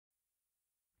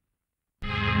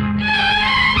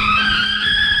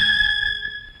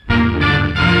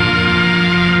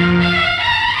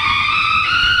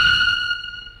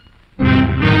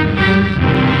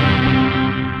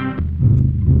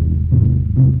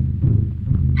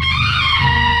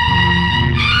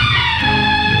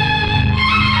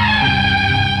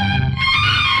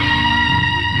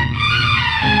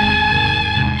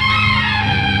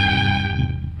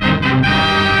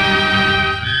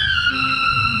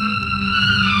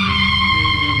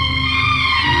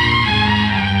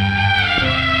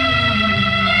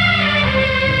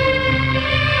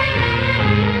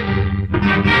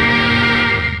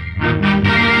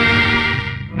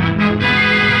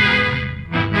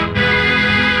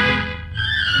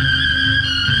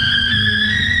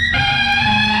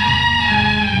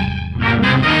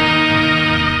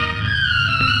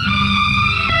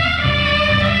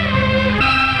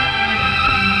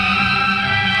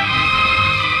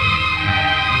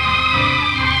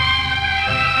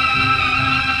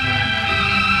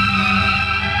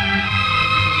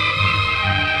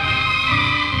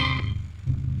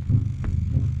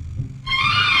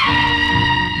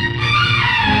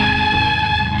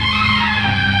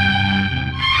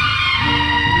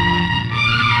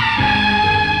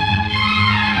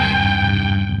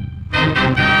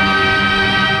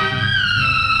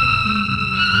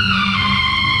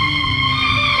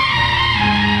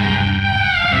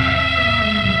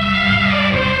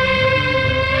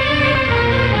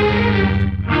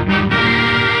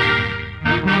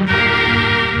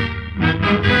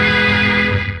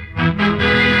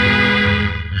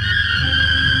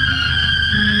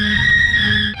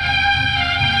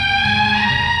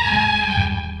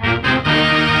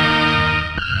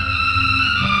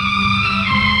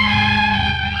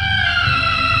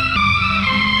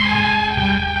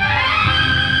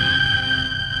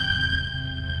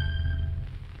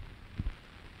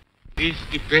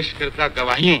इसकी पेशकर्ता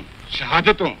गवाहियों,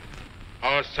 शहादतों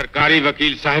और सरकारी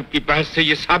वकील साहब की बहस से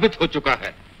यह साबित हो चुका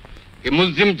है कि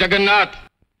मुल्जिम जगन्नाथ,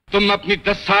 तुम अपनी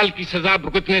 10 साल की सजा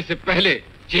भुगतने से पहले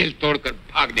जेल तोड़कर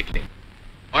भाग निकले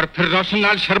और फिर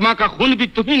रोशनलाल शर्मा का खून भी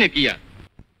तुम्ही ने किया।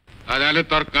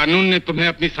 अदालत और कानून ने तुम्हें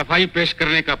अपनी सफाई पेश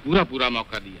करने का पूरा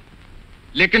मौका दिया,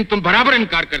 लेकिन तुम बराबर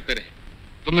इनकार करते रहे।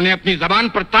 तुमने अपनी जबान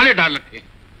पर ताले डाल रखे।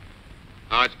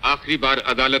 आज आखिरी बार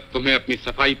अदालत तुम्हें अपनी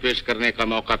सफाई पेश करने का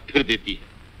मौका फिर देती है।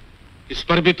 इस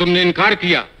पर भी तुमने इनकार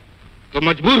किया तो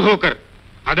मजबूर होकर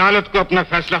अदालत को अपना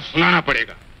फैसला सुनाना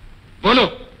पड़ेगा। बोलो,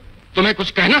 तुम्हें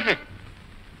कुछ कहना है?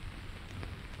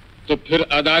 तो फिर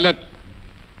अदालत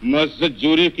मस्जिद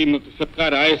जूरी की मुतफक्का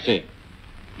राय से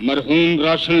मरहूम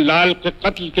रोशनलाल के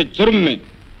कत्ल के जुर्म में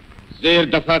जेर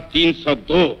दफा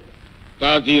 302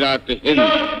 ताज़ीरात हिंद।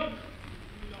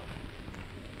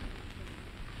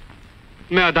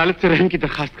 मैं अदालत से रहम की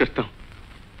दरखास्त करता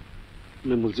हूं।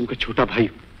 मैं मुल्जिम का छोटा भाई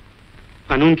हूं।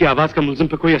 कानून की आवाज का मुल्जिम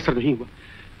पर कोई असर नहीं हुआ,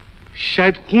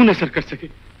 शायद खून असर कर सके।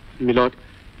 मिलॉर्ड,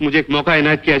 मुझे एक मौका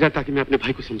इनायत किया जाए ताकि मैं अपने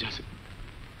भाई को समझा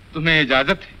सकूं। तुम्हें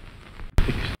इजाजत है?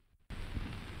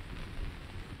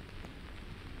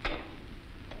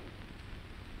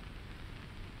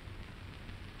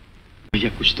 भैया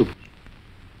कुछ तो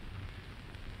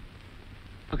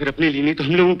अगर अपने लिए नहीं तो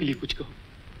हम लोगों के लिए कुछ कहो।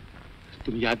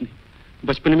 तुम याद नहीं,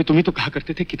 बचपन में तुम ही तो कहा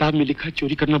करते थे किताब में लिखा है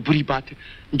चोरी करना बुरी बात है,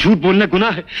 झूठ बोलना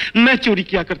गुनाह है। मैं चोरी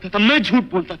किया करता था, मैं झूठ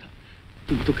बोलता था।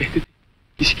 तुम तो कहते थे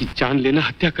किसी की जान लेना,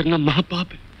 हत्या करना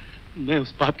महापाप है। मैं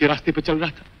उस पाप के रास्ते पर चल रहा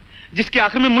था जिसके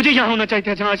आखिर में मुझे यहां होना चाहिए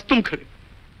था जहां आज तुम खड़े।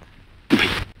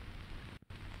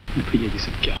 भैया ये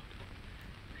सब क्या,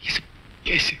 ये सब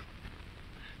कैसे?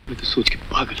 मैं तो सोच के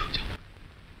पागल हो जाऊं।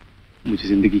 मुझे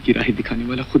जिंदगी की राह दिखाने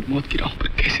वाला खुद मौत की राह पर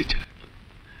कैसे चला,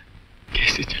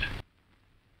 कैसे चला?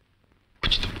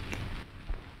 कुछ तो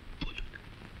बोलो।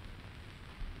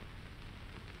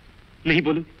 नहीं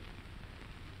बोलो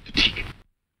तो ठीक है,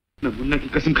 मैं मुन्ना की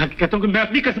कसम खा के कहता हूं कि मैं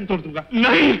अपनी कसम तोड़ दूंगा।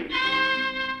 नहीं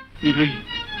नहीं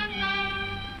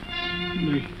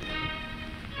नहीं,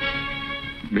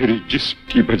 मेरी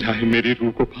जिस्म की बजाय मेरी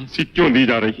रूह को फांसी क्यों दी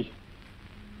जा रही?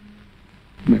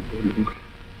 मैं बोलूंगा,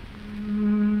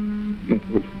 मैं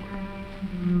बोलूंगा।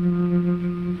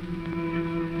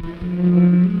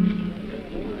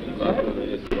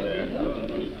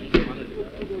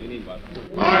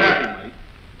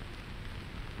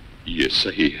 ये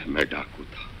सही है, मैं डाकू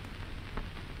था।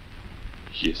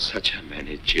 ये सच है,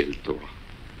 मैंने जेल तोड़ा।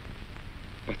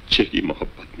 बच्चे की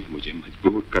मोहब्बत ने मुझे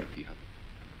मजबूर कर दिया।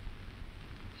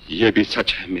 ये भी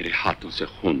सच है, मेरे हाथों से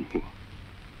खून हुआ।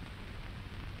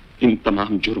 इन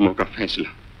तमाम जुर्मों का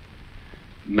फैसला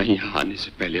मैं यहां आने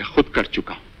से पहले खुद कर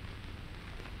चुका हूं।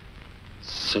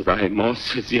 सजाए मौत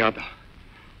से ज्यादा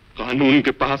कानून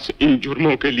के पास इन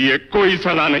जुर्मों के लिए कोई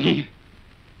सजा नहीं है।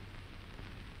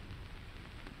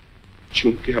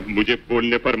 चूंकि अब मुझे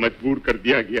बोलने पर मजबूर कर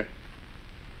दिया गया,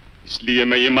 इसलिए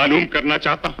मैं ये मालूम करना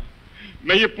चाहता हूं,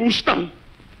 मैं ये पूछता हूं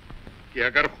कि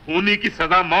अगर खूनी की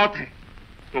सजा मौत है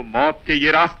तो मौत के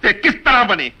ये रास्ते किस तरह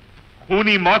बने?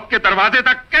 खूनी मौत के दरवाजे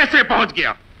तक कैसे पहुंच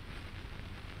गया?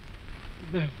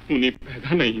 मैं खूनी पैदा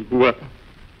नहीं हुआ था,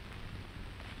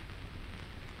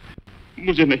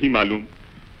 मुझे नहीं मालूम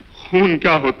खून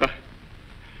क्या होता है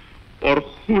और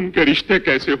खून के रिश्ते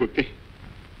कैसे होते हैं।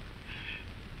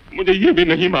 मुझे ये भी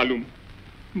नहीं मालूम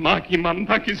मां की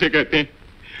ममता किसे कहते हैं,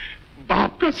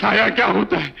 बाप का साया क्या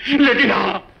होता है। लेकिन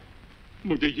हाँ,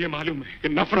 मुझे ये मालूम है कि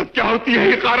नफरत क्या होती है,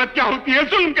 हिकारत क्या होती है,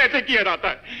 जुल्म कैसे किया जाता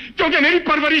है, क्योंकि मेरी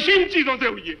परवरिश इन चीजों से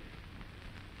हुई है।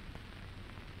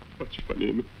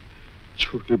 बचपने में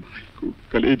छोटे भाई को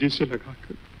कलेजे से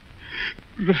लगाकर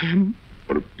रहम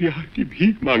और प्यार की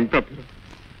भीख मांगता फिरा,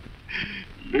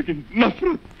 लेकिन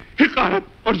नफरत, हिकारत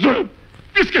और जुल्म,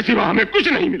 इसके सिवा हमें कुछ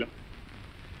नहीं मिला।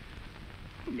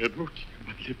 हमें रोटी के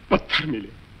बदले पत्थर मिले,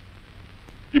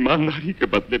 ईमानदारी के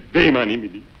बदले बेईमानी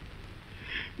मिली,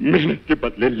 मेहनत के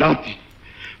बदले लाठी,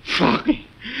 फाके,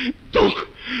 दुख,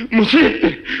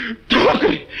 मुसीबतें,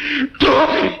 ठोकरें,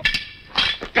 ठोकरें।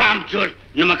 कामचोर,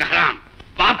 नमक हराम,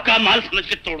 बाप का माल समझ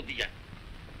के तोड़ दिया।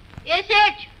 ये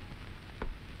सेठ,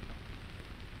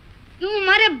 तू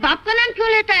हमारे बाप का नाम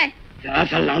क्यों लेता है? जरा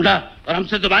सा लौंडा और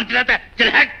हमसे जुबान चलाता है। चल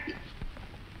हट।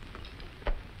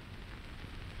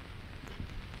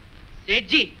 सेठ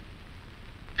जी,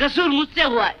 कसूर मुझसे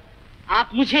हुआ है, आप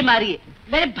मुझे मारिए,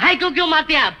 मेरे भाई को क्यों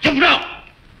मारते हैं आप? चुप रहो।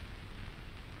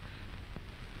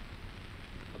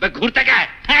 अबे घूरता क्या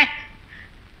है?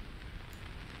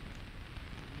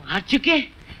 मार चुके,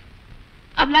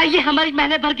 अब लाइए हमारी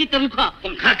महीने भर की तनख्वाह।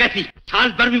 तनख्वाह कैसी?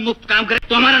 साल भर भी मुफ्त काम करे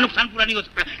तो हमारा नुकसान पूरा नहीं हो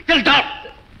सकता। चल दौड़,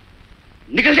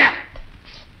 निकल जा,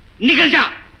 निकल जा।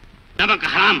 नमक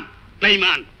हराम,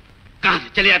 बेईमान, कहां से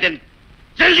चले आते?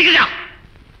 जल्दी निकल जाओ,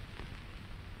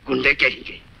 गुंडे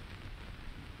कहेंगे।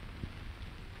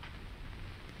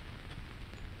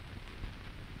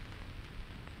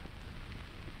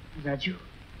 राजू,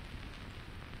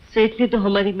 सेठ ने तो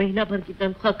हमारी महीना भर की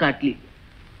तनख्वाह काट ली।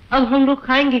 अब हम लोग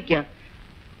खाएंगे क्या?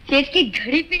 सेठ की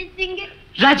घड़ी बेच देंगे।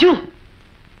 राजू,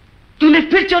 तूने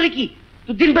फिर चोरी की।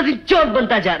 तू दिन ब दिन चोर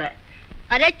बनता जा रहा है।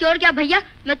 अरे चोर क्या भैया,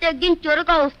 मैं तो एक दिन चोरों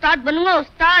का उस्ताद बनूंगा,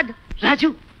 उस्ताद। राजू,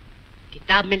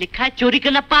 किताब में लिखा है चोरी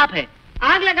करना पाप है।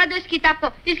 आग लगा दो इस किताब को,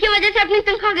 इसकी वजह से अपनी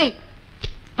तनख्वाह गई।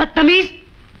 बदतमीज,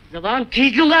 जबान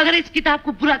खींच लूंगा अगर इस किताब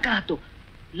को बुरा कहा तो।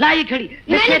 ला ये घड़ी,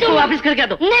 सेठ को वापस करके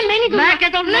दो। नहीं, मैं नहीं दूंगा। मैं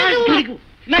कहता हूँ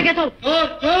मैं कहता हूँ चोर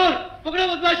चोर पकड़ो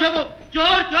बदमाशों को।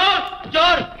 चोर चोर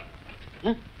चोर।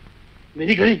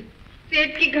 मेरी घड़ी।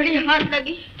 सेठ की घड़ी हाथ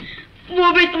लगी,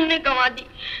 वो भी तुमने गंवा दी।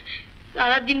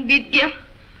 सारा दिन बीत गया,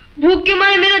 भूख के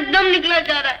मारे मेरा दम निकला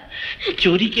जा रहा है।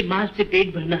 चोरी के माल से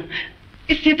पेट भरना,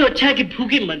 इससे तो अच्छा है कि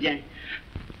भूखे मर जाएं।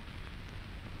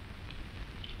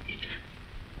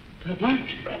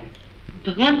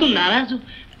 भगवान तो नाराज हो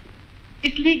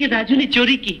इसलिए कि राजू ने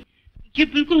चोरी की। ये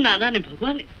बिल्कुल नादान है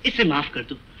भगवान, इसे माफ कर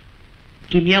दो।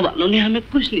 दुनिया वालों ने हमें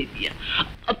कुछ नहीं दिया,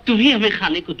 अब तुम ही हमें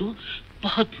खाने को दो।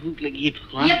 बहुत भूख लगी है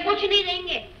भगवान। ये कुछ नहीं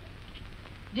देंगे।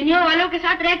 दुनिया वालों के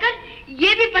साथ रहकर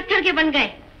ये भी पत्थर के बन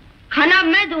गए। खाना अब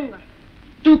मैं दूंगा।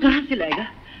 तू कहां से लाएगा?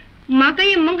 माँ का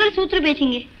ये मंगलसूत्र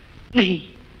बेचेंगे। नहीं,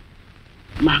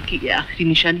 माँ की ये आखिरी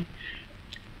निशानी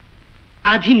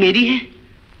आधी मेरी है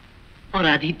और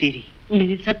आधी तेरी।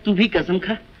 मेरे साथ तू भी कसम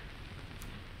खा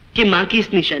कि माँ की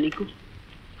इस निशानी को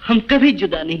हम कभी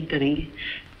जुदा नहीं करेंगे।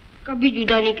 कभी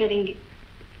जुदा नहीं करेंगे।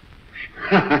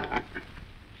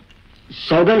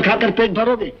 सौगंध खाकर पेट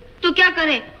भरोगे तो क्या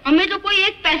करें, हमें तो कोई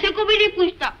एक पैसे को भी नहीं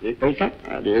पूछता। एक पैसा?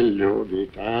 अरे लो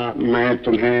बेटा, मैं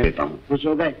तुम्हें देता हूँ, खुश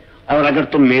हो गए? और अगर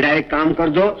तुम मेरा एक काम कर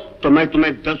दो तो मैं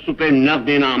तुम्हें 10 रुपए नकद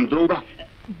इनाम दूंगा।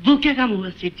 वो क्या काम हुआ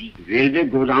सेठ जी? रेलवे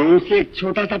गोडाउन से एक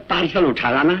छोटा सा पार्सल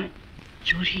उठा लाना है।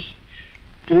 चोरी?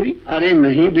 चोरी? अरे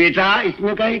नहीं बेटा,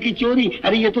 इसमें कहे कि चोरी।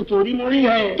 अरे ये तो चोरी मोरी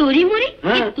है। चोरी मोरी?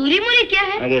 हाँ? चोरी मोरी क्या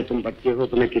है? अरे तुम बच्चे हो,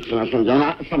 तुम्हें किस तरह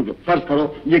समझाना। समझो, फर्ज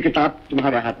करो ये किताब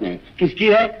तुम्हारे हाथ में है। किसकी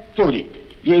है? चोरी।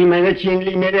 यही मैंने छीन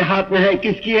ली, मेरे हाथ में है।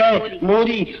 किसकी है?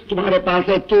 मोरी। तुम्हारे पास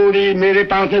है तोड़ी, मेरे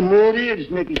पास है मोरी।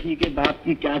 इसमें किसी के बाप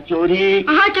की क्या चोरी?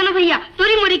 हाँ चलो भैया,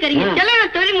 चोरी मोरी करेंगे। हाँ। चलो ना,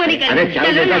 चोरी मोरी करेंगे। अरे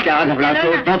चल बेटा, क्या घबराते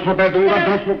हो? 10 रुपए दूंगा,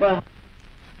 10 रुपए।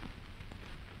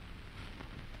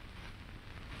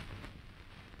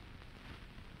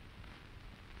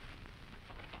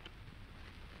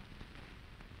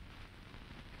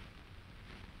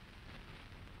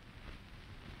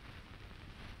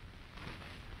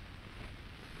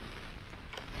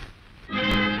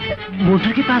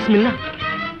 मोटर के पास मिलना।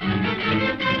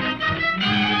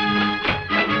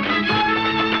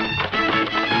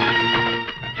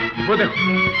 वो देखो,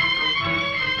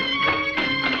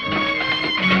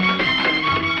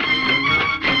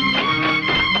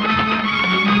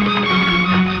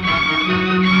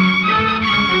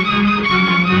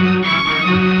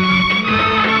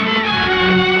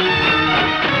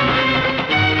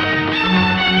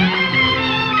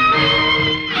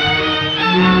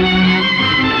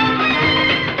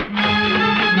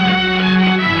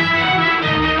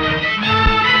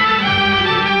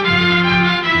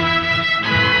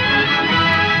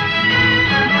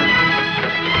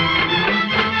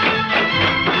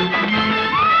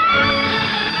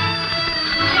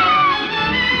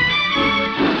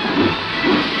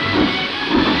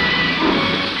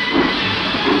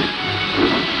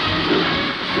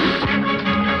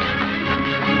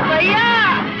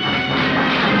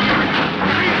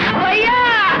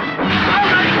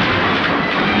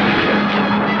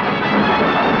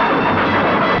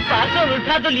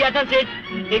 तो लिया था सेठ,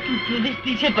 लेकिन पुलिस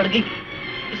पीछे पड़ गई,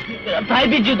 इसलिए मेरा भाई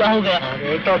भी जुदा हो गया।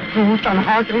 अरे तो तू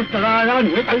तनहा क्यों चला आया?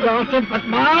 निकल जाओ से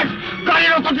बदमाश। गाड़ी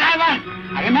रोको ड्राइवर।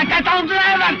 अरे मैं कहता हूँ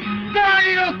ड्राइवर,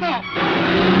 गाड़ी रोको।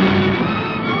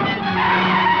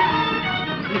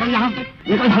 निकल यहाँ से,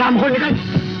 निकल हराम हो, निकल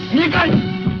निकल।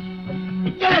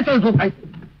 चले चल तू भाई,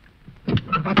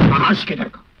 बदमाश किधर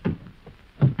का।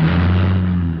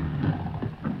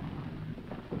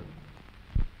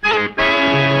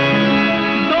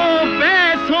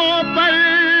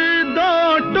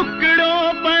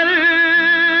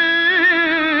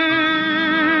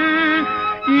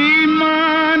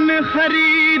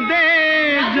 खरीदे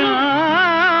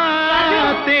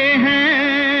जाते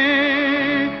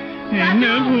हैं इन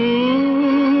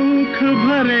भूख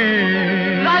भरे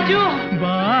राजू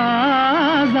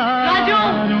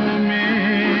बाजारों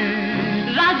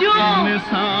में। राजू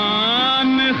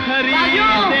इंसान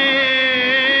खरीदे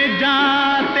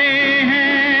जाते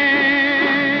हैं।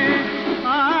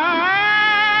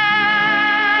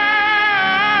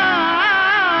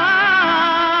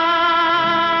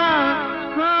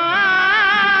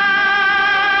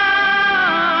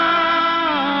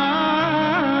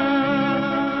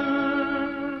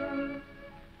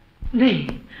 नहीं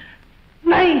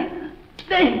नहीं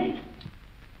नहीं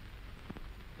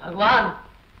भगवान,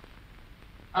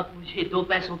 अब मुझे 2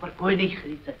 पैसों पर कोई नहीं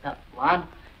खरीद सकता। भगवान,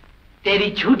 तेरी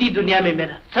झूठी दुनिया में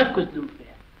मेरा सब कुछ डूब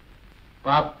गया।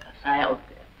 बाप का साया उठ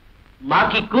गया, माँ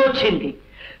की गोद छीन गई,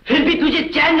 फिर भी तुझे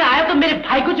चैन न आया तो मेरे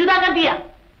भाई को जुदा कर दिया,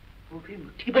 वो भी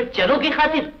मुट्ठी भर चरों की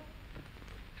खातिर।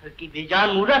 सर की बेजान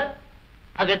मूरत,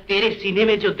 अगर तेरे सीने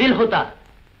में जो दिल होता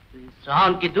तो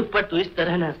इंसान के दुख पर तू इस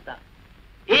तरह न हंसता।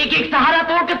 एक एक सहारा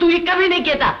तोड़कर तू ये कभी नहीं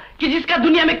कहता कि जिसका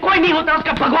दुनिया में कोई नहीं होता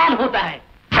उसका भगवान होता है।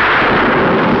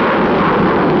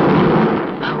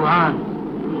 भगवान,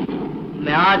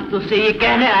 मैं आज तुझसे ये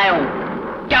कहने आया हूं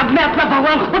कि अब मैं अपना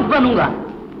भगवान खुद बनूंगा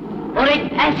और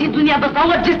एक ऐसी दुनिया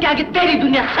बसाऊंगा जिसके आगे तेरी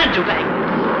दुनिया सर झुकाएगी।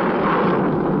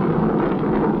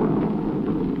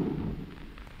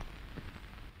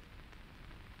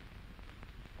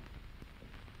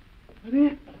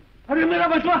 अरे मेरा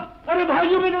बचवा, अरे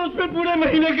भाइयों, मैंने उसमें पूरे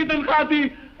महीने की तनख्वाह दी।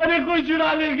 अरे कोई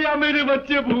चुरा ले गया, मेरे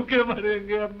बच्चे भूखे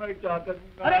मरेंगे, अब मैं क्या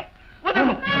करूंगा? अरे वो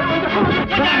देखो,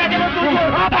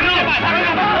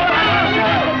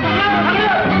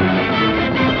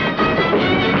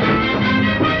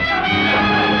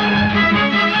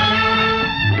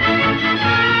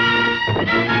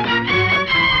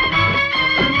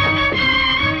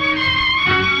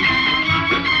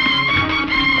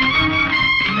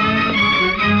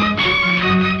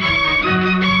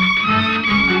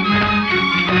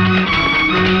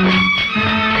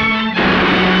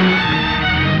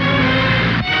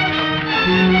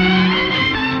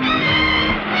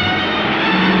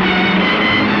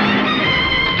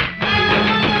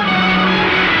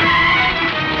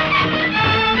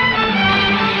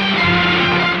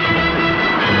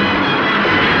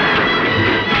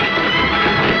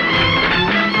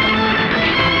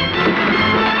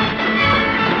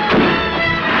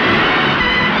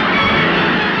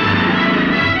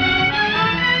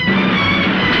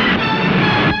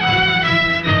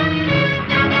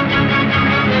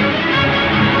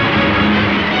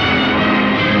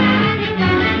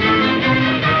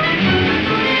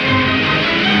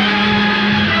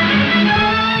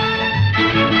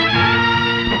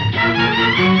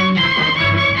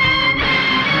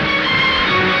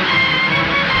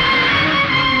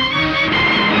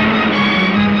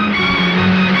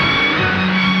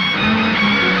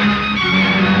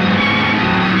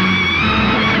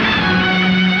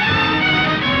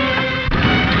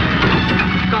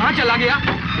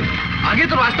 आगे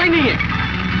तो रास्ता ही नहीं है।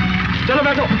 चलो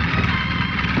बैठो।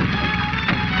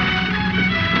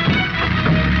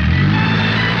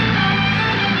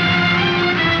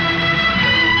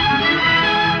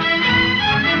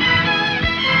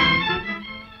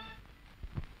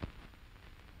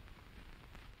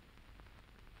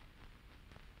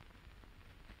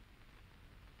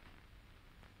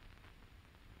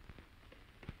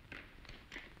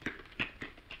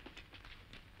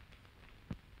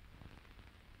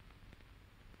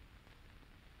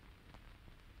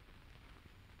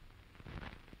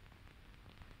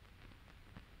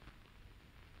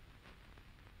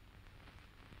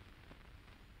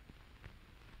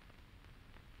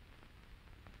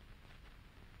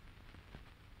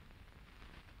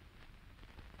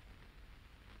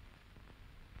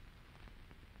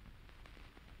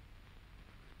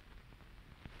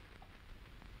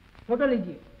 फोटो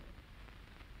लीजिए।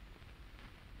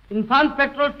 इंसान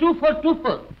पेट्रोल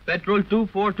 2424। Petrol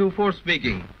 2424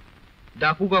 speaking.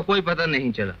 डाकू का कोई पता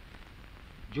नहीं चला।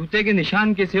 जूते के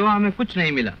निशान के सिवा हमें कुछ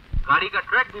नहीं मिला। गाड़ी का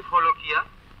ट्रैक भी फॉलो किया,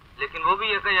 लेकिन वो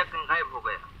भी यकायक गायब हो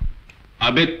गया।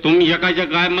 अबे तुम यकायक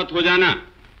गायब मत हो जाना।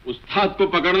 उस्ताद को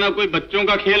पकड़ना कोई बच्चों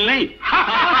का खेल नहीं।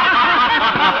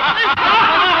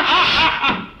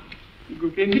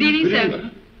 Good evening sir.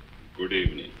 Good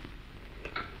evening.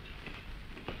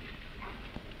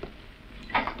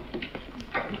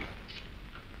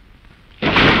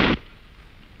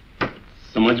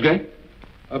 समझ गए?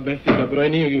 अब ऐसी घबराई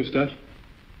नहीं होगी उस्ताद।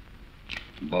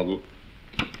 बाबू,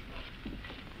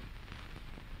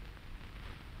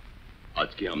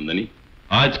 आज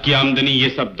की आमदनी ये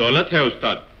सब दौलत है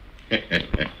उस्ताद।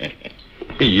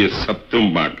 ये सब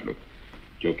तुम बांट लो,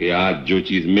 क्योंकि आज जो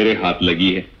चीज मेरे हाथ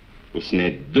लगी है उसने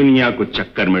दुनिया को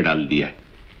चक्कर में डाल दिया है।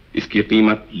 इसकी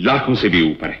कीमत लाखों से भी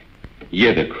ऊपर है।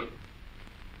 ये देखो।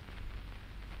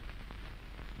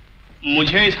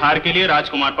 मुझे इस हार के लिए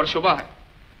राजकुमार पर शुबा है।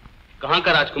 कहाँ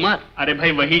का राजकुमार? अरे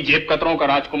भाई वही जेब कतरों का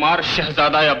राजकुमार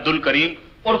शहजादा अब्दुल करीम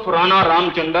उर्फ राणा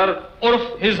रामचंद्र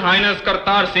उर्फ हिज हाइनेस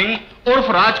करतार सिंह उर्फ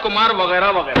राजकुमार वगैरह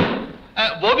वगैरह।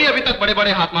 वो भी अभी तक बड़े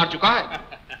बड़े हाथ मार चुका है।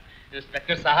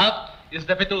 इंस्पेक्टर साहब, इस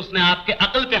दफे तो उसने आपके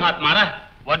अकल पे हाथ मारा है।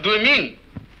 What do you mean?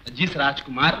 जिस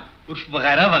राजकुमार उर्फ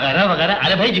वगैरह वगैरह वगैरह।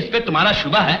 अरे भाई जिस पे तुम्हारा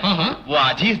शुबा है वो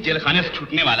आज ही इस जेलखाने से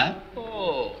छूटने वाला है।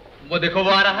 वो देखो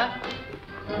वो आ रहा है।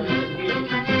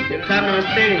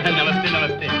 नमस्ते। नमस्ते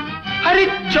नमस्ते। अरे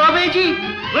चौबे जी,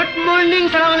 गुड मॉर्निंग,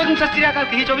 सलाम वालेकुम, सत श्री अकाल।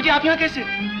 कहिए चौबे जी, आप यहाँ कैसे?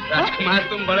 राजकुमार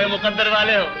तुम बड़े मुकद्दर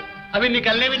वाले हो, अभी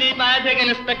निकलने भी नहीं पाए थे कि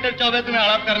इंस्पेक्टर चौबे तुम्हें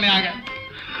हड़प करने आ गए।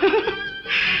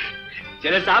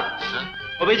 चले साहब,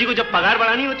 चौबे जी को जब पगार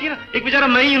बढ़ानी होती है ना, एक बेचारा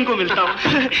मैं ही उनको मिलता हूँ।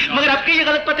 मगर आपके ये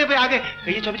गलत पते पे आ गए।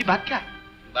 कहिए चौबे जी, बात क्या?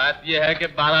 बात यह है कि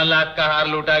 12 लाख का हार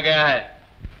लूटा गया है।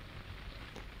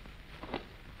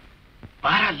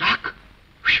 12 लाख?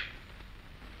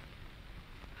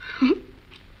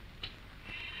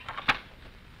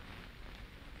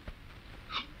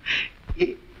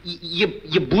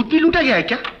 ये बूट भी लूटा गया है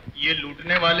क्या? ये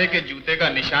लूटने वाले के जूते का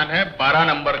निशान है 12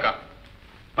 नंबर का।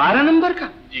 12 नंबर का?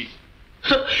 जी।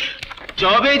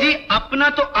 चौबे जी, अपना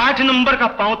तो 8 नंबर का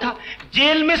पांव था,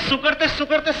 जेल में सुकड़ते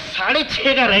सुकड़ते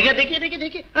 6.5 का रह गया। देखिए देखिए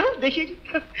देखिए, हाँ देखिए जी।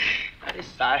 अरे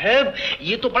साहब,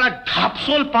 ये तो बड़ा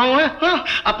ढापसोल पांव है। हाँ,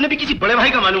 अपने भी किसी बड़े भाई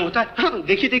का मालूम होता है। हाँ,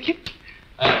 देखिए देखिए।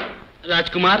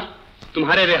 राजकुमार,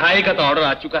 तुम्हारे रिहाई का तो ऑर्डर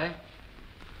आ चुका है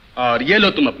और ये लो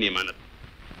तुम अपनी इमानत।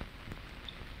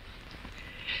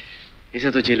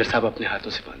 इसे तो जेलर साहब अपने हाथों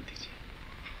से बांध दीजिए।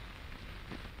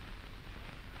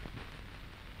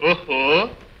 ओहो,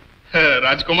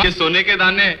 राजकुमार, ये सोने के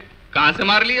दाने कहां से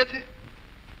मार लिए थे?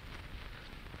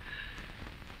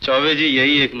 चौबे जी,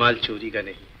 यही एक माल चोरी का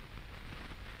नहीं है,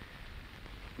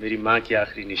 मेरी माँ की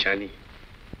आखिरी निशानी,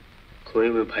 खोए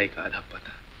हुए भाई का आधा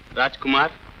पता। राजकुमार,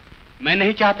 मैं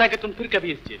नहीं चाहता कि तुम फिर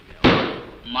कभी इस जेल में आओ।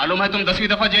 मालूम है तुम 10वीं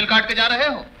दफा जेल काट के जा रहे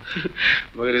हो।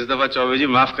 मगर इस दफा चौबे जी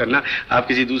माफ करना, आप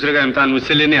किसी दूसरे का इम्तिहान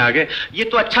मुझसे लेने आ गए। ये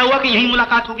तो अच्छा हुआ कि यही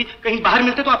मुलाकात होगी, कहीं बाहर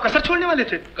मिलते तो आप कसर छोड़ने वाले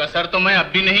थे। कसर तो मैं अब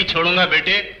भी नहीं छोड़ूंगा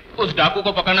बेटे, उस डाकू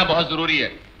को पकड़ना बहुत जरूरी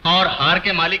है और हार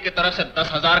के मालिक की तरफ से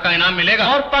 10,000 का इनाम मिलेगा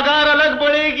और पगार अलग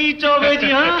बढ़ेगी चौबे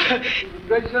जी। हाँ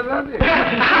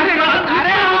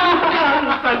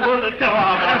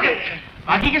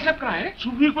बाकी के सब कहाँ है?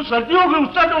 सुबह को सर्दी हो गई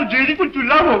उस्ताद, और जेडी को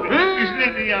चूल्हा हो गए, इसलिए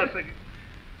नहीं आ सके।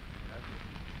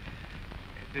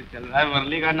 चल रहा है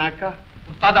वर्ली का नाका।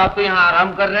 उस्ताद, आप तो यहाँ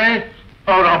आराम कर रहे हैं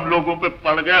और हम लोगों पे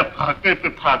पड़ गया फाके पे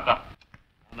फाका।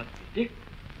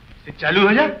 चालू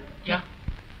हो जा। क्या?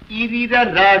 इरीरा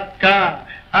राका,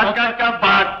 अका का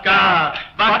बाका,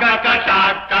 बाका का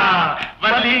टाका,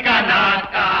 वर्ली का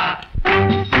नाका।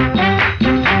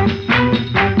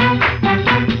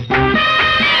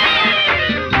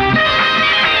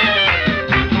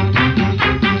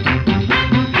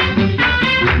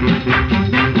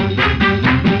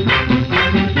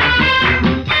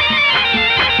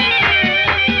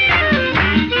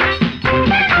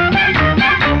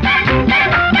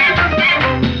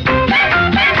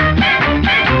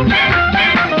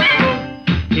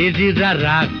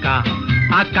 राका,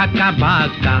 आका का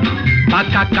बाका,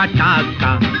 बाका का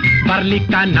टाका, बरली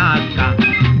का नाका,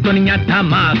 दुनिया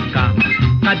धमाका,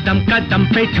 कदम कदम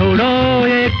पे छोड़ो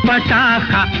एक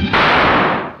पटाखा।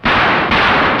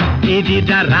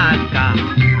 इधर राका,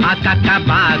 आका का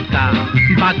बाका,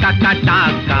 बाका का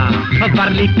टाका,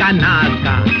 बरली का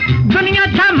नाका, दुनिया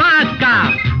धमाका,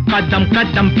 कदम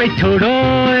कदम पे छोड़ो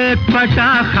एक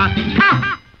पटाखा।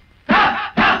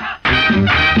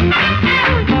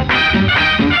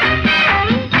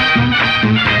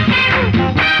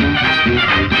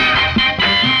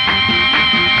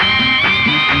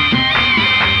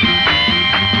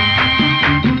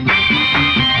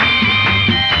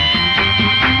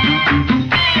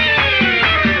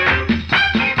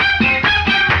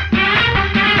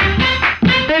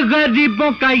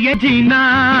 गरीबों का ये जीना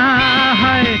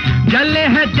है, जले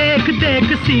है देख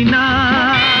देख सीना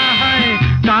है,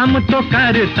 काम तो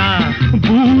करता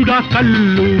बूढ़ा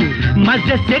कल्लू,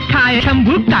 मजे से खाए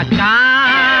शंभू काका।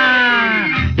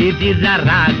 इधर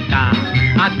राका,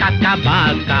 आका का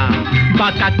बाका,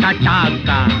 बाका का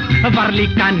टाका, वर्ली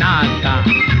का नाका,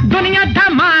 दुनिया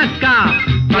धमाका,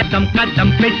 कदम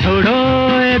कदम पे छोड़ो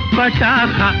एक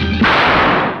पटाखा।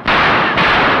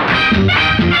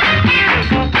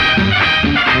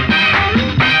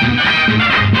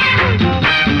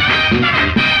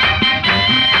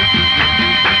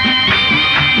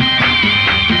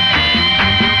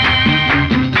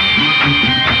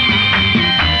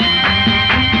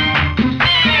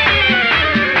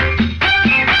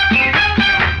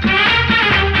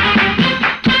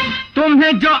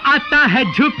 तुम्हें जो आता है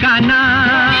झुकाना,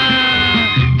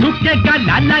 झुकेगा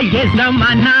लाला ये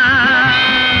जमाना।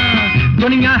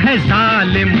 दुनिया है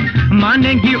जालिम,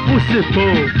 मानेगी उसको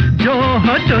जो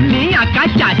हो दुनिया का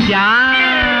चाचा।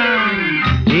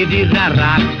 तेरी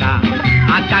राका,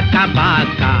 आका का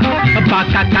बाका,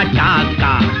 बाका का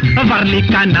टाका, वर्ली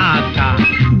का नाका,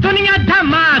 दुनिया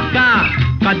धमाका,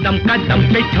 कदम कदम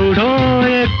पे छोड़ो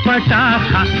एक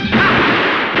पटाखा।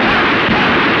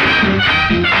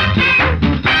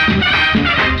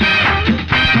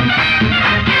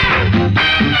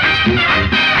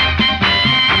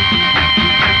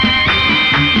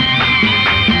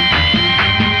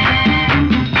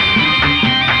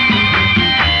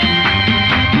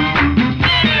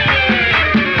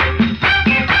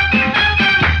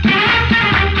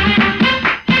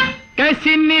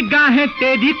 कैसी निगाहें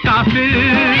तेरी काफिर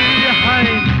है,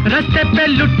 रास्ते पे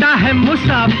लुटा है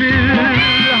मुसाफिर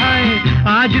है,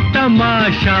 आज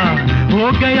तमाशा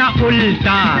हो गया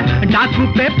उल्टा, डाकू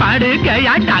पे पड़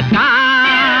गया डाका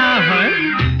है।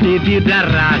 तेरी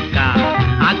राका,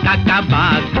 आका का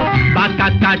बाका, बाका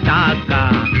का टाका,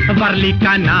 वर्ली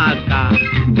का नाका,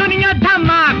 दुनिया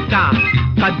धमाका,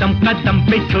 कदम कदम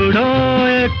पे छोड़ो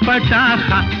एक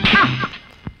पटाखा।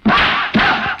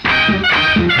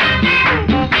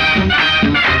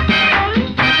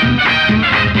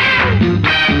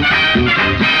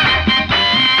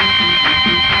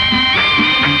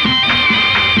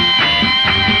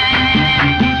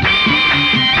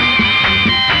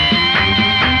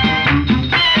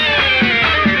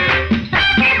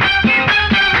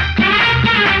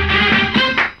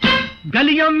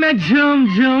 गलियों में झूम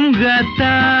झूम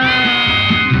गाता,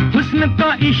 हुस्न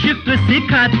को इश्क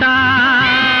सिखाता,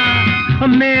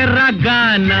 मेरा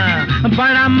गाना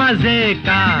बड़ा मजे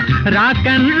का, रॉक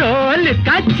एंड रोल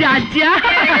का चाचा।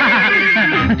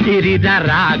 तेरी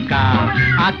राका,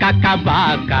 आका का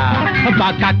बाका,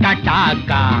 बाका का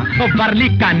टाका, बरली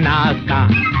का नाका,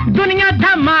 दुनिया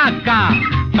धमाका,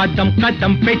 कदम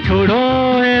कदम पे छोड़ो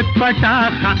एक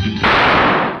पटाखा।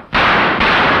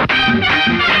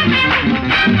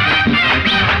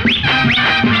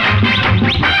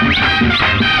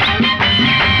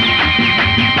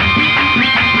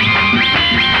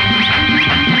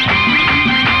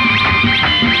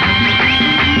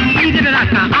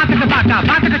 बाका,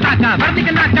 बाका का टाका, वर्दी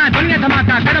का नाका, दुनिया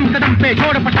धमाका, कदम कदम पे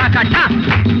छोड़ पटाखा। ठा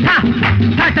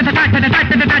ठा ठा ठा ठा ठा ठा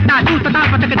ठा ठा ठा, तू तथा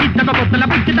पटक दी तब बोतल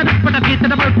बुच्ची तब पटक दी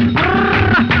तब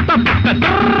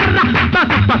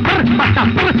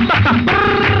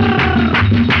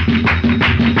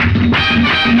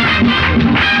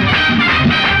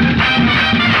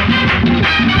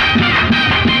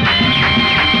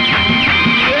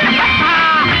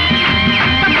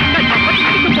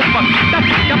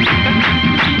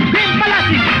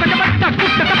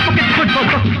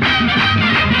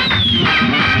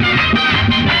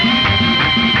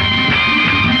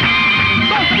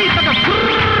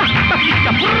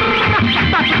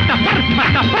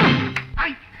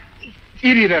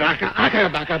आका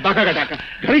बाका, बाका का टाका,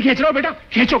 घड़ी खींच रहा बेटा,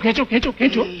 खींचो खींचो खींचो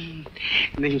खींचो।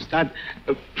 नहीं उस्ताद,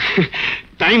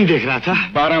 टाइम देख रहा था।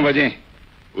 12 बजे।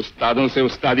 उस्तादों से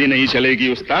उस्तादी नहीं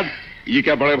चलेगी उस्ताद, ये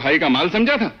क्या बड़े भाई का माल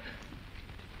समझा था?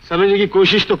 समझने की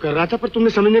कोशिश तो कर रहा था, पर तुमने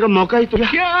समझने का मौका ही तो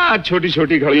क्या छोटी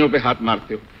छोटी घड़ियों पे हाथ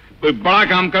मारते हो? कोई बड़ा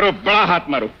काम करो, बड़ा हाथ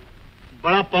मारो।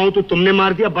 बड़ा पाँव तो तुमने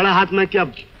मार दिया, बड़ा हाथ मैं क्या?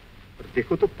 पर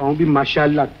देखो तो पाँव भी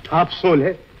माशाअल्लाह टॉप सोल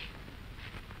है।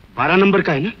 12 नंबर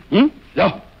का है ना? जाओ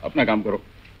अपना काम करो।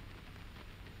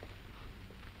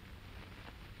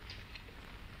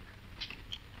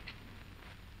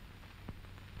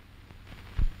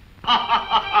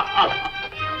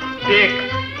 देख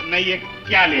मैं ये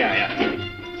क्या ले आया।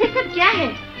 ये सब क्या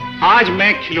है? आज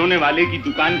मैं खिलौने वाले की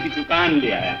दुकान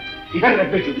ले आया। इधर रख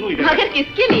दे जुगनू, इधर। मगर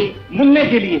किसके लिए? मुन्ने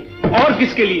के लिए। और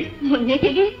किसके लिए? मुन्ने के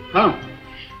लिए? हाँ।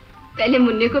 पहले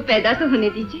मुन्ने को पैदा तो होने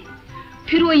दीजिए,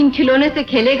 फिर वो इन खिलौने से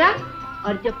खेलेगा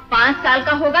और जब 5 साल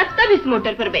का होगा तब इस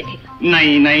मोटर पर बैठेगा।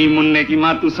 नहीं नहीं मुन्ने की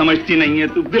माँ, तू समझती नहीं है,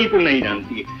 तू बिल्कुल नहीं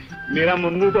जानती है। मेरा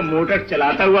मुन्नू तो मोटर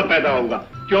चलाता हुआ पैदा होगा।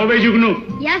 क्यों बे जुगनू?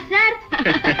 Yes sir.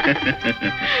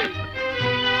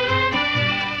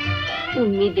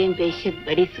 उम्मीदें बेशक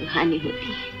बड़ी सुहानी होती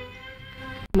है,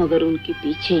 मगर उनके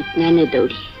पीछे इतना न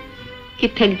दौड़ी कि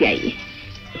थक जाइए।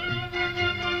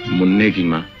 मुन्ने की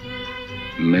माँ,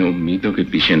 मैं उम्मीदों के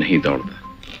पीछे नहीं दौड़ता,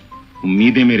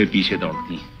 उम्मीदें मेरे पीछे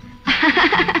दौड़ती हैं।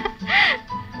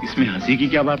 इसमें हंसी की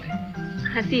क्या बात है?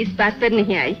 हंसी इस बात पर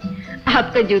नहीं आई,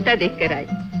 आपका जूता देखकर आई।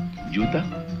 जूता?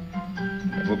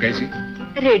 वो कैसे?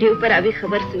 रेडियो पर अभी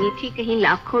खबर सुनी थी, कहीं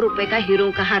लाखों रुपए का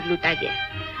हीरो का हाथ लूटा गया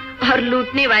और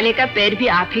लूटने वाले का पैर भी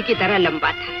आप ही की तरह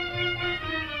लंबा था,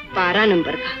 12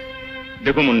 नंबर का।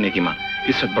 देखो मुन्ने की माँ,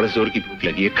 इस वक्त बड़े जोर की भूख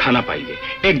लगी है, खाना पाइए,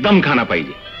 एकदम खाना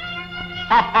पाइए।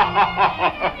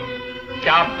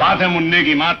 क्या बात है मुन्ने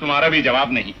की माँ, तुम्हारा भी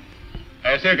जवाब नहीं।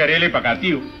 ऐसे करेले पकाती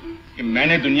हो कि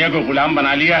मैंने दुनिया को गुलाम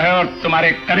बना लिया है और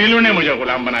तुम्हारे करेलों ने मुझे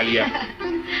गुलाम बना लिया।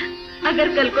 अगर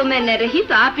कल को मैं न रही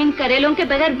तो आप इन करेलों के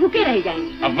बगैर भूखे रह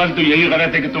जाएंगे। अव्वल तो यही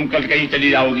गलत है कि तुम कल कहीं चली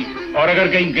जाओगी, और अगर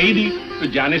कहीं गई भी तो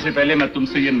जाने से पहले मैं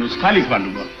तुमसे ये नुस्खा लिखवा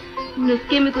लूंगा।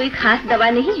 नुस्खे में कोई खास दवा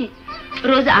नहीं है,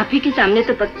 रोज आप ही के सामने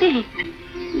तो पकते हैं,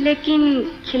 लेकिन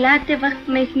खिलाते वक्त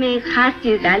मैं इसमें खास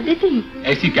चीज डाल देती हूँ।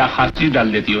 ऐसी क्या खास चीज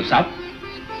डाल देती हो साहब?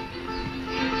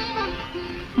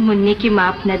 मुन्ने की माँ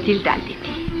अपना दिल डाल देती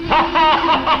है।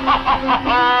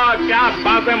 क्या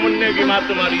बात है मुन्ने की माँ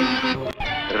तुम्हारी।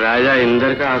 राजा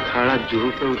इंद्र का अखाड़ा जुहू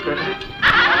पे उतर है।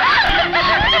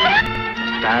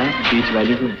 बीच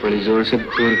वाली को बड़ी जोर से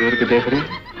घूर घूर के देख रहे।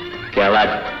 क्या बात,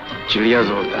 चिड़िया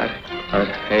जोरदार है और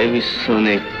है भी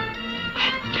सोने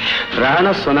की। रहा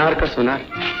ना सोनार का सोनार,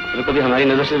 तो कभी हमारी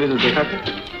नजर से भी तो देखा था।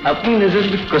 अपनी नजर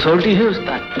भी कसौटी है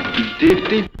उस्ताद।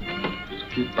 देखते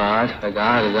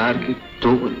 5,000 के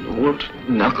 2 नोट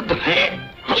नकद है।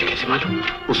 मुझे कैसे मालूम?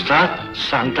 उस्ताद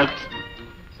सांता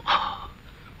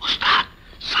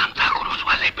क्रूज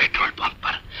वाले पेट्रोल पंप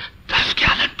पर 10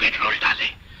 गैलन पेट्रोल डाले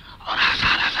और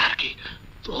 1000 की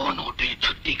 2 नोटें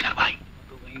छुट्टी करवाई।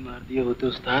 तो वही मार दिए होते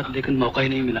उस्ताद, लेकिन मौका ही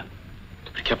नहीं मिला।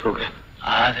 तो फिर क्या प्रोग्राम?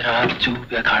 आज रात जुहू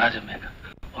पे अखाड़ा जमेगा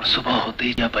और सुबह होते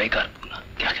ही पाई कारपुना।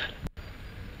 क्या ख्याल?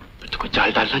 तो कोई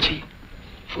चाल डालना चाहिए।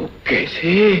 वो कैसे?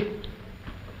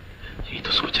 ये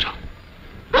तो सोच रहा हूँ।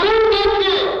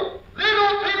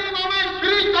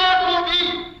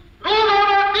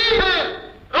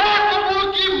 राज कपूर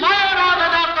की मायनाद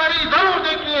अदाकारी जरूर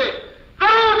देखिए,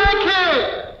 जरूर देखिए,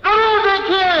 जरूर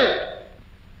देखिए।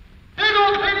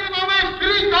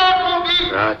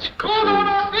 राज कपूर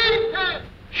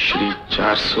श्री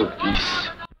 420।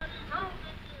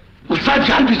 उस्ताद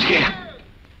जाल बिछ गया।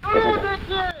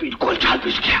 बिल्कुल जाल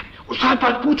बिछ गया। उस्ताद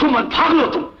पर पूछो मत, भाग लो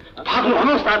तुम, भागो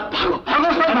भागो उस्ताद, भागो भागो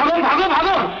उस्ताद, भागो भागो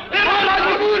भागो।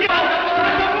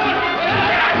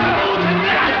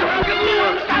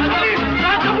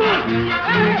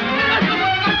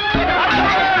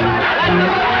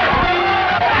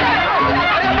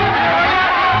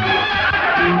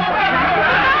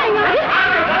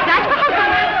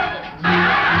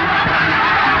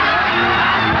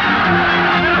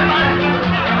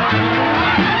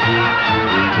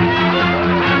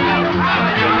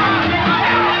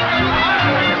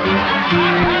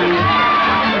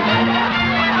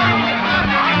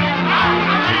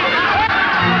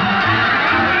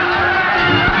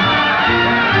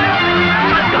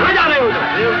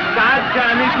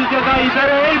 इधर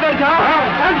है, इधर जाओ।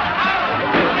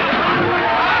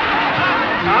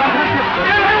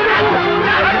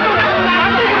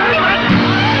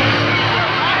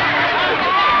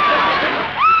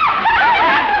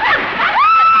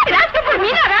 राज कपूर,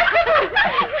 मीना, राज कपूर।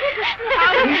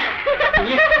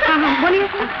 बोलिए।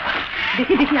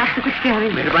 देखिए देखिए, आपसे कुछ कह रहे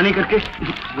हैं। मेहरबानी करके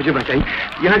मुझे बचाइए।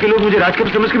 यहाँ के लोग मुझे राज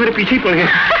कपूर समझ के मेरे पीछे ही पड़ गए।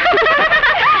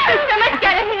 समझ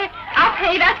क्या रहे हैं? आप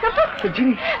है राज कपूर?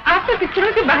 जी। आप तो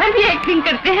पिक्चरों के बाहर भी एक्टिंग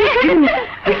करते हैं।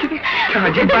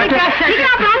 अजीब बात है।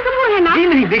 आप राज कपूर है ना? जी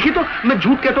नहीं, देखिए तो मैं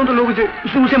झूठ कहता हूँ तो लोग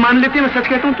उसे मान लेते हैं, मैं सच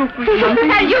कहता हूँ तो कुछ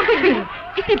भी।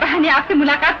 इसी बहाने आपसे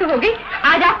मुलाकात तो हो गई।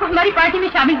 आज आपको हमारी पार्टी में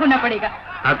शामिल होना पड़ेगा।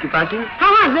 आपकी पार्टी?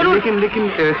 हाँ हाँ जरूर। लेकिन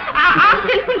आप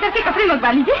टेलीफोन करके कपड़े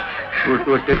मंगवा लीजिए।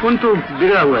 वो टेलीफोन तो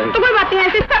बिगड़ा हुआ है। तो कोई बात नहीं,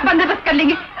 ऐसे सब बंदोबस्त कर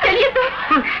लेंगे। चलिए तो,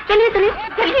 चलिए चलिए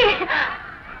चलिए।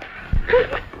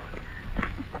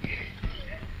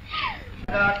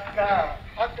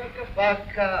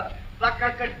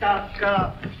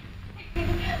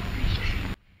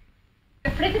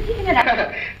 कपड़े तो ठीक है ना?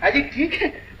 अजी ठीक है,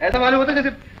 ऐसा मालूम होता जैसे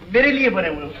मेरे लिए बने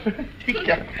हुए। ठीक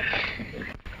क्या?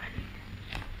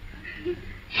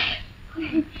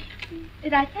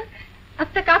 राजा, अब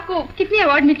तक आपको कितने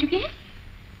अवार्ड मिल चुके हैं?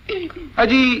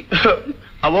 अजी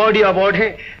अवार्ड ही अवार्ड है।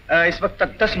 इस वक्त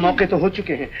तक 10 मौके तो हो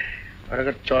चुके हैं, और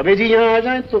अगर चौबे जी यहाँ आ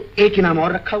जाएं तो 1 इनाम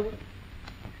और रखा हुआ।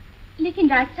 लेकिन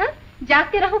राज साहब,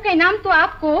 जागते रहो का इनाम तो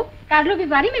आपको कार्लो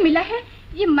विवारी में मिला है।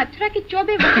 ये मथुरा के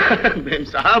चौबे बेम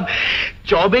साहब,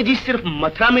 चौबे जी सिर्फ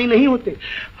मथुरा में ही नहीं होते,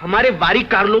 हमारे वारी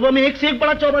कार्लोवा में एक से एक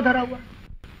बड़ा चौबा धरा हुआ।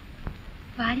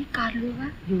 वारी कार्लोवा?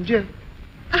 मुझे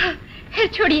फिर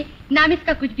छोड़िए, नाम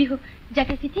इसका कुछ भी हो।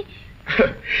 जगह सी थी?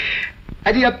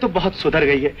 अजी अब तो बहुत सुधर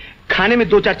गई है। खाने में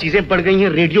 2-4 चीजें बढ़ गई हैं,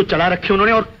 रेडियो चला रखे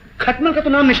उन्होंने, और खटमल का तो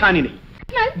नाम निशान ही नहीं।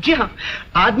 जी हाँ,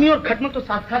 आदमी और खटमल तो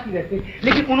साथ साथ ही रहते हैं,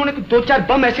 लेकिन उन्होंने 2-4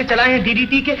 बम ऐसे चलाए हैं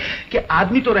डीडीटी के कि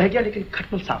आदमी तो रह गया लेकिन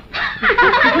खटमल साफ।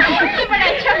 बड़ा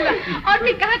अच्छा हुआ। और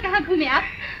फिर कहाँ घूमे आप?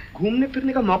 घूमने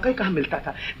फिरने का मौका ही कहाँ मिलता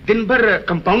था। दिन भर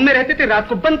कंपाउंड में रहते थे, रात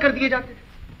को बंद कर दिए जाते थे।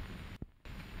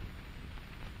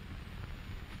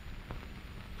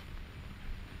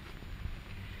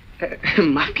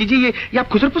 माफ कीजिए, ये आप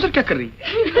खुसर पुसर क्या कर रही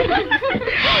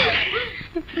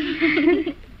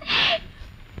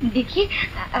देखिए,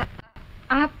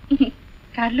 आप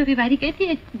कार्लो की बारी गई थी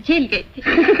या जेल गए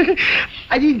थे?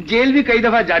 अजी जेल भी कई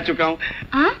दफा जा चुका हूँ।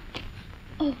 हाँ?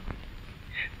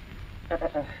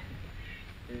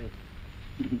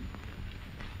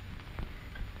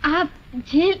 आप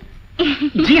जेल?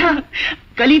 जी हाँ,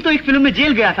 कल ही तो एक फिल्म में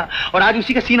जेल गया था और आज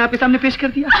उसी का सीन आपके सामने पेश कर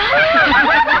दिया।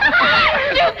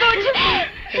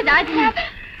 राज साहब,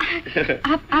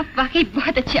 आप वाकई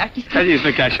बहुत अच्छे आर्टिस्ट हैं। जी,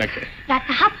 इसमें क्या शक है। राज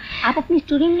साहब, आप अपनी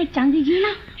स्टोरी में चांस दीजिए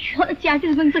ना, बहुत अच्छे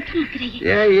आर्टिस्ट बन सकते हैं।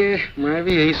 ये मैं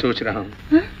भी यही सोच रहा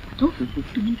हूँ। तो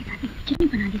तुम इनके साथ एक पिक्चर नहीं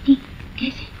बना देती?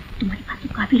 कैसे? तुम्हारे पास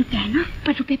तो काफी रुपए है ना।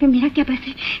 पर रुपए पे मेरा क्या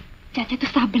पैसे? चाचा तो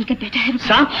सांप बनकर बैठा है।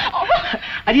 सांप?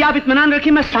 अरे आप इत्मीनान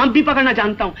रखिए, मैं सांप भी पकड़ना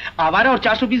जानता हूँ। आवारा और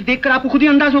 420 देखकर आपको खुद ही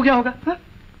अंदाज हो गया होगा।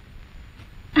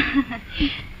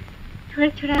 थोड़ा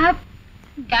थोड़ा आप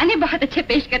गाने बहुत अच्छे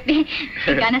पेश करते हैं,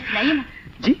 गाना सुनाइए ना।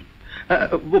 जी,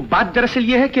 वो बात दरअसल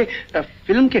ये है कि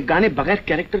फिल्म के गाने बगैर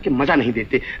कैरेक्टर के मजा नहीं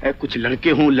देते। कुछ लड़के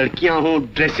हों, लड़कियां हों,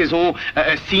 ड्रेसेस हों,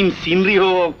 सीनरी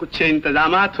हो, कुछ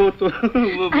इंतजामात हो तो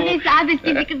अरे साहब,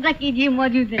 इसकी फिक्र ना कीजिए,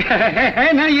 मौजूद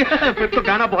है ना। ये फिर तो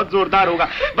गाना बहुत जोरदार होगा।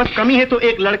 बस कमी है तो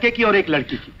एक लड़के की और एक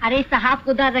लड़की की। अरे साहब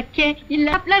खुदा रखे, ये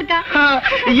लाप लड़का। हाँ,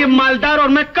 ये मालदार और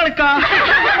मैं कड़का।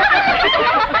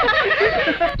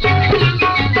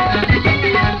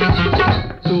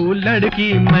 तू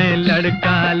लड़की मैं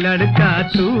लड़का, लड़का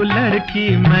तू लड़की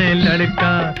मैं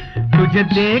लड़का, तुझे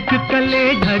देख कले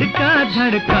धड़का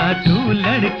धड़का, तू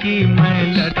लड़की मैं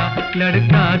लड़का,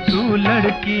 लड़का तू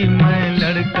लड़की मैं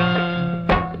लड़का।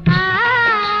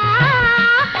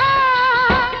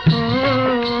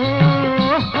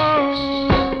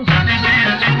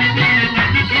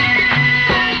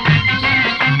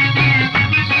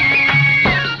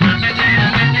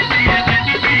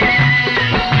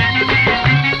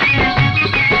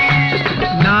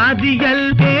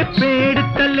 नारियल के पेड़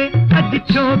तले अज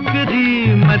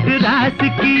छोकरी मदरास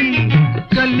की,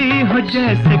 कली हो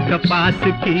जैसे कपास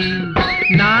की।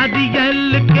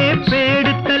 नारियल के पेड़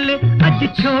तले अज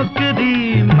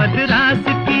छोकरी मदरास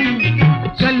की,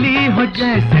 कली हो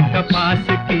जैसे कपास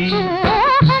की।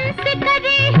 हमसे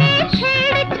करे है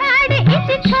छेड़छाड़ इस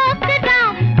छोकरा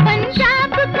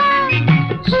पंजाब का,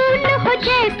 फूल हो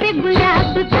जैसे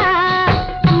गुलाब का।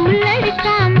 तू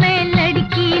लड़का मैं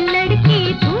लड़की, लड़की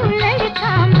तू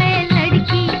लड़का मैं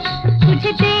लड़की,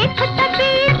 तुझे देख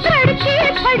तबीयत धड़की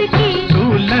धड़की। तू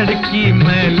लड़की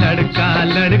मैं लड़का,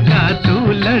 लड़का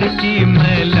तू लड़की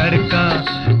मैं लड़का,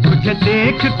 तुझे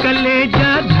देख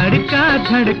कलेजा धड़का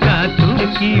धड़का, तू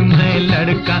लड़की मैं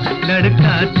लड़का,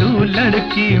 लड़का तू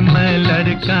लड़की मैं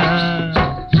लड़का।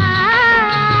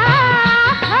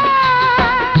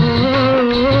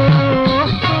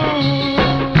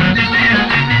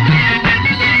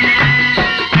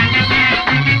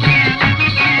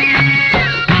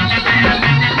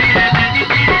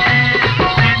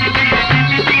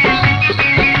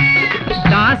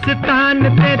 दास्तान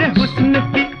तेरे हुस्न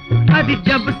की अरे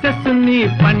जब से सुनी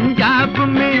पंजाब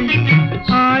में,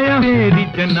 आया मेरी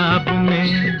जनाब में।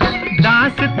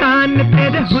 दास्तान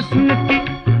तेरे हुस्न की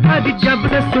अरे जब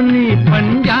से सुनी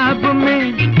पंजाब में,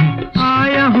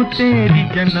 आया हूँ तेरी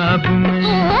जनाब में।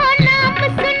 नाम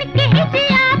सुन के हिजे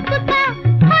आपका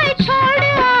हाय छोड़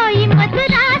आई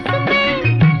मदरास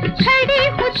में, खड़ी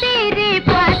हूँ तेरे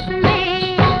पास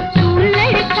में। तू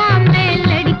लड़का मैं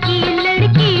लड़की,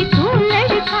 लड़की तू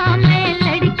लड़का मैं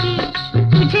लड़की,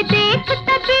 तुझे देख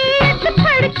तबीयत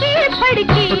फड़की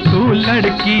फड़की। तू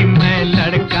लड़की मैं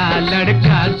लड़का,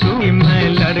 लड़का तू मैं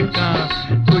लड़का,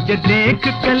 तुझे देख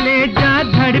कलेजा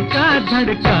धड़का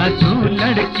धड़का। तू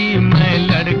लड़की मैं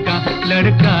लड़का,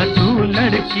 लड़का तू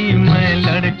लड़की मैं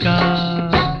लड़का।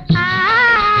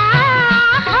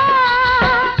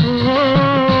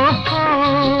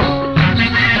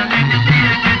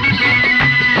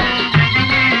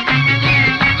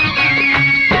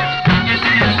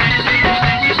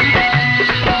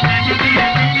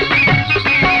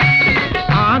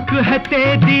 आँख है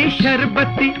तेरी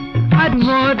शरबती और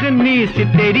मोरनी सी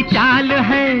तेरी चाल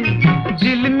है,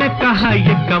 दिल ने कहा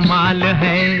ये कमाल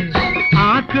है।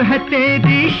 आँख है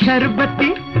तेरी शरबती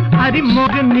अरे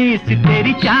मोरनी सी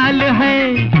तेरी चाल है,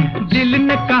 दिल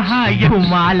ने कहा ये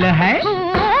कमाल है।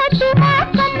 दुआ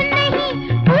कम नहीं,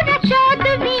 पूरा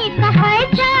 14वीं का है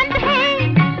चांद है,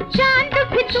 चांद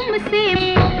भी तुमसे।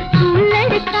 तू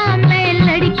लड़का मैं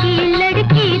लड़की,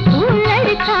 लड़की तू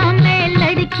लड़का मैं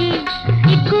लड़की,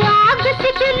 एक आग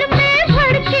से दिल में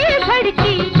भड़की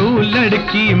भड़की। तू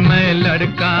लड़की मैं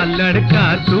लड़का, लड़का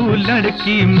तू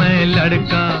लड़की मैं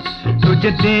लड़का,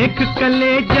 तुझे देख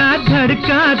कलेजा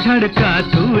धड़का धड़का।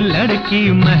 तू लड़की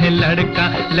मैं लड़का,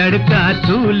 लड़का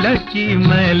तू लड़की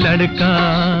मैं लड़का।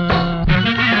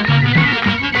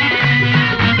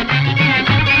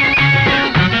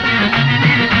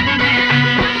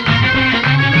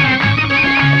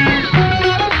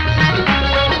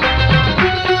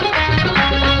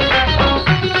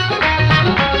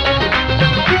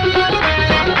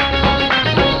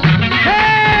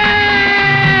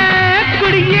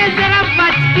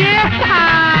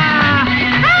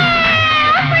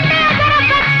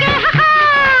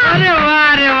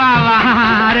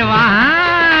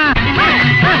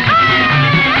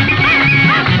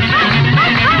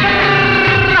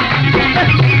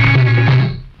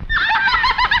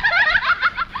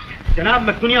 साहब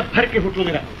मैं दुनिया भर के होटलों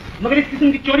में रहा हूँ, मगर इस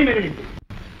किस्म की चोरी मैंने नहीं की।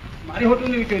 हमारे होटल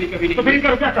में भी चोरी कभी नहीं। तो फिर इनका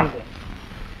रुपया कहाँ गया?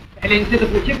 पहले इनसे तो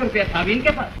पूछिए कि रुपया था भी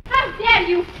इनके पास।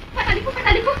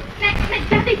 पता लिखो, मैं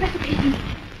जाते ही पैसे भेजूंगी।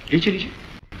 लीजिए लीजिए।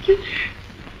 क्यों?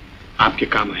 आपके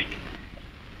काम आएंगे।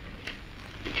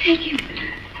 Thank you.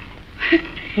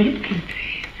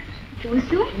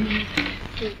 200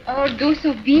 और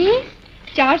 220,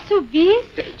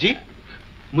 420। जी,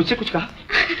 मुझसे कुछ कहा?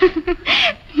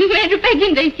 मैं रुपए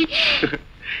गिन रही थी।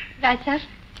 राज साहब,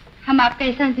 हम आपका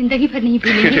एहसान जिंदगी भर नहीं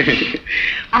भूलेंगे।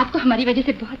 आपको हमारी वजह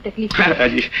से बहुत तकलीफ है।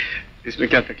 जी, इसमें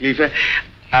क्या तकलीफ है?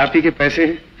 आप ही के पैसे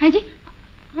हैं। हाँ जी।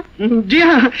 जी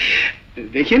हाँ,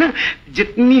 देखिए ना,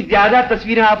 जितनी ज्यादा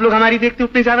तस्वीरें आप लोग हमारी देखते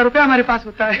उतने ज्यादा रुपया हमारे पास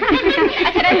होता है।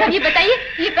 अच्छा राज साहब, ये बताइए,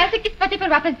 ये पैसे किस पते पर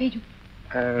वापस भेजूं?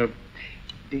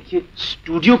 देखिए,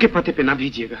 स्टूडियो के पते पे ना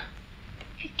भेजिएगा।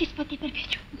 फिर किस पते पर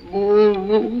भेजूं?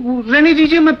 वो रहने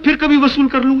दीजिए, मैं फिर कभी वसूल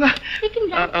कर लूंगा। लेकिन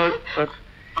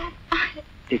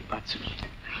एक बात सुनिए,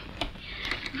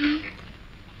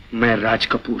 मैं राज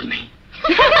कपूर नहीं।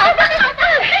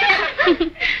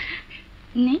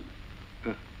 नहीं,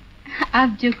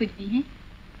 आप जो कुछ भी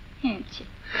हैं अच्छे।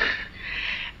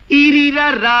 इरीरा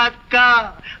राका,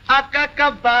 आका का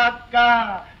बाका,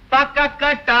 पाका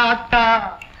का टाका,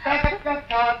 टाका का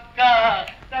काका,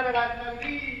 तररा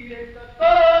नवीरे तो।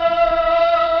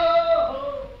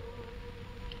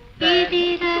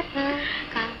 इरीरा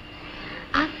राका,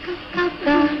 आका का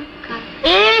बाका।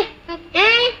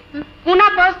 पुनः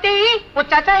पहुंचते ही वो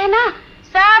चाचा है ना,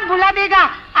 सब भुला देगा।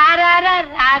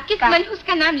 आरा किस मनहूस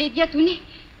का नाम ले दिया तूने?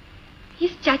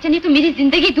 इस चाचा ने तो मेरी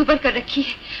जिंदगी दुभर कर रखी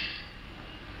है।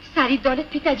 सारी दौलत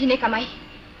पिताजी ने कमाई,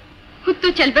 खुद तो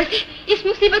चल बसे, इस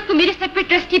मुसीबत को मेरे सर पे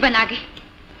ट्रस्टी बना गए।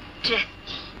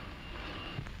 ट्रस्टी?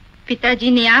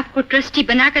 पिताजी ने आपको ट्रस्टी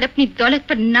बनाकर अपनी दौलत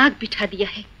पर नाक बिठा दिया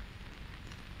है।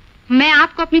 मैं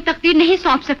आपको अपनी तकदीर नहीं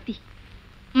सौंप सकती।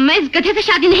 मैं इस गधे से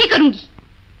शादी नहीं करूंगी।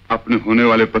 अपने होने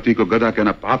वाले पति को गधा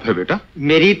कहना पाप है बेटा?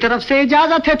 मेरी तरफ से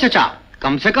इजाजत है चचा।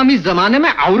 कम से कम इस जमाने में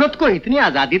औरत को इतनी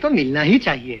आजादी तो मिलना ही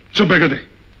चाहिए। चुप है गधे।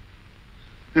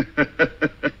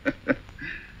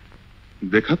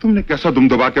 देखा तुमने कैसा दुम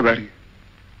दबा के बैठी?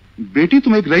 बेटी,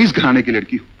 तुम एक रईस घराने की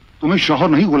लड़की हो, तुम्हें शौहर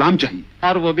नहीं गुलाम चाहिए।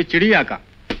 और वो भी चिड़िया का।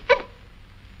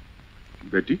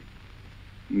 बेटी,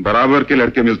 बराबर के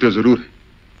लड़के मिलते जरूर हैं,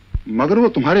 मगर वो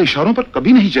तुम्हारे इशारों पर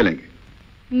कभी नहीं चलेंगे।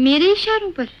 मेरे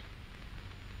इशारों पर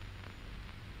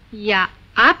या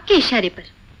आपके इशारे पर?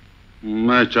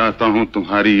 मैं चाहता हूं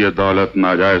तुम्हारी ये दौलत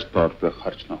नाजायज तौर पर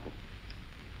खर्च ना हो।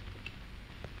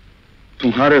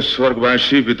 तुम्हारे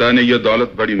स्वर्गवासी पिता ने यह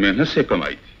दौलत बड़ी मेहनत से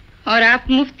कमाई थी, और आप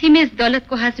मुफ्ती में इस दौलत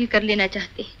को हासिल कर लेना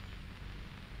चाहते।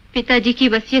 पिताजी की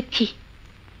वसीयत थी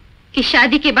कि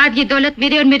शादी के बाद ये दौलत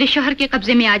मेरे और मेरे शौहर के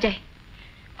कब्जे में आ जाए,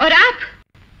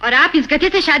 और आप इस गधे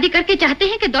से शादी करके चाहते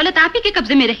हैं कि दौलत आप ही के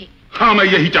कब्जे में रहे। हाँ, मैं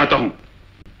यही चाहता हूं।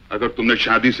 अगर तुमने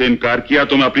शादी से इनकार किया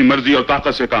तो मैं अपनी मर्जी और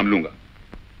ताकत से काम लूंगा।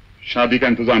 शादी का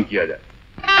इंतजाम किया जाए।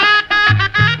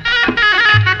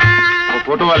 और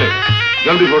फोटो वाले,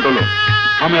 जल्दी फोटो लो,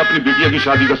 हमें अपनी बिटिया की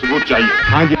शादी का सबूत चाहिए।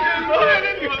 हाँ जी।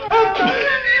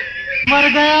 मर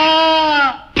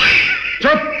गया।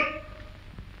 चुप।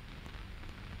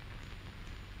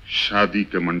 शादी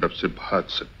के मंडप से भाग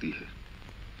सकती है,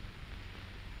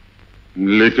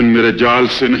 लेकिन मेरे जाल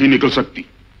से नहीं निकल सकती।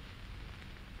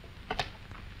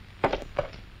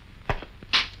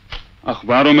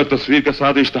 अखबारों में तस्वीर के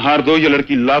साथ इश्तहार दो, ये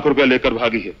लड़की लाख रुपया लेकर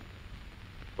भागी है।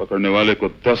 पकड़ने वाले को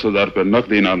 10,000 रुपये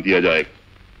नकद इनाम दिया जाएगा।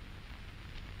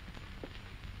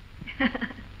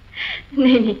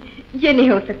 नहीं, ये नहीं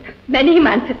हो सकता। मैं नहीं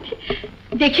मान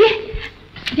सकती। देखिए,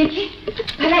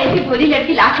 भला ऐसी भोली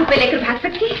लड़की लाख रुपए लेकर भाग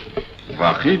सकती है?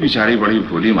 वाकई बेचारी बड़ी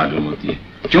भोली मालूम होती है।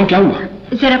 क्यों, क्या हुआ?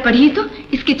 जरा पढ़िए तो,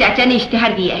 इसके चाचा ने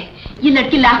इश्तिहार दिया है। ये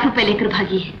लड़की लाख रुपए लेकर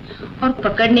भागी है और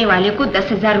पकड़ने वाले को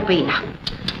 10,000 रुपए इनाम।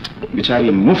 बेचारी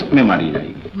मुफ्त में मारी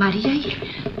जाएगी। मारी जाएगी?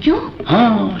 क्यों?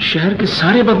 हाँ, शहर के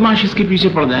सारे बदमाश इसके पीछे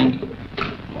पड़ जाएंगे।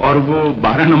 और वो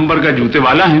 12 नंबर का जूते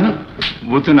वाला है ना,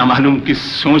 वो तो ना मालूम किस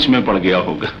सोच में पड़ गया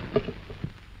होगा।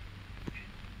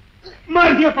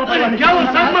 मार दिया पापा। क्या हुआ?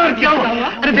 सब मार दिया।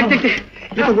 अरे देख,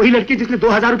 ये तो वही लड़की जिसने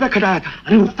 2,000 रुपया खटाया था।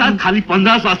 अरे उस्ताद, खाली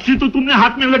 1580 तो तुमने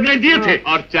हाथ में लगने दिए थे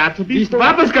और 420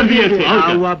 वापस कर दिए थे। क्या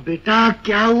हुआ बेटा,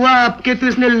 क्या हुआ? आपके तो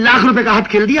इसने लाख रुपए का हाथ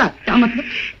खेल दिया। क्या मतलब?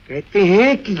 कहते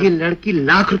हैं कि ये लड़की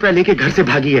लाख रुपया लेके घर से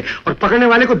भागी है और पकड़ने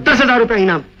वाले को 10,000 रुपया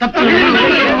इनाम। तब तो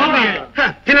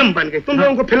फिल्म बन गई। तुम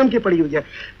लोगों को फिल्म की पड़ी हुई है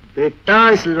बेटा।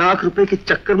 इस लाख रुपए के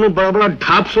चक्कर में बड़ा बड़ा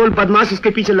ढापसोल बदमाश इसके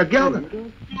पीछे लग गया होगा।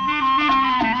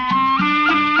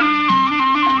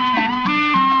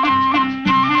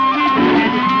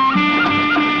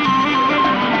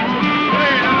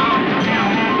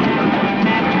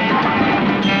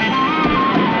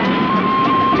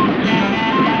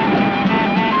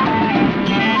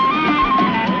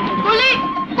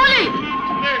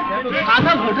 खान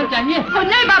साहब होटल चाहिए?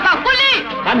 नहीं बाबा, कुली।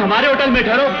 खान हमारे होटल में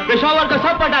ठहरो, पेशावर का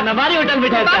सब पठान हमारे होटल में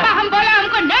ठहरता है। बाबा हम बोला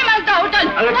हमको नहीं मानता होटल।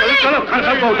 अरे चलो खान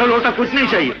साहब को होटल होटल कुछ नहीं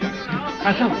चाहिए।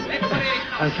 खान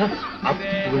साहब आप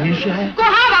वहीं से आए?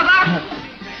 हाँ बाबा।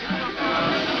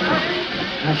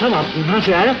 खान साहब आप वहाँ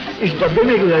से आए? इस डब्बे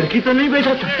में एक लड़की तो नहीं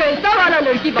बैठा था? कैसा वाला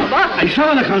लड़की बाबा? ऐसा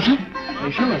वाला खान साहब,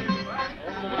 ऐसा वाला?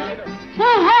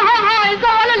 हाँ, ऐसा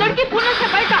वाला लड़की पुलिस से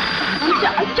बैठा, हमसे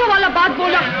अच्छा वाला बात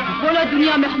बोला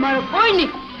दुनिया में हमारा कोई नहीं।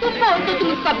 तुम बोलते तुम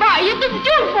उसका भाई, ये तुम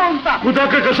झूठ बोलता। खुदा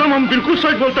का कसम हम बिल्कुल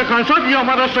सच बोलते खान साहब, ये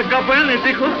हमारा सगा बहन है,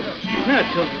 देखो।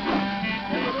 अच्छा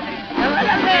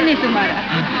वाला बहन है तुम्हारा,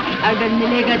 अगर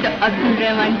मिलेगा तो अब्दुल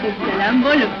रहमान को सलाम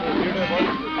बोलो।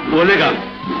 बोलेगा।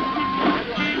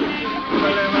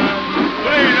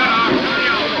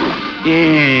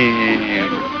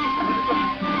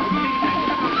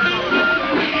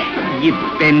 ये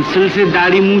पेंसिल से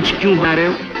दाढ़ी मूछ क्यों बना रहे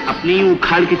हो? अपनी ही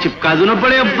उखाड़ के चिपका दो ना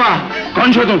बड़े अब्बा।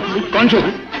 कौन छो तुम? कौन छो?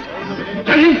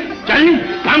 चलिए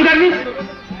काम कर ली।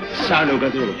 सालों का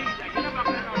दो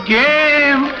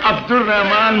केम अब्दुल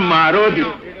रहमान मारो दी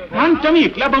खान, तुम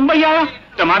इकला बम्बई आया?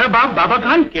 तुम्हारा बाप बाबा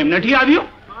खान केम नठी आवियो?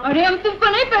 अरे हम तुमको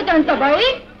नहीं पहचानता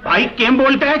भाई। भाई केम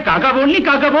बोलता है? काका बोल नहीं,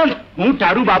 काका बोल। हूँ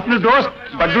थारू बापनु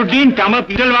दोस्त बद्रुद्दीन टामा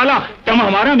पीतल वाला, तुम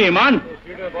हमारा मेहमान।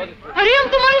 अरे हम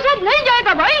तुम्हारे साथ नहीं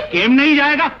जाएगा भाई। केम नहीं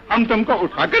जाएगा? हम तुमको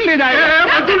उठाकर ले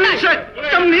जाएगा।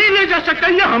 तुम नहीं ले जा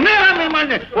सकते, ये हमें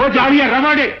मेहमान है। वो जा रही है,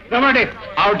 रवा दे।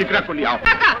 आओ डिकरा को ले आओ।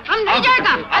 काका हम नहीं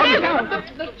जाएगा।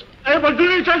 अरे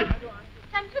बद्रुद्दीन चल।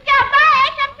 शम्सू के अब्बा है,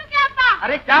 शम्सू के अब्बा।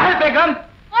 अरे क्या है बेगम?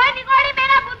 वो निगोड़ी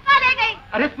मेरा बुक्का ले गई।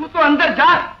 अरे तू तो अंदर जा,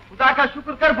 खुदा का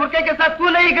शुक्र कर बुरके के साथ तू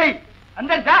नहीं गई।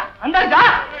 अंदर जा।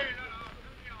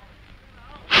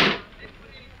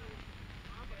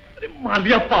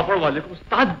 मालिया पापड़ वाले को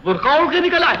उस्ताद बुरका उड़ के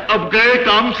निकला है। अब गए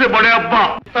काम से बड़े अब्बा।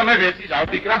 तमें वैसी जाओ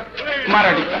दिकरा,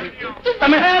 मारा दिकरा।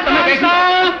 तमें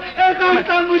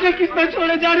मुझे किसने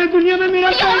छोड़े जा रहे दुनिया में,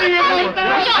 मेरा क्या नहीं है।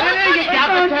 ये क्या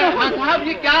साहब,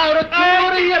 ये क्या औरत हो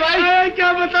रही है भाई?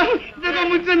 क्या बताऊं, देखो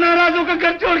मुझसे नाराज होकर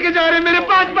घर छोड़ के जा रहे, मेरे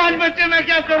पांच बच्चे, मैं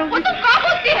क्या करूँ?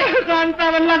 खान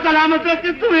साहब अल्लाह सलामत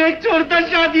रखे, तू एक छोड़ता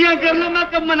शादियाँ कर लो, मैं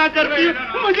कब मना करती हूँ,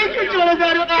 मुझे क्यों छोड़े जा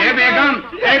रहे हो?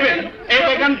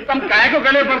 बेगम तुम काय को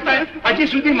गले पड़ता है? अजी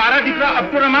सुधी मारा दिकरा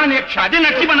अब्दुल रहमान एक शादी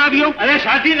नथी बना दियो। अरे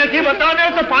शादी नथी बताओ ने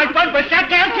तो 5 बच्चा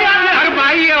कैसे आ गया? अरे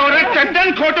भाई ये औरत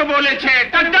तद्दन खोटो बोले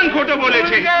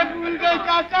छे।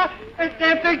 काका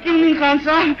कहते क्यों नहीं खान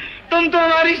साहब, तुम तो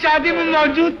हमारी शादी में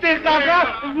मौजूद थे काका,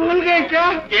 भूल गए क्या?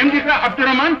 केम दिकरा अब्दुल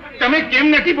रहमान तमें केम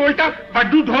नहीं बोलता?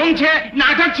 बड्डू ढोंग छे,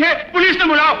 नाटक छे, पुलिस ने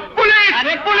बुलाओ। पुलिस!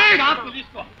 अरे पुलिस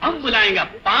को हम बुलाएंगे।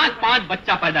 5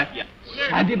 बच्चा पैदा किया,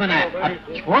 शादी बनाया, अब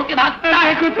छोड़ के भागता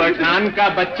है। पठान का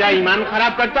बच्चा ईमान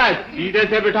खराब करता है। सीधे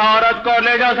से बिठा औरत को और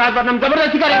ले जाओ साथ, हम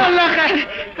जबरदस्ती करेंगे।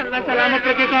 अल्लाह सलामत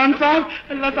रखे खान साहब,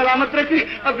 अल्लाह सलामत रखे।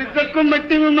 अब इज्जत को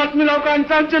मिट्टी में मत मिलाओ खान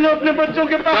साहब, चलो अपने बच्चों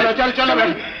के पास। चलो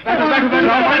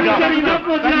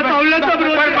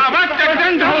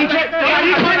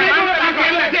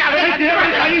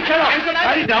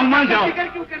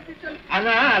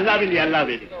अल्लाह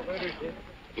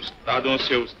उस्तादों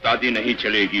से उस्तादी नहीं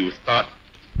चलेगी उस्ताद।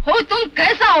 हो तुम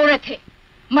कैसा औरत है?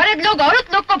 मर्द लोग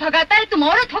औरत लोग को भगाता है, तुम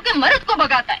औरत होके मर्द को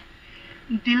भगाता है।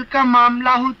 दिल का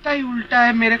मामला होता ही उल्टा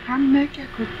है मेरे खान, मैं क्या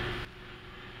करूं?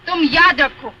 तुम याद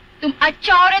रखो, तुम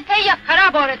अच्छा औरत है या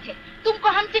खराब औरत है, तुमको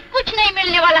हमसे कुछ नहीं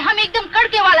मिलने वाला। हम एकदम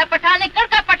कड़के वाला पठान है,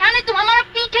 कड़का पठान है। तुम हमारा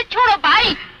पीछे छोड़ो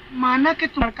भाई। माना कि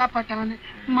तुम लड़का पठान है,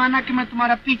 माना कि मैं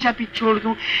तुम्हारा पीछा छोड़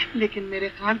दूं, लेकिन मेरे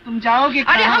खान तुम जाओगे?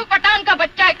 अरे हम पठान का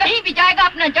बच्चा है, कहीं भी जाएगा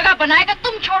अपना जगह बनाएगा,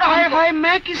 तुम छोड़ो। भाई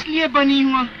मैं किस लिए बनी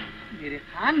हूँ मेरे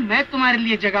खान? मैं तुम्हारे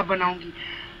लिए जगह बनाऊंगी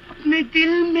अपने दिल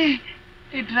में।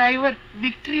 ड्राइवर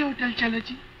विक्ट्री होटल चलो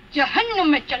जी। जहन्नुम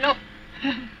में चलो।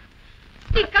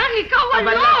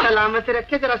 अल्लाह सलामत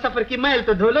रखे, जरा सफर की मैल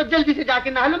तो धो लो, जल्दी से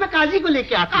जाके नहा लो, मैं काजी को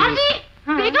लेके आती हूँ। काजी?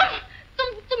 बेगम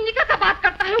तुम निकाह का बात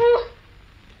करता है वो,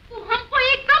 तुम हमको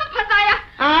एकदम फंसाया।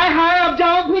 हाय अब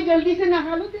जाओ भी, जल्दी से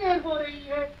नहा लो, देर हो रही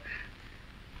है।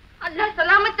 अल्लाह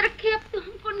सलामत रखे, अब तो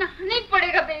हमको नहाना ही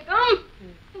पड़ेगा बेगम,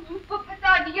 तुम हमको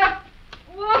फंसा दिया।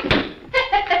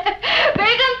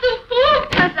 बेगम तुम खूब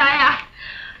फंसाया।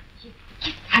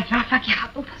 किस हजाफा के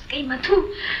हाथों फंस गई मधु।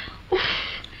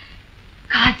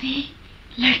 काजी,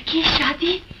 लड़की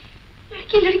शादी,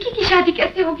 लड़की की शादी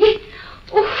कैसे होगी?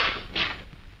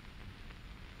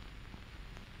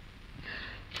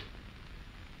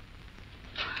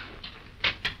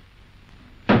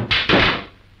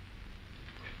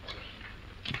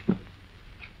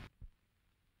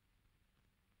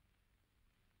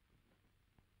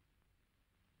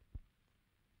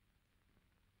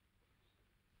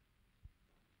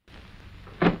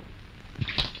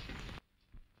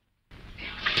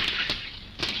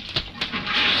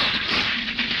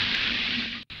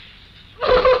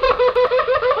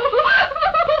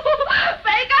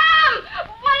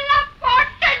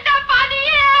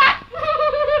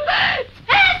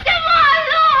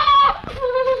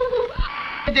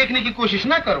 देखने की कोशिश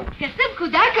ना करो। कसम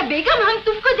खुदा का बेगम, हम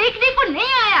तुमको देखने को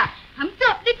नहीं आया, हम तो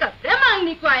अपने कपड़े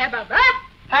मांगने को आया बाबा।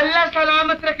 अल्लाह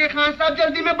सलामत रखे खान साहब,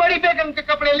 जल्दी में बड़ी बेगम के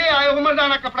कपड़े ले आए हो,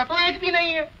 मर्दाना कपड़ा तो एक भी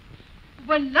नहीं है।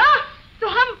 वल्लाह, तो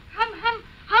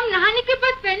हम नहाने के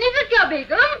बाद पहनेगा क्या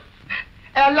बेगम?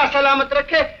 अल्लाह सलामत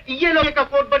रखे, ये लो का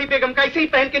कोट बड़ी बेगम का, इसे ही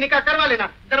पहन के निकाह करवा लेना।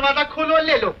 दरवाजा खोलो और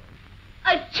ले लो।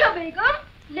 अच्छा बेगम,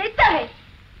 लेता है।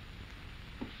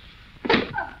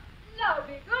 लाओ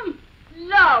बेगम,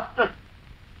 लाओ।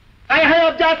 है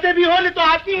अब जाते भी हो नहीं तो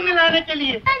आती हूँ नहाने के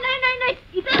लिए। नहीं,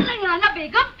 इधर नहीं आना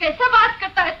बेगम, कैसा बात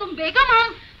करता है तुम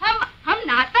बेगम? हम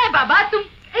नहाता है बाबा, तुम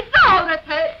ऐसा औरत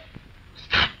है।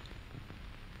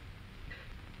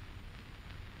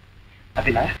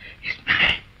 अभी लाया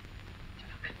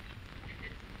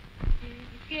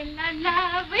के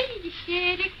लाला वही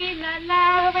शेर के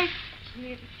लाला वही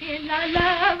शेर के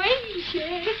लाला वही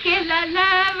शेर के लाला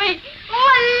वही।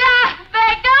 वल्लाह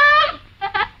बेगम।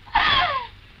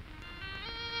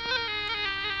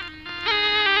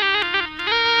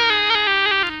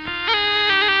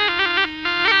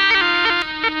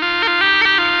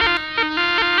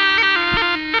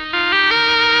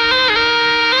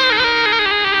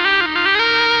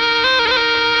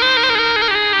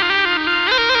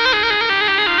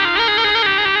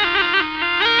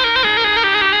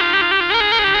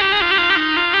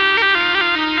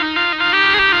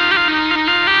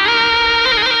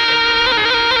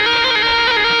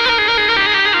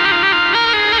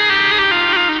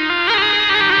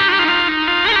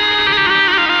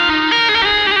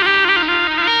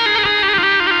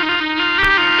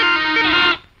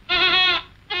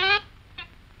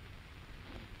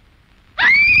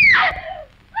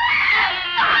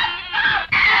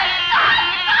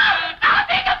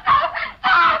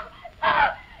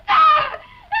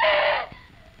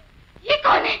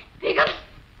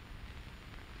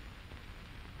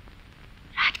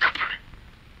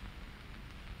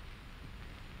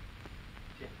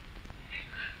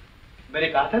 मैंने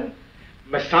कहा था ना,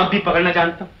 मैं सांप भी पकड़ना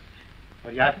जानता हूँ।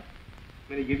 और याद है,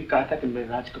 मैंने ये भी कहा था कि मैं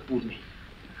राज कपूर नहीं।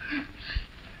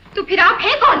 तो फिर आप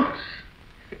हैं कौन?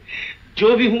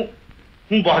 जो भी हूँ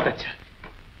बहुत अच्छा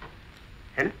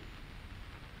है ना?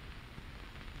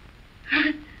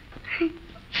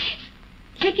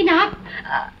 लेकिन आप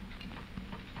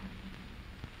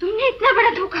तुमने इतना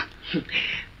बड़ा धोखा।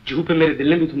 जूह पे मेरे दिल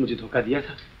ने भी तो मुझे धोखा दिया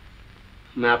था।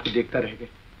 मैं आपको देखता रह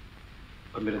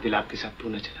गया और मेरा दिल आपके साथ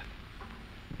टूटना चला।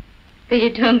 तो ये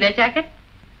ढोंग रचाकर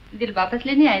दिल वापस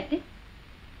लेने आए थे?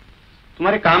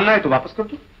 तुम्हारे काम ना है तो वापस कर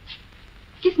दो।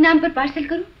 किस नाम पर पार्सल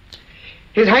करूं?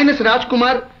 His highness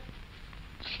Rajkumar,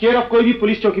 care of कोई भी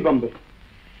पुलिस चौकी बम्बे।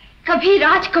 कभी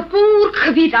राज कपूर,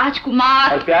 कभी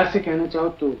राजकुमार। और प्यार से कहना चाहो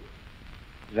तो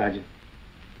राजन।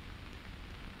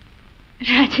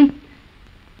 राजन।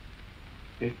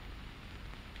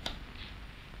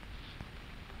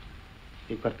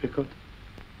 एक बार फिर कहो।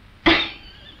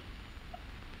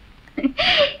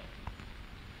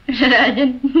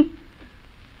 राजन।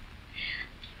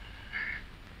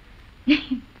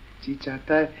 जी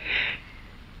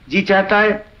चाहता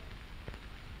है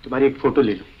तुम्हारी एक फोटो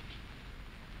ले लो।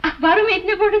 अखबारों में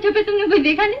इतने फोटो छपे, तुमने कोई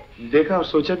देखा नहीं? देखा और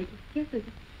सोचा भी। क्या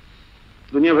सोचा?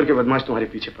 दुनिया भर के बदमाश तुम्हारे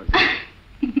पीछे पड़ गए।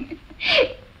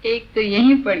 एक तो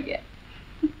यहीं पड़ गया।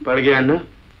 पड़ गया ना?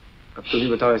 अब तुम ही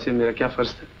बताओ, ऐसे मेरा क्या फर्ज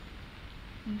था?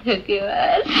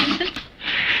 धोखेबाज।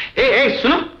 ए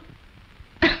सुनो।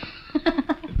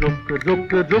 रुक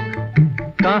रुक रुक,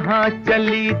 कहाँ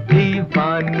चली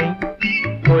दीवानी,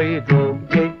 कोई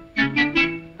रोके?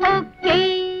 ओके,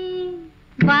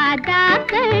 वादा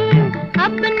कर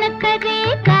अब न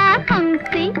करेगा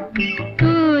हमसे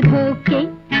तू धोखे।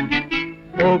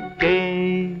 ओके,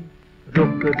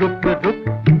 रुक रुक रुक,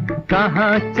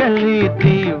 कहाँ चली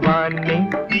दीवानी,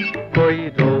 कोई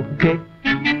रोके?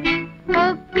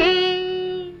 ओके।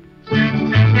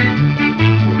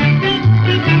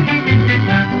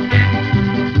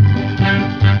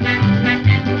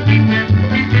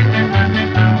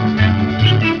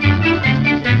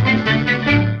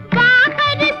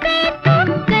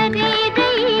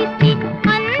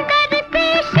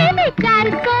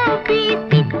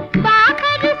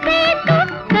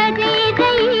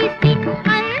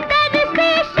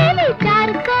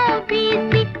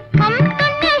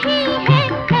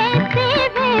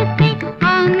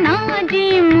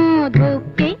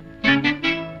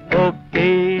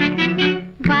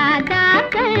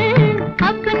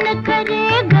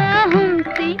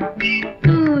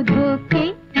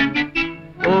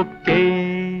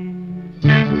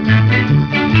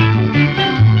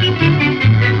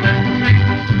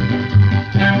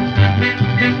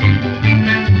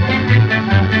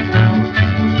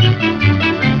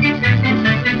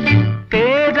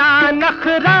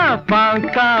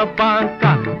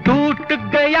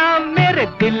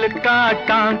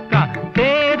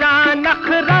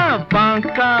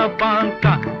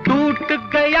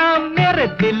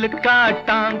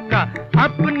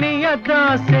 अपनी अदा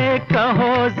से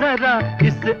कहो जरा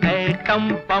इस एटम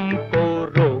बम को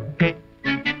रोके।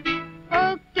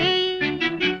 ओके।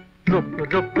 रुक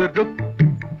रुक रुक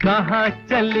कहाँ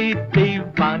चली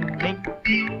दीवानी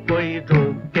कोई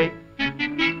रोके।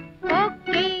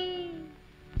 ओके।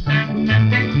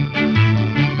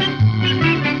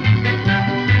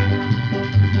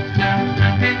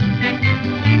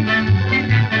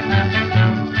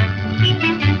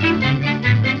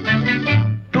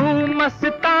 तू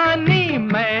मस्तानी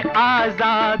मैं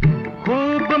आजाद,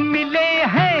 खूब मिले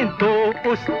हैं दो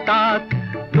उस्ताद।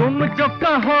 तुम जो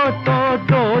कहो तो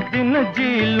 2 दिन जी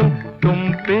लूं तुम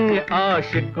पे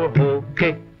आशिक होके।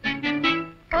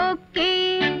 ओके।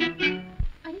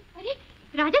 अरे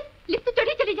राजन, लिफ्ट तो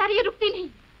चढ़ी चली जा रही है, रुकती नहीं।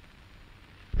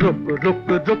 रुक रुक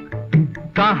रुक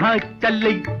कहाँ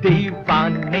चली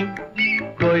दीवानी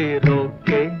कोई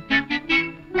रोके।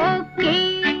 ओके।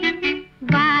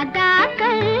 वादा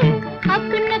कर अब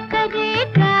न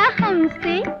करेगा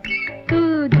हमसे तू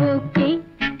धोखे।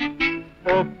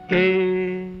 ओके।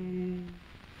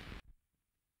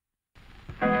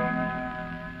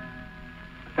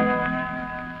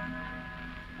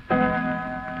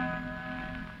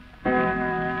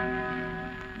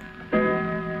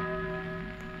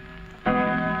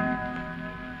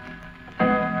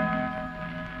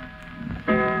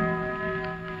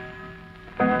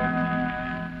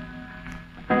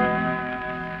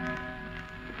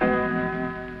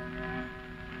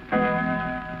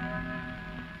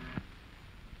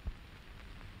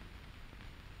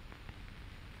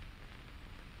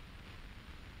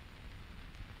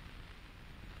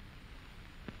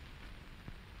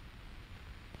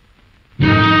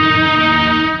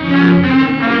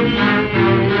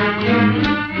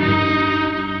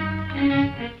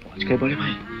 बड़े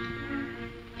भाई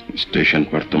स्टेशन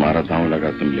पर तुम्हारा दांव लगा,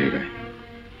 तुम ले गए,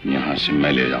 यहाँ से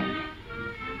मैं ले जाऊंगा।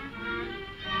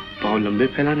 पाँव लंबे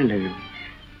फैलाने लगे हो,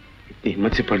 इतनी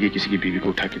हिम्मत से पड़ गई किसी की बीवी को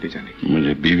उठा के ले जाने की।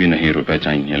 मुझे बीवी नहीं, रुपए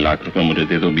चाहिए। 1 लाख रुपए मुझे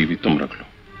दे दो, बीवी तुम रख लो।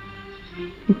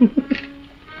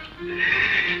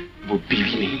 वो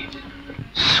बीवी नहीं है,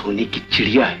 सोने की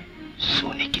चिड़िया है,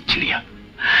 सोने की चिड़िया।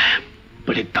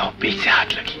 बड़े दाव पेच से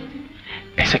हाथ लगी,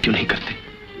 ऐसा क्यों नहीं करते?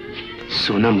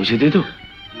 सोना मुझे दे दो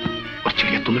और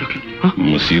चिड़िया तुम रख लो। हाँ?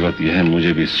 मुसीबत यह है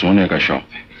मुझे भी सोने का शौक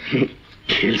है।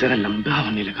 खेल जरा लंबा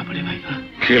होने लगा बड़े भाई। हाँ?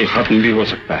 खेल खत्म भी हो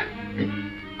सकता है,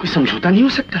 कोई समझौता नहीं हो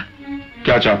सकता?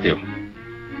 क्या चाहते हो?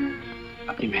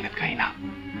 अपनी मेहनत का इनाम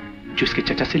जो उसके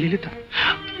चचा से ले लेता।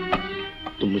 अब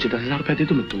तुम मुझे 10,000 रुपया दे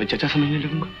दो, मैं तुम्हें चचा समझने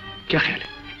लगूंगा। क्या ख्याल है?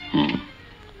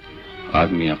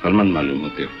 आदमी अक्लमंद मालूम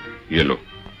होते हो। ये लो।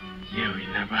 ये हुई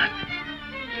ना बात।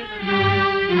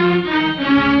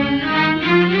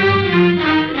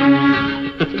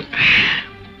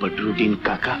 बदरुद्दीन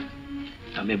काका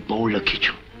તમે બહુ લખી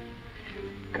છો।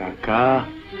 काका,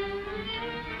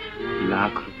 1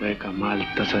 लाख रुपए का माल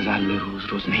 10,000 में रोज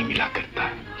रोज नहीं मिला करता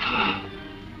है। हाँ।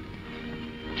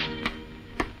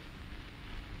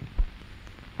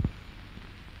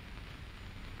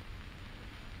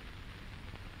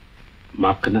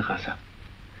 माफ करना खान साहब,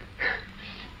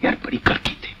 यार बड़ी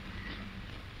करकी थे,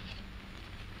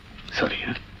 सॉरी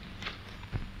यार।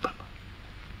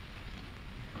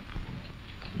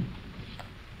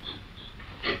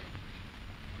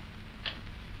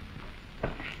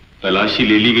 तलाशी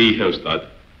ले ली गई है उस्ताद,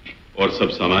 और सब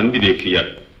सामान भी देख लिया,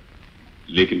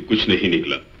 लेकिन कुछ नहीं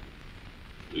निकला।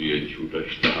 तो ये झूठा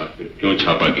इश्तिहार फिर क्यों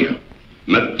छापा गया?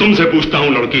 मैं तुमसे पूछता हूँ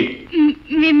लड़की।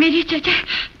 मेरी चचा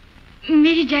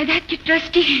मेरी जायदाद की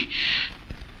ट्रस्टी है,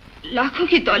 लाखों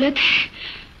की दौलत है,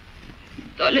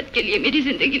 दौलत के लिए मेरी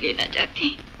जिंदगी लेना चाहती।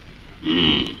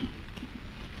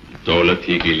 दौलत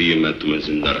ही के लिए मैं तुम्हें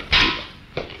जिंदा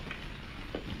रखूंगा।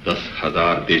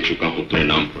 10,000 दे चुका हूं तुम्हें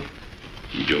नाम पर,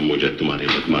 जो मुझे तुम्हारे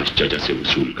बदमाश चचा से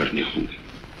वसूल करने होंगे।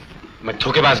 मैं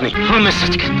धोखेबाज नहीं। हाँ, मैं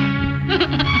सच कहता हूं।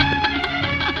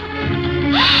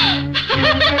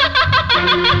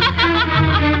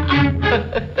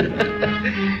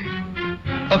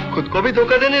 अब खुद को भी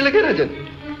धोखा देने लगे राजन?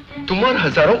 तुम और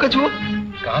हजारों का जुआ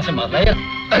कहां से मारना यार?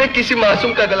 अरे किसी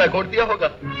मासूम का गला घोट दिया होगा।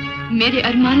 मेरे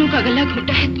अरमानों का गला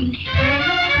घोटा है तुमने,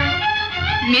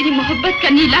 मेरी मोहब्बत का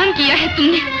नीलाम किया है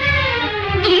तुमने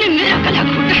मेरा गला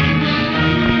घोटा है।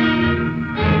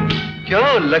 क्यों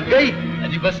लग गई?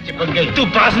 अजी बस चिपक गई। तू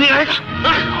पास नहीं आएगा?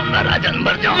 राजन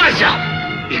मर जाओ। मर जाओ।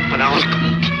 एक बना और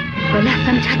भला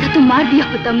समझा था तो मार दिया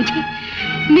होता मुझे,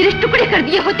 मेरे टुकड़े कर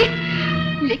दिए होते,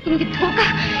 लेकिन ये धोखा,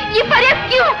 ये फरेब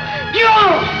क्यों?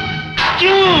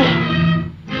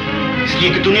 इसलिए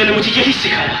कि दुनिया ने मुझे यही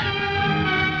सिखाया,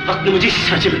 वक्त ने मुझे इसी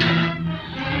सांचे बिठाया।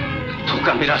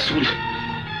 धोखा मेरा असूल,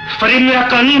 फरेब मेरा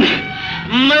कानून है।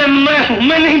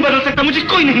 मैं नहीं बदल सकता, मुझे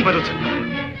कोई नहीं बदल सकता।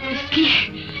 इसलिए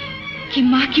कि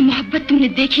माँ की मोहब्बत तुमने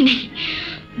देखी नहीं,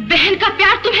 बहन का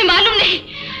प्यार तुम्हें मालूम नहीं,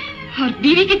 और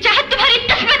बीवी की चाहत तुम्हारी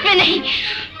किस्मत में नहीं।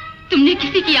 तुमने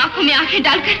किसी की आंखों में आंखें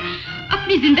डालकर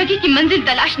अपनी जिंदगी की मंजिल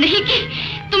तलाश नहीं की।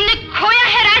 तुमने खोया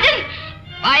है राजन,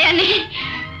 पाया नहीं।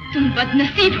 तुम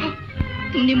बदनसीब हो,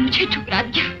 तुमने मुझे ठुकरा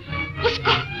दिया,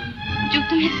 उसको जो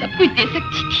तुम्हें सब कुछ दे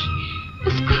सकती थी,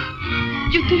 उसको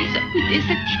जो तुम्हें सब कुछ दे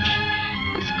सकती थी,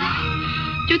 उसको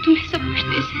जो तुम्हें सब कुछ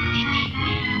दे सकती थी।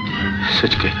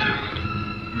 सच कहती हो,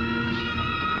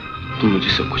 तुम मुझे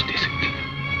सब कुछ दे सकती हो।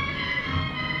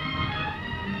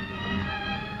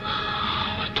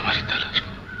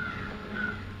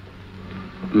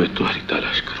 मैं तुम्हारी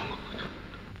तलाश करूंगा।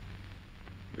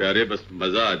 प्यारे बस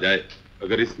मजा आ जाए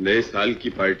अगर इस नए साल की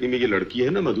पार्टी में ये लड़की है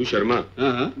ना मधु शर्मा,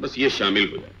 बस ये शामिल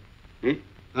हो जाए।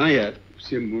 हाँ यार,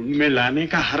 उसे मूड में लाने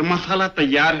का हर मसाला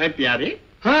तैयार है प्यारे।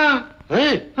 हाँ है,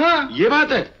 हाँ ये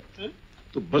बात है।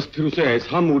 तो बस फिर उसे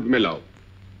ऐसा मूड में लाओ,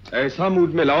 ऐसा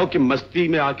मूड में लाओ कि मस्ती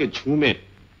में आके झूमे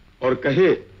और कहे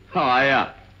हाँ आया,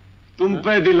 तुम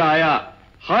पे दिल आया,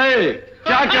 हाय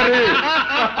क्या करे।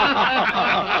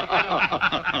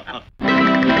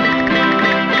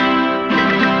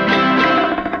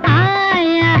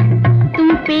 आया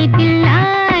तुम पे दिल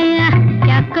आया,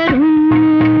 क्या करूं।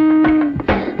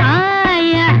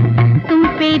 आया तुम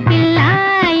पे दिल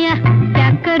आया, क्या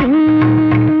करूं।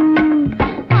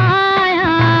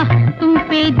 आया तुम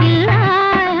पे दिल आया।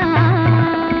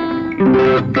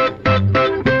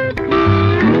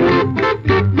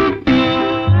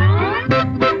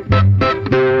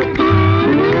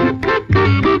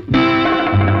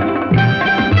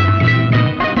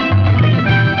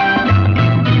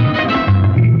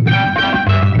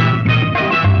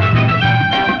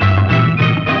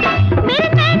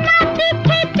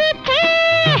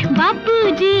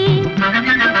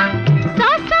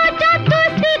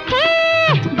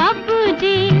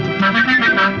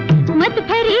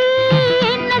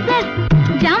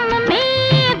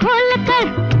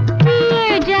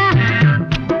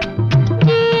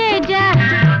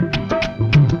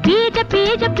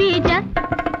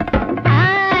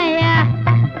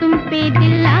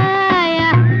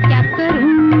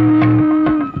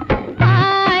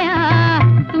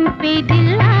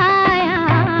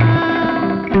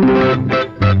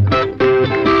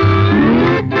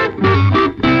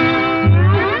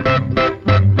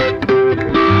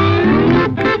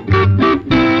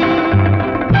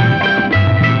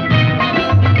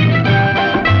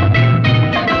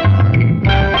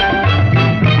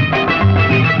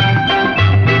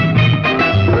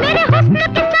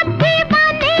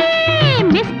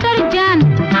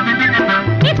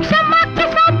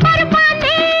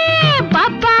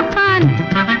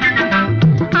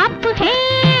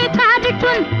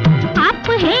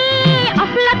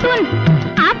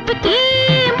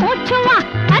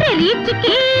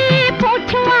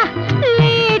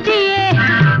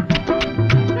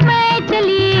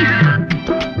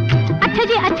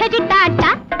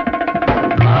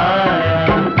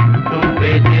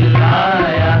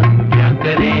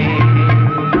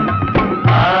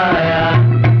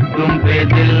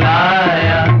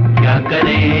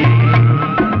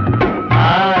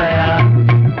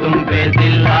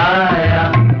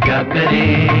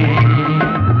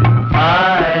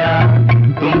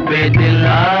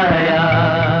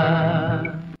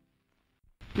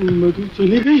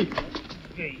 चली गई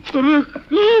तुम्हें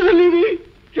चली गई,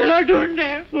 चला ढूंढने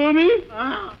स्वामी।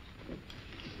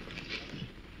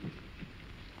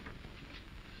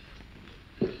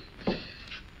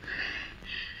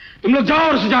 तुम लोग जाओ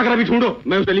और उसे जाकर अभी ढूंढो,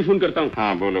 मैं उसे टेलीफोन करता हूँ।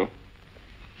 हाँ बोलो।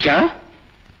 क्या?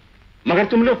 मगर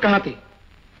तुम लोग कहाँ थे?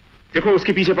 देखो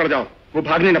उसके पीछे पड़ जाओ, वो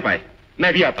भागने न पाए।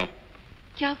 मैं भी आता हूँ।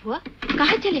 क्या हुआ,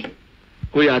 कहाँ चले?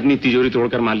 कोई आदमी तिजोरी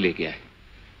तोड़कर माल लेके आए,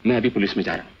 मैं अभी पुलिस में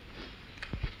जा रहा हूँ।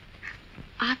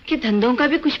 आपके धंधों का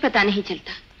भी कुछ पता नहीं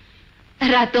चलता,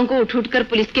 रातों को उठ कर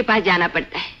पुलिस के पास जाना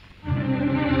पड़ता है।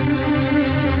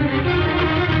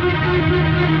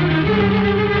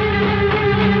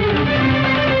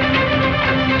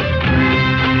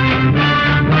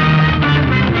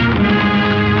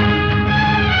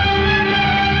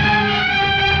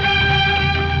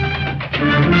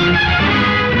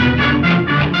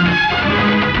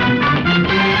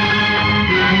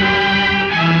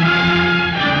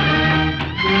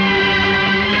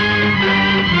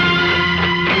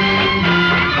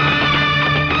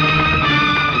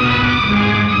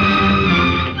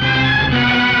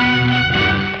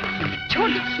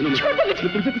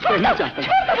 तुमसे कुछ कहना चाहता हूँ।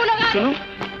 सुनो,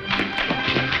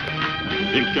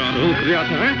 ये क्या रोक रहा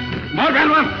था? मार बहन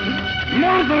मार,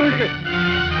 मार दो इसे।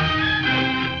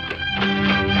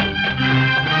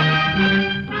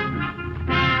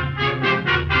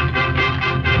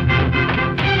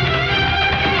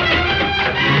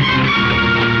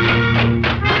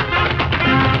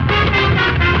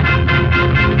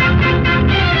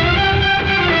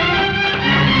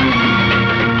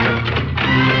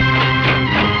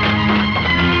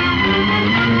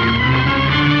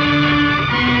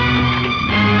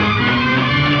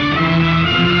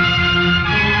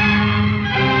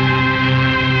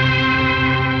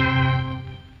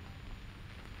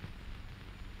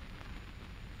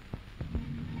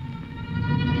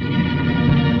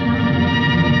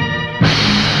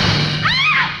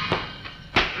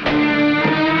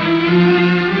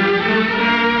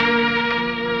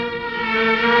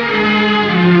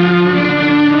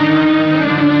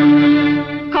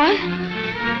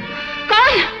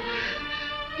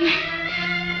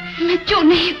 चोर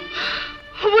नहीं हूँ।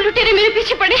 वो लुटेरे मेरे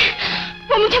पीछे पड़े,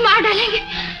 वो मुझे मार डालेंगे।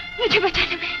 मुझे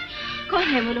बचाने में। कौन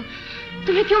है वो लोग?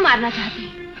 तुम्हें क्यों मारना चाहते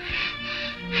हैं?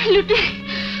 लुटेरे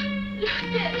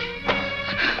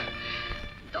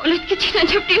दौलत की छीना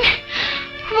झपटी में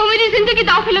वो मेरी जिंदगी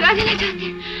दांव पे लगा देना चाहते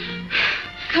हैं।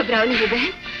 घबराओ नहीं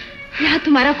बहन, यहाँ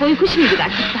तुम्हारा कोई कुछ नहीं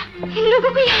बिगाड़ सकता। इन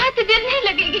लोगों को यहाँ से देर नहीं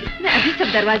लगेगी। मैं अभी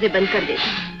सब दरवाजे बंद कर देती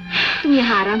हूँ। तुम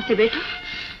यहाँ आराम से बैठो।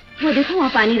 वो देखो वहाँ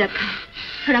पानी रखा है,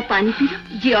 थोड़ा पानी पी लो,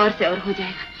 जी और से और हो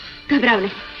जाएगा। घबराओ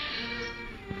नहीं।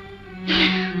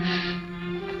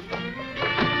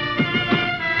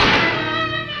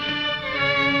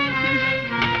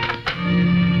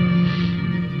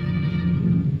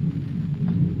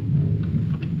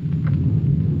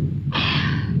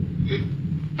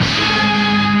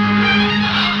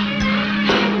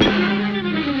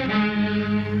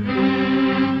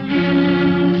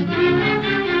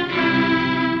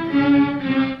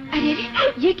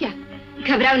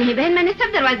 घबराओ नहीं बहन, मैंने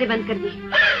सब दरवाजे बंद कर दिए।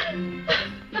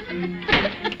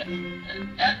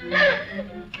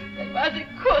 दरवाजे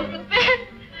खोल दो बहन।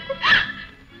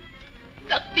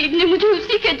 तकदीर ने मुझे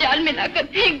उसी के जाल में लाकर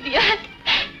फेंक दिया है।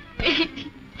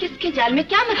 किसके जाल में?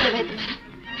 क्या मतलब है तुम्हारा?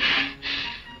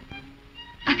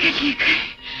 अगर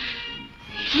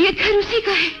ये घर उसी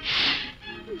का है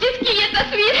जिसकी ये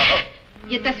तस्वीर है।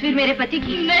 ये तस्वीर मेरे पति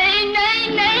की? नहीं नहीं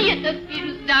नहीं, ये तस्वीर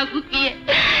उस डाकू की है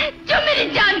जो मेरी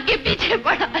जान के पीछे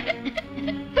पड़ा है।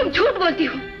 तुम झूठ बोलती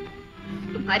हो।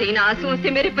 तुम्हारे इन आंसुओं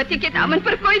से मेरे पति के दामन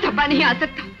पर कोई धब्बा नहीं आ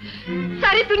सकता।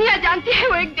 सारी दुनिया जानती है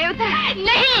वो एक देवता है।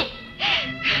 नहीं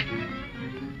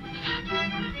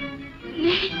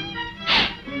नहीं,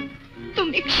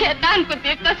 तुम एक शैतान को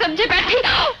देवता समझे बैठी।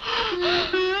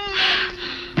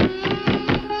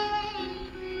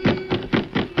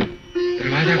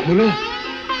 दरवाजा खोलो।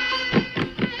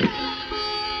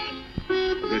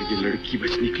 अगर ये लड़की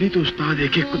बच निकली तो उस्ताद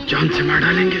एक एक को जान से मार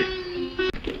डालेंगे।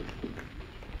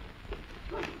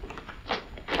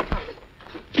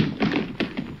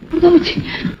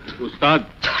 उस्ताद,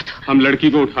 हम लड़की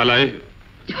को उठा लाए।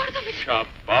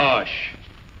 शाबाश।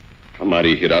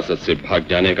 हमारी हिरासत से भाग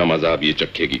जाने का मजा अब ये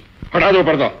चखेगी। हटा दो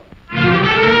पर्दा।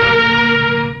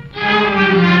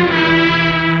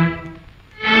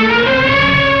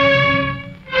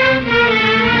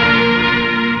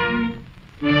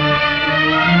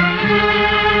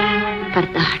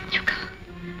 पर्दा हट चुका।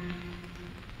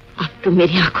 अब तुम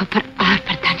मेरी आंखों पर और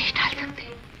पर्दा नहीं डाल सकते।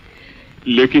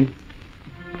 लेकिन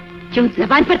क्यों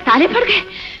जबान पर ताले पड़ गए?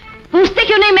 पूछते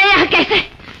क्यों नहीं मैं यहाँ कैसे?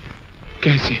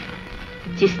 कैसे?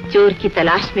 जिस चोर की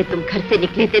तलाश में तुम घर से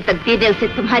निकले थे, तकदीर ने उसे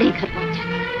तुम्हारे घर पहुंचा।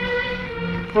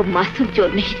 वो मासूम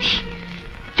चोर नहीं थी,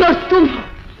 चोर तुम हो।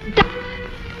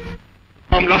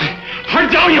 मामला है, हट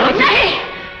जाओ यहाँ से। नहीं,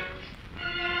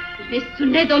 मुझे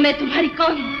सुनने दो मैं तुम्हारी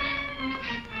कौन हूँ।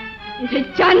 मुझे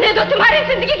जानने दो तुम्हारी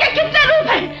जिंदगी के कितने रूप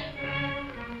हैं।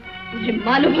 मुझे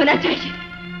मालूम होना चाहिए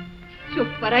जो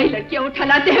पराई लड़कियां उठा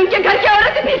लाते हैं उनके घर की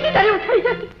औरतें भी इसी तरह उठाई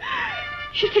जाती है।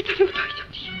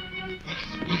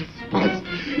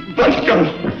 बस करो।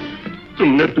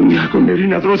 तुमने दुनिया को मेरी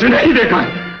नजरों से नहीं देखा है।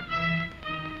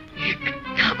 एक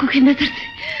डाकू की नजर से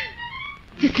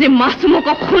जिसने मासूमों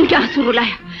को खून के आंसू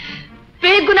रुलाया,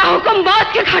 बेगुनाहों को मौत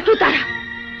के घाट उतारा,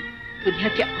 दुनिया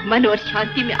के अमन और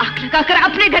शांति में आग लगाकर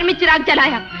अपने घर में चिराग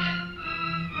जलाया।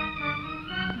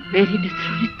 मेरी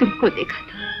नजरों ने तुमको देखा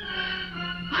था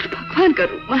और भगवान का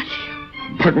रूप मान लिया।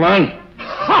 भगवान?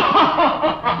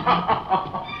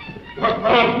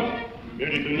 भगवान?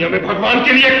 मेरी दुनिया में भगवान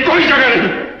के लिए कोई जगह नहीं।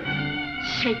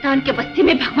 शैतान के बस्ती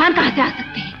में भगवान कहां से आ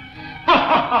सकते हैं?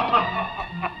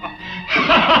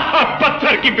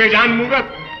 पत्थर की बेजान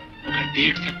मूरत। अगर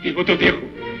देख सकती हो तो देखो,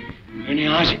 मैंने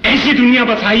आज ऐसी दुनिया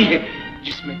बसाई है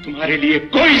जिसमें तुम्हारे लिए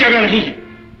कोई जगह नहीं है।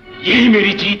 यही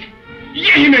मेरी जीत,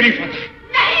 यही मेरी फतह।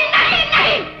 नहीं नहीं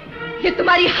नहीं, ये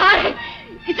तुम्हारी हार है,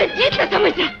 इसे जीत न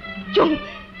समझना। क्यों?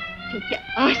 क्योंकि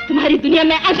आज तुम्हारी दुनिया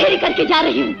में अंधेरी करके जा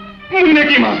रही हूँ।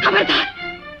 की मां। खबरदार,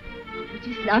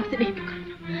 मुझे इस नाम से नहीं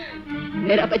पुकारना।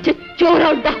 मेरा बच्चा चोर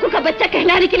और डाकू का बच्चा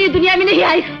कहलाने के लिए दुनिया में नहीं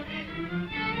आएगा।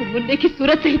 तुम मुन्ने की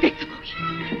सूरत से ही देख सकोगी,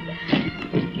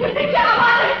 मुन्ने की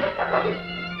आवाज नहीं सुन सकोगी।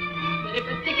 मेरे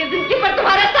बच्चे की जिंदगी पर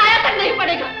तुम्हारा साया तक नहीं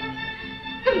पड़ेगा।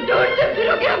 तुम ढूंढते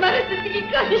फिरोगे हमारी जिंदगी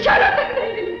का निशाना तक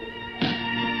नहीं।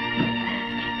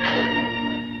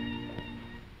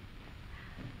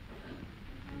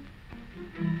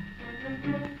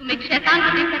 तुम एक शैतान को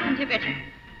देखकर समझे बैठे हो।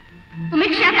 तुम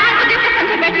एक शैतान को देखकर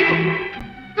समझे बैठी हो।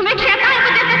 तुम एक शैतान को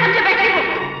देखकर समझे बैठी हो।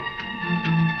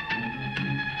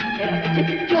 मेरा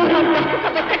बच्चे चोर और डाकू का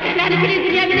बच्चा कहलाने के लिए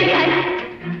दुनिया में नहीं आएगा।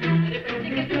 मेरे बच्चे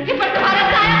की जिंदगी पर तुम्हारा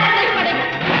साया तक नहीं पड़ेगा।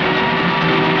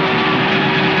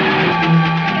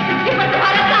 जिंदगी पर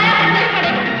तुम्हारा साया तक नहीं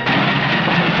पड़ेगा।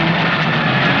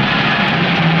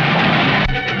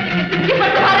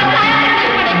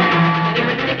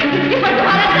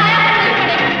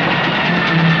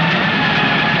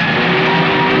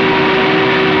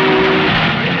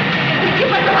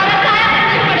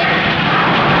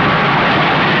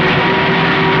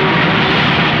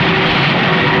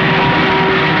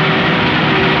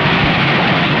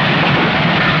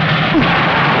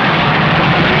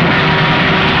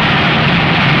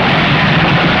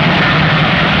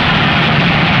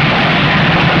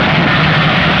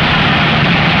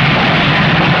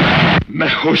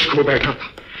 होश खो बैठा था,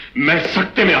 मैं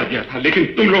सकते में आ गया था, लेकिन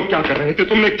तुम लोग क्या कर रहे थे?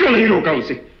 तुमने क्यों नहीं रोका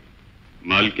उसे?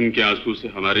 मालकिन के आंसू से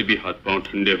हमारे भी हाथ पांव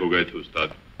ठंडे हो गए थे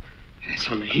उस्ताद।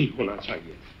 ऐसा नहीं होना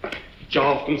चाहिए।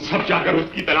 जाओ तुम सब जाकर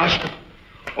उसकी तलाश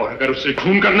करो, और अगर उसे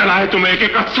ढूंढ कर न लाए तो मैं एक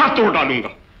एक अच्छा तोड़ डालूंगा।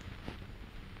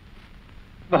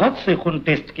 बहुत से खून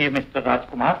टेस्ट किए मिस्टर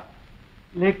राजकुमार,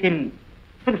 लेकिन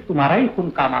सिर्फ तुम्हारा ही खून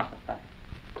काम आ सकता है।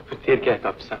 तो फिर देर क्या है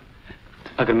डॉक्टर साहब?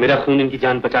 अगर मेरा खून इनकी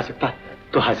जान बचा सकता है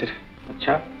तो हाजिर है।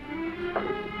 अच्छा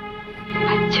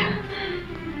अच्छा,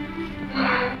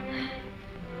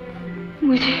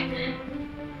 मुझे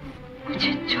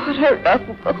चोर और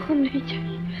डाकू का खून नहीं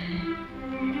चाहिए।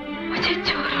 मुझे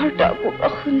चोर और डाकू का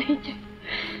खून नहीं चाहिए।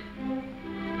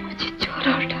 मुझे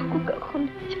चोर और डाकू का खून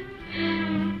नहीं चाहिए।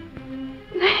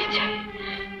 नहीं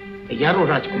चाहिए। तैयार हो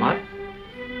राजकुमार?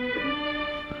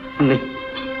 नहीं।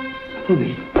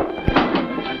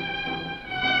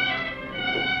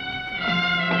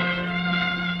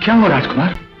 क्या हो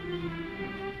राजकुमार?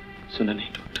 सुना नहीं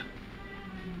डॉक्टर,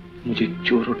 मुझे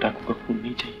चोर और डाकू का खून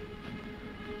नहीं चाहिए।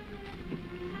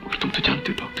 और तुम तो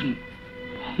जानते हो डॉक्टर,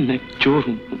 मैं चोर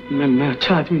हूँ, मैं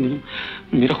अच्छा आदमी नहीं हूँ।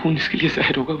 मेरा खून इसके लिए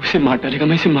जहर होगा, उसे मार डालेगा।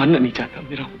 मैं इसे मारना नहीं चाहता।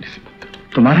 मेरा खून इसे मत दो।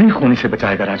 तुम्हारा ही खून इसे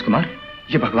बचाएगा राजकुमार,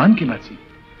 ये भगवान की मर्जी।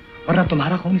 वरना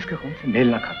तुम्हारा खून इसके खून से मेल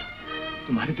ना खाता,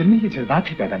 तुम्हारे दिल में ये जज्बात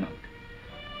ही पैदा ना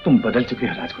होते। तुम बदल चुके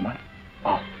हो राजकुमार।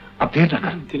 आओ, अब देर ना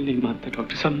कर। दिल नहीं मानता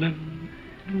डॉक्टर साहब।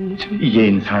 ये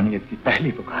इंसानियत की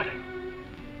पहली पुकार है।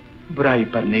 बुराई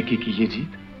पर नेकी की ये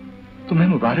जीत तुम्हें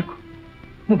मुबारक हो,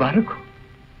 मुबारक हो।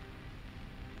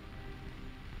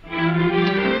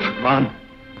 भगवान,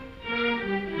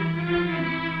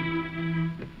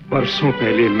 बरसों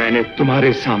पहले मैंने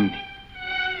तुम्हारे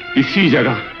सामने इसी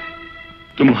जगह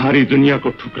तुम्हारी दुनिया को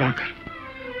ठुकराकर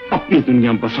अपनी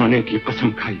दुनिया बसाने की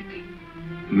कसम खाई थी।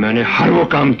 मैंने हर वो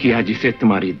काम किया जिसे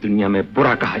तुम्हारी दुनिया में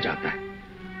बुरा कहा जाता है।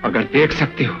 अगर देख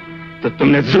सकते हो तो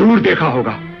तुमने जरूर देखा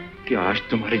होगा कि आज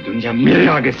तुम्हारी दुनिया मेरे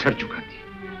आगे सर झुकाती है।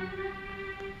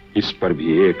 इस पर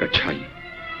भी एक अच्छाई,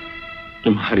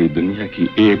 तुम्हारी दुनिया की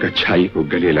एक अच्छाई को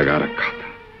गले लगा रखा था।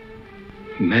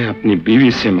 मैं अपनी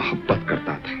बीवी से मोहब्बत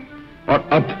करता था, और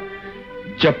अब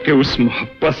जबकि उस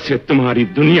मोहब्बत से तुम्हारी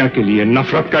दुनिया के लिए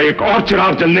नफरत का एक और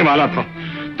चिराग जलने वाला था,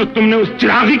 तो तुमने उस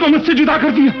चिरागी को मुझसे जुदा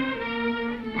कर दिया।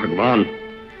 भगवान,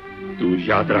 तू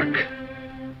याद रख,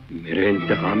 मेरे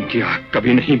इंतकाम की आग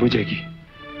कभी नहीं बुझेगी।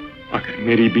 अगर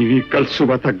मेरी बीवी कल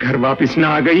सुबह तक घर वापस ना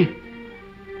आ गई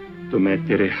तो मैं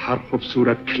तेरे हर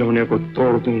खूबसूरत खिलौने को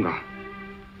तोड़ दूंगा,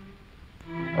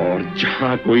 और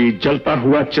जहां कोई जलता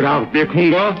हुआ चिराग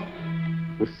देखूंगा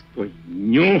उसको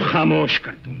यूं खामोश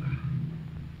कर दूंगा।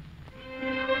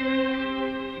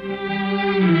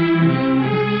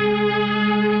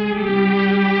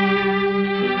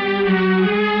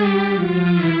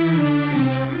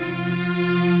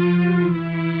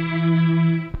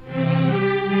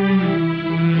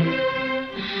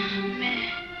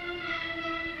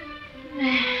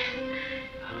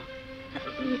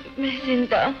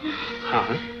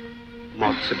 हाँ,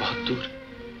 मौत से बहुत दूर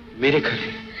मेरे घर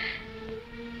है।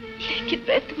 लेकिन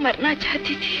मैं तो मरना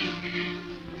चाहती थी,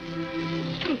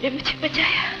 तुमने मुझे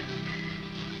बचाया।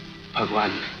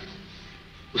 भगवान,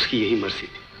 उसकी यही मर्जी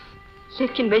थी।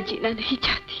 लेकिन मैं जीना नहीं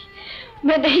चाहती।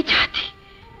 मैं नहीं चाहती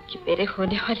कि मेरे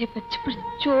होने वाले बच्चे पर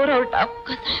चोर और डाकू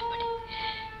का साया पड़े।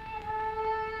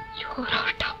 चोर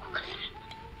और डाकू का साया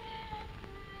पड़े।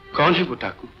 कौन है वो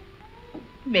डाकू?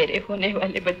 मेरे होने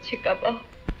वाले बच्चे का बाप।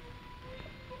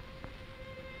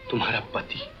 तुम्हारा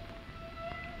पति?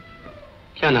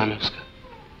 क्या नाम है उसका?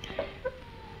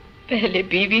 पहले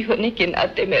बीवी होने के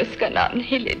नाते मैं उसका नाम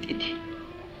नहीं लेती थी।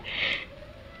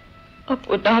 अब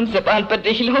वो नाम जबान पर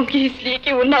नहीं लाऊंगी, इसलिए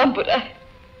कि वो नाम बुरा है।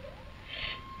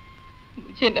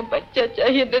 मुझे न बच्चा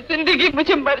चाहिए न जिंदगी,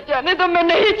 मुझे मर जाने तो मैं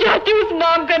नहीं चाहती उस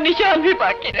नाम का निशान भी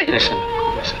बाकी रहे। ऐसा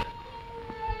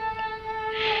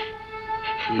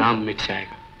नाम मिट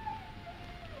जाएगा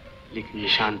लेकिन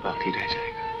निशान बाकी रह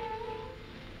जाएगा।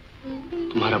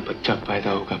 तुम्हारा बच्चा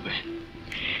पैदा होगा बहन,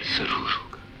 जरूर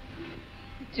होगा।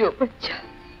 जो बच्चा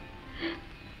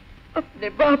अपने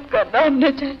बाप का नाम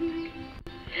न जान सके,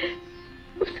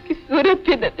 उसकी सूरत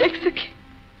भी न देख सके,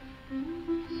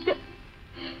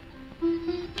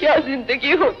 क्या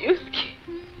जिंदगी होगी उसकी?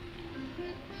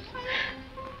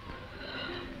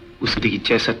 उसकी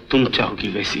जैसा तुम चाहोगी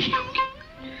वैसी ही होगी।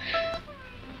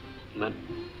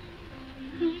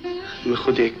 मैं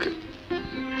खुद एक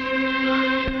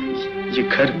ये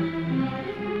घर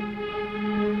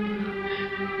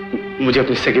मुझे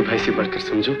अपने सगे भाई से बढ़कर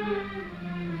समझो।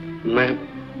 मैं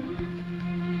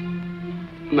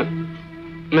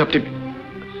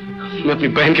अपनी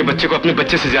बहन के बच्चे को अपने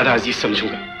बच्चे से ज्यादा अजीज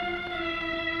समझूंगा।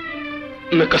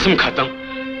 मैं कसम खाता हूं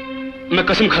मैं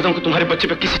कसम खाता हूं कि तुम्हारे बच्चे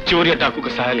पे किसी चोर या डाकू का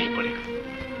साया नहीं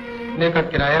पड़ेगा। का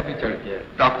किराया भी चढ़ गया।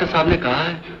 डॉक्टर साहब ने कहा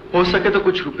है हो सके तो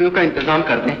कुछ रुपयों का इंतजाम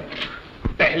कर दें।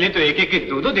 पहले तो एक एक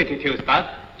दो देते थे उस्ताद,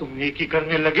 तुम एक ही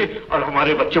करने लगे और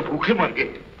हमारे बच्चे भूखे मर गए।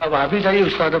 अब आप ही जाइए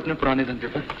उस्ताद अपने पुराने धंधे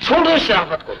पर। छोड़ो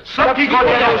शराफत को, सब ठीक हो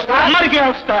गया उस्ताद। मर गया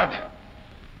उस्ताद।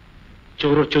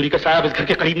 चोर और चोरी का साया अब इस घर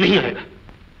के करीब नहीं आएगा।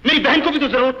 मेरी बहन को भी तो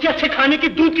जरूरत थी अच्छे खाने की,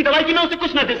 दूध की दवाई की, मैं उसे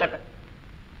कुछ ना दे सका।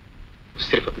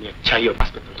 सिर्फ अपनी अच्छाई और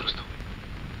पास पे तंदुरुस्त हो,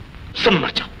 सब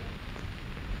मर जाओ,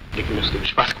 लेकिन मैं उसके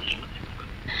विश्वास को नहीं मरने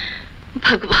दूंगा।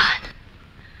 भगवान,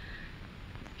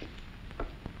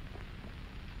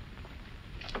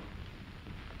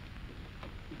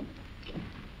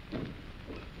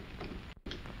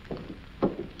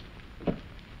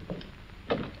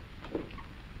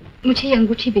 मुझे ये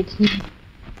अंगूठी बेचनी है।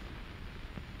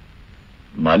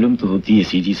 मालूम तो होती है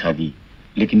सीधी सादी,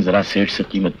 लेकिन जरा सेठ से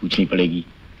कीमत पूछनी पड़ेगी।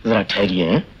 जरा ठहरिए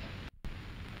हैं।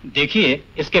 देखिए,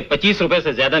 इसके 25 रुपए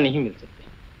से ज्यादा नहीं मिल सकते।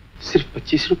 सिर्फ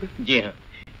 25 रुपए? जी हाँ।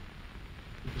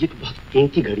 ये तो बहुत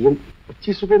कीमती घड़ी है।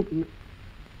 25 रुपए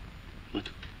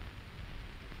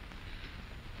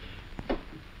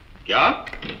क्या?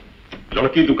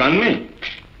 लड़की दुकान में?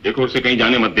 देखो उसे कहीं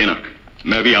जाने मत देना,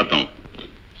 मैं भी आता हूं।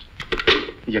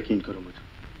 यकीन करो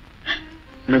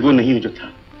मधु, मैं वो नहीं हूं जो था।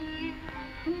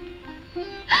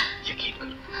 यकीन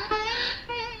करो।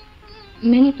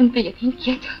 मैंने तुम पे यकीन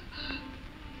किया था,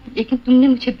 लेकिन तुमने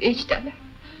मुझे बेच डाला,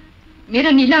 मेरा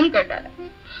नीलाम कर डाला।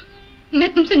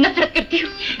 मैं तुमसे नफरत करती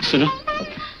हूँ। सुनो,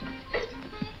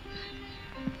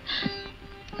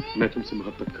 मैं तुमसे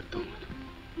मोहब्बत करता हूँ मधु।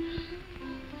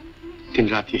 दिन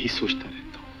रात यही सोचता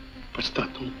रहता हूँ,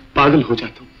 पछताता हूँ, पागल हो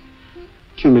जाता हूँ।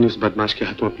 क्यों मैंने उस बदमाश के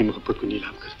हाथों अपनी मोहब्बत को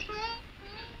नीलाम कर दिया?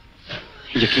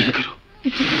 यकीन करो।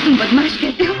 तुम बदमाश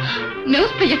कहते हो, मैं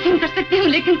उस पर यकीन कर सकती हूँ,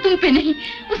 लेकिन तुम पे नहीं।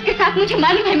 उसके साथ मुझे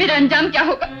मालूम है मेरा अंजाम क्या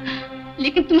होगा,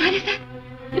 लेकिन तुम्हारे साथ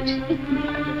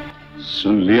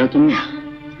सुन लिया तुमने?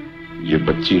 ये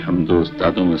बच्ची हम दो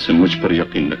उस्तादों में से मुझ पर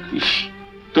यकीन रखती है,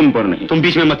 तुम पर नहीं। तुम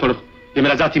बीच में मत पड़ो, ये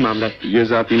मेरा जाती मामला है। ये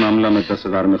जाती मामला मैं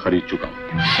 10,000 में खरीद चुका हूँ,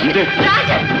 समझे?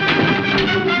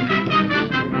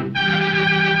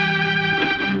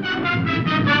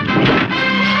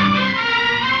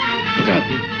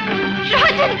 राजन!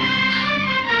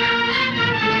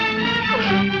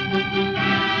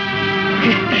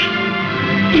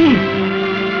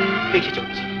 देखिए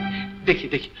चौबे जी,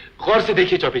 देखिए गौर से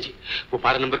देखिए चौबे जी, वो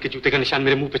 12 नंबर के जूते का निशान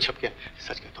मेरे मुंह पे छप गया।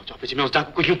 सच कहता हूँ चौबे जी, मैं उस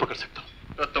डाकू को यूं पकड़ सकता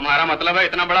हूँ। तो तुम्हारा मतलब है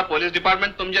इतना बड़ा पुलिस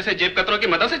डिपार्टमेंट तुम जैसे जेब कतरों की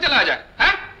मदद से चला जाए?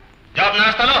 हैं? जाओ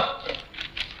नाश्ता लो।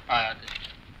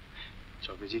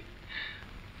 चौबे जी,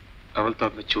 अव्वल तो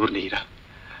अब मैं चोर नहीं रहा,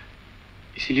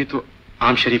 इसीलिए तो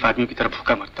आम शरीफ आदमियों की तरह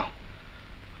भूखा मरता हूँ।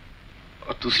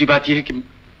 और दूसरी बात यह है कि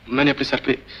मैंने अपने सर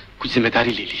पे कुछ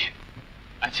जिम्मेदारी ले ली है।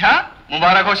 अच्छा,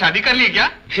 मुबारक हो, शादी कर ली क्या?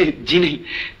 जी नहीं,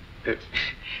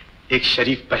 एक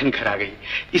शरीफ बहन घर आ गई,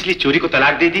 इसलिए चोरी को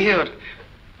तलाक दे दी है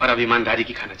और अब ईमानदारी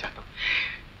की खाना चाहता हूँ।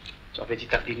 चौबे जी,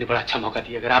 तकदीर ने बड़ा अच्छा मौका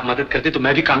दिया, अगर आप मदद कर दे तो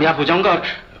मैं भी कामयाब हो जाऊंगा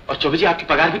और चौबे जी आपकी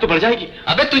पगार भी तो बढ़ जाएगी।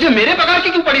 अबे तुझे मेरे पगार की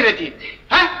क्यों पड़ी रहती है?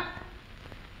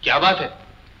 क्या बात है?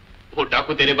 वो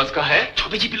डाकू तेरे बस का है?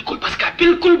 चौबे जी बिल्कुल बस का है,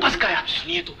 बिल्कुल बस का है। आप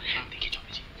सुनिए तो, देखिए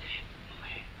चौबे जी,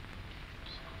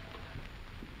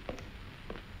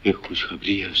 एक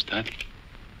खुशखबरी है उस्ताद,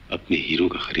 अपने हीरो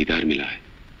का खरीदार मिला है,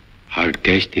 हार्ड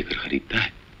कैश देकर खरीदता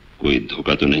है। कोई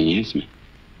धोखा तो नहीं है इसमें?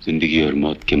 जिंदगी और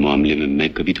मौत के मामले में मैं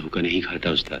कभी धोखा नहीं खाता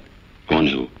उस्ताद। कौन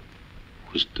है वो?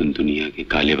 खुशतुन दुनिया के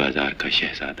काले बाजार का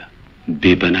शहजादा,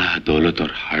 बेपनाह दौलत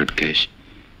और हार्ड कैश,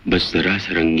 बस जरा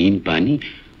सा रंगीन पानी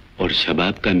और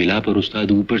शबाब का मिलाप और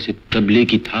उस्ताद ऊपर से तबले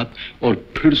की थाप और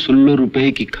फिर 16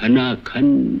 रुपए की खना खन।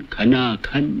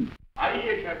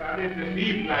 आइए शहजादे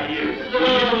तशरीफ लाइए।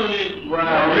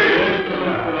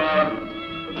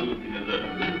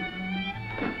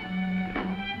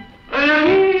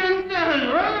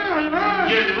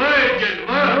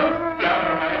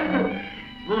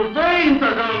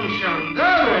 इंतजाम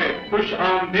शानदार है। खुश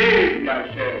आमदेद या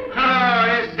शेख।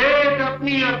 हाँ, सेठ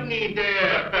अपनी अपनी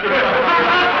देर।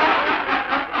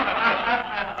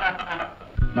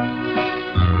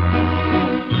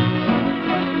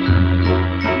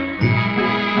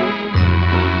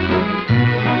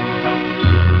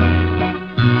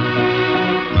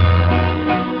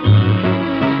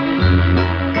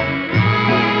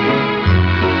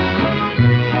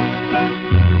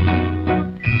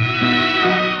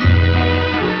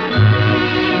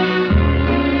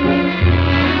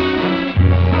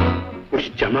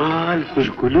 जमाल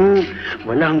खुशगुलू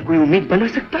वाला हम कोई उम्मीद बना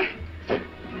सकता है?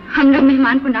 हम लोग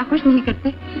मेहमान को नाखुश नहीं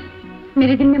करते,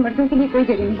 मेरे दिल में मर्दों के लिए कोई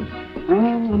जगह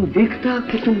नहीं। देखता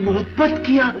कि तुम मोहब्बत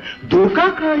किया, धोखा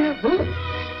खाया।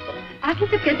 आप ये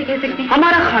सब कैसे कह सकते हैं?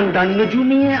 हमारा खानदान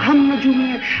नजूमी है, हम नजूमी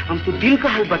है, हम तो दिल का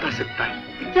हाल बता सकता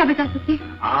है। क्या बता सकते हैं?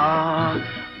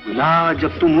 गुला,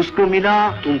 जब तुम उसको मिला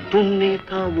तुम नहीं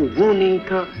था, वो नहीं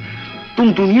था।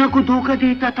 तुम दुनिया को धोखा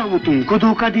देता था, वो तुमको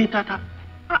धोखा देता था।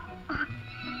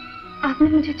 आपने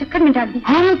मुझे चक्कर में डाल दी।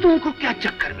 हाँ, तुमको क्या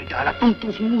चक्कर में डाला? तुम तो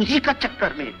उसी का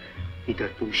चक्कर में। इधर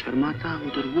तुम शर्माता,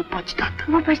 उधर वो पछताता।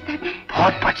 वो पछताता है?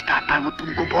 बहुत पछताता है, वो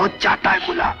तुमको बहुत चाहता है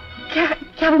गुला।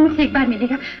 क्या वो मुझसे एक बार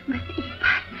मिलेगा? बस एक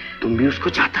बार। तुम भी उसको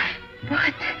चाहता है?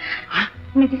 बहुत। हाँ?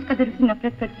 मैं जिस कदर उससे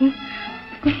नफरत करती हूँ,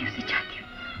 मैं उसे चाहती हूँ।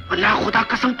 अल्लाह खुदा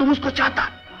कसम, तुम उसको चाहता है,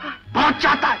 बहुत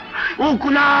चाहता है। ओ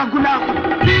गुला गुला।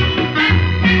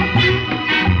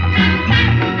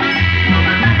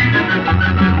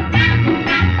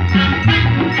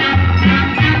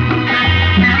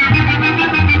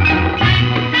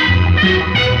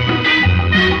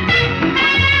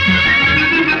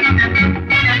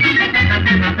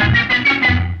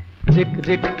 रिक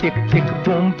रिक टिक टिक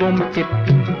बूम बूम टिक,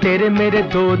 तेरे मेरे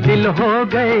दो दिल हो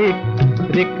गए।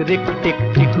 रिक रिक टिक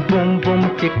टिक बूम बूम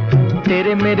टिक,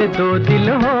 तेरे मेरे दो दिल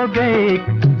हो गए।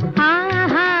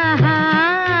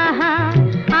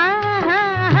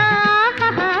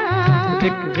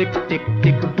 रिक रिक टिक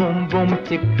टिक बूम बूम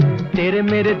टिक, तेरे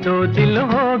मेरे दो दिल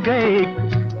हो गए।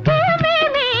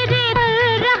 मेरे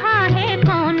कर रहा है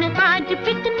कौन आज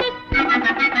पिकनिक।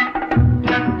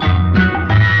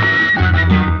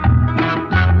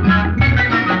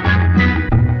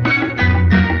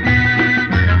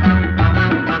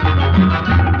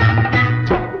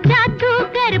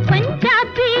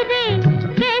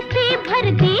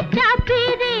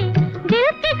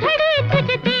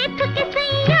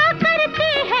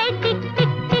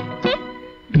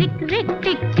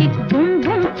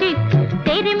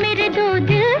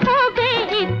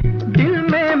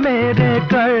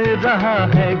 रहा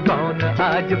है कौन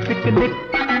आज पिकनिक।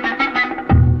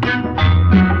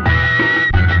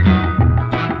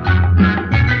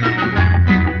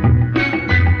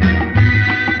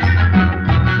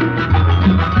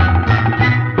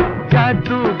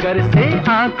 जादूगर से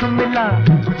आंख मिला,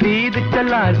 तीर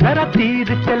चला जरा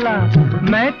तीर चला,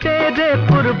 मैं तेरे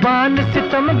कुर्बान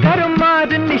सितमगर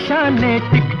मार निशाने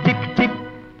टिक टिक टिक।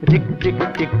 रिक टिक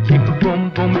टिक टिक बुम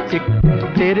बुम टिक,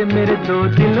 तेरे मेरे दो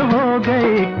दिल हो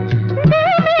गए। दिल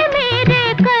में मेरे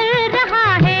कर रहा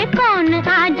है कौन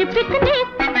आज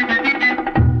पिकनिक।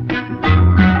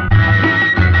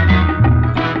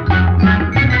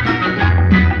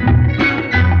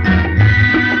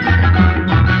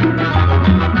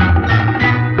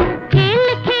 खेल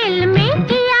खेल में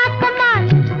किया कमाल,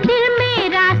 दिल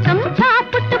मेरा समझा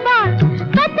फुटबॉल,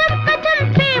 कदम कदम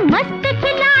पे मस्त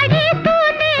खिलाड़ी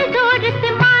तूने जोर से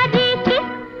मारी किक।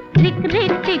 रिक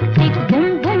रिक टिक टिक बुम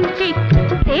बुम टिक,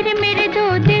 तेरे मेरे दो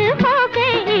दिल हो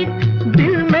गए।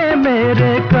 दिल में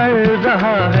मेरे कर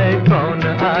रहा है कौन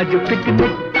आज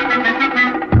पिकनिक।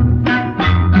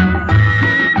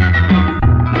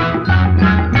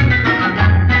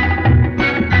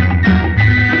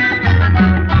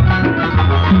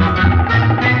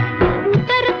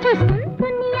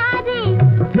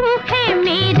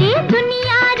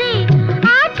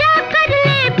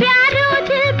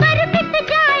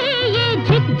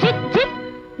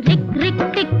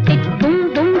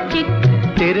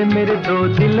 मेरे दो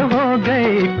दिल हो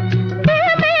गए। दिल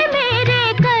में मेरे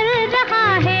कर रहा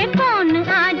है कौन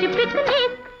आज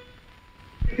पिकनिक।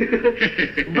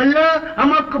 वल्ला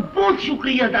हम आपका बहुत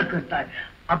शुक्रिया अदा करता है।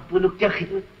 अब बोलो क्या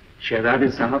खिदमत। शहजादे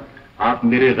साहब, आप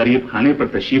मेरे गरीब खाने पर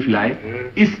तशरीफ लाए,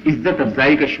 इस इज्जत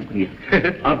अफजाई का शुक्रिया।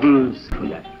 अब हो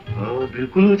जाए।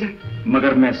 बिल्कुल हो जाए,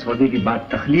 मगर मैं सौदे की बात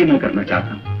तखलीय न करना चाहता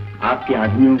हूँ। आपके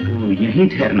आदमियों को यहीं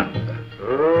ठहरना होगा।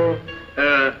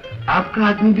 आपका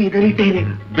आदमी भी इधर ही ठहरेगा?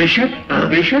 बेशक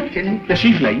बेशक, चलिए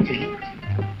तशरीफ लाइए। चलिए।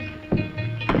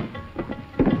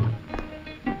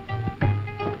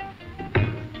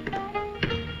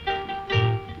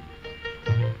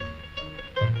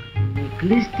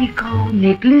 नेकलेस दिखाओ,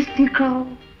 नेकलेस दिखाओ।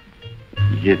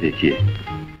 ये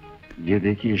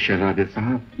देखिए शहजादे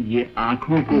साहब, ये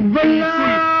आंखों को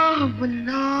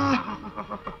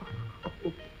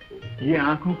ये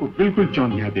आंखों को बिल्कुल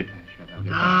चौंधिया देता है।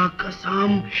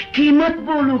 कसम, कीमत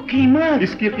बोलो, कीमत।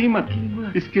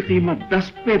 इसकी कीमत 10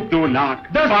 पे 2 लाख,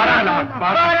 12 लाख,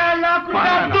 12 लाख।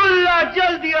 अब्दुल्ला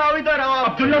जल्दी आओ, इधर आओ।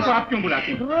 अब्दुल्ला को आप क्यों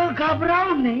बुलाते हैं?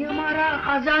 घबराओ नहीं, हमारा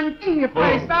खजांची है,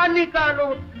 पैसा निकालो।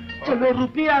 चलो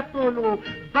रुपया तो लो,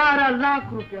 12 लाख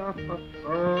रुपया।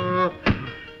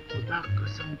 खुदा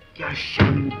कसम, क्या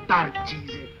शानदार चीज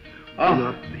है।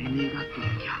 पहनेगा तो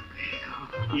क्या कहेगा।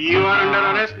 You are under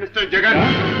arrest, Mr. Jagan.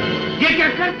 ये क्या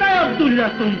करता है अब्दुल्ला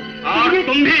तुम? और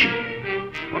तुम भी।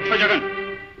 उठो जगन,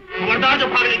 खबरदार जो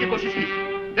भागने की कोशिश की।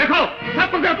 देखो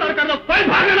सबको गिरफ्तार कर दो, कोई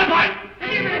भागे ना पाए।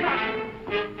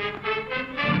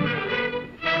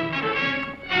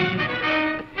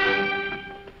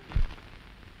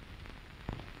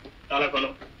 ताला खोलो।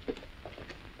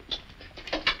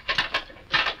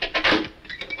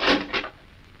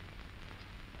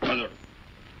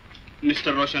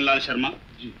 मिस्टर रोशनलाल शर्मा।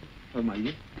 जी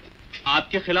फरमाइए।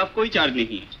 आपके खिलाफ कोई चार्ज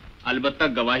नहीं है, अलबत्ता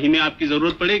गवाही में आपकी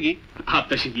जरूरत पड़ेगी, आप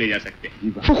तशरीफ ले जा सकते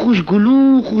हैं। तो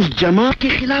खुशगुलू खुश जमा के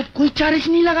खिलाफ कोई चार्ज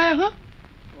नहीं लगाया हो?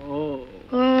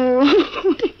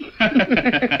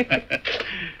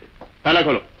 ताला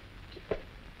खोलो।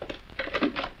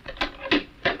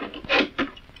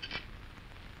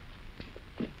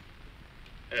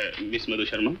 मिस मधु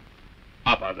शर्मा,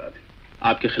 आप आजाद हैं,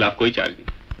 आपके खिलाफ कोई चार्ज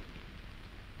नहीं।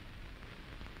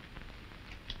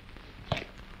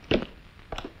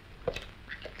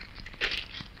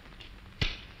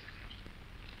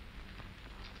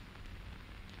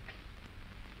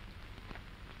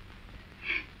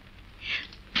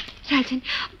 राजन।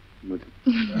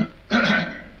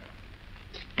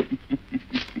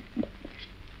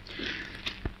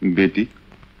 बेटी,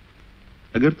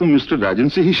 अगर तुम मिस्टर राजन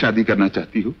से ही शादी करना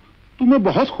चाहती हो तो मैं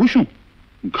बहुत खुश हूँ।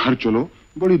 घर चलो,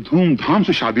 बड़ी धूमधाम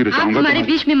से शादी रचाऊंगा। आप हमारे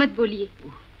बीच में मत बोलिए।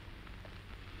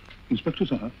 इंस्पेक्टर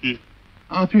साहब,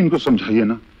 आप ही इनको समझाइए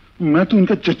ना, मैं तो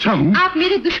इनका चच्चा हूँ। आप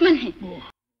मेरे दुश्मन हैं।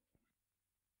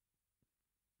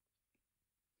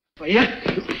 भैया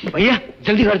भैया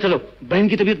जल्दी घर चलो, बहन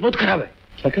की तबीयत बहुत खराब है।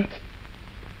 क्या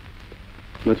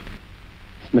मैं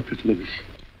फिर चले गई।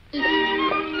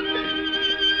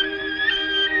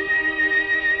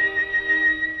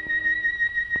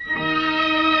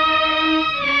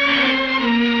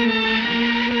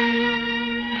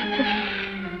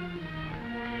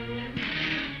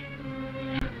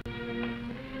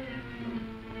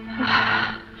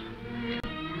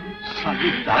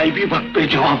 दाई भी वक्त पे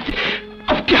जवाब दे,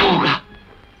 अब क्या होगा?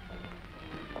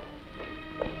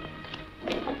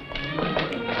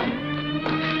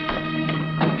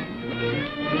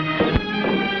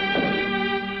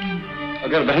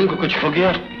 अगर बहन को कुछ हो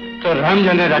गया तो राम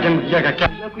जाने राजन भैया का क्या।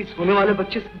 कोई सोने वाले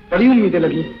बच्चे से बड़ी उम्मीदें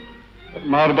लगी।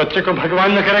 माँ और बच्चे को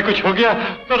भगवान न करे कुछ हो गया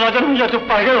तो राजन भैया तो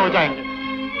पागल हो जाएंगे।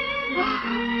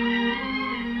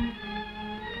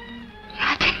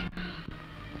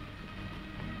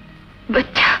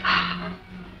 बच्चा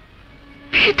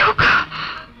फिर धोखा।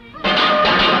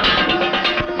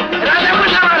 राधा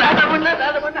मुन्ना, राधा मुन्ना,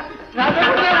 राधा मुन्ना, राधा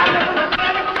मुन्ना,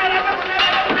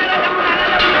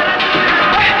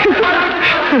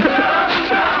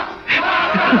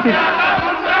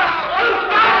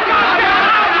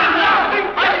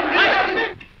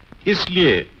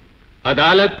 इसलिए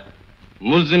अदालत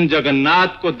मुल्जिम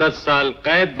जगन्नाथ को 10 साल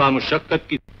कैद बामुशक्कत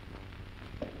की।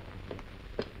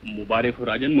 मुबारक हो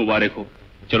राजन, मुबारक हो।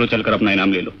 चलो चलकर अपना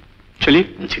इनाम ले लो।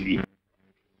 चलिए चलिए।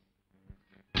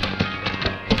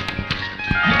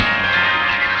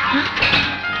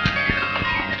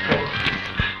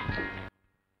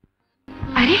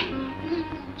 अरे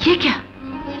ये क्या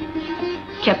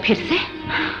क्या फिर से?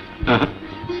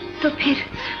 तो फिर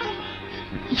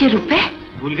ये रुपए?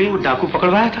 भूल गई, वो डाकू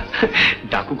पकड़वाया था।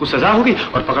 डाकू को सजा होगी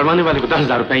और पकड़वाने वाले को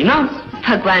 10,000 रुपए इनाम।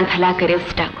 भगवान भला करे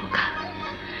उस डाकू का।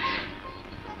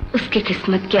 उसकी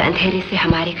किस्मत के अंधेरे से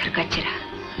हमारे घर का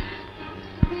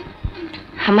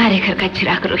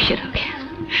चिराग रोशन हो गया।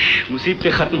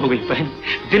 मुसीबतें खत्म हो गई बहन,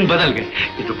 दिन बदल गए।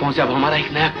 ये तो पहुंचा, अब हमारा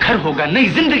एक नया घर होगा, नई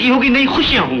जिंदगी होगी, नई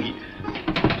खुशियां होंगी।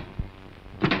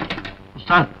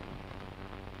 उस्ताद,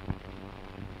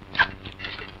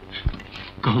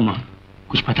 कहो माँ,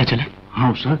 कुछ पता चला?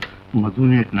 हाँ उस्ताद, मधु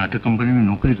ने एक नाटक कंपनी में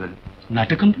नौकरी कर।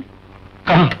 नाटक कंपनी?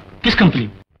 कहाँ? किस कंपनी?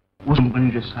 उस कंपनी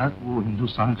के साथ वो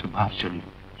हिंदुस्तान से बाहर चली।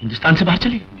 हिंदुस्तान से बाहर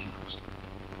चली?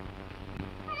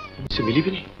 मुझसे मिली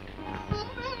भी नहीं।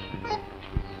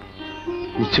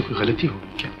 मुझसे कोई गलती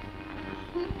होगी क्या?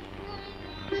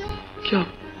 क्या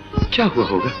क्या हुआ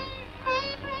होगा?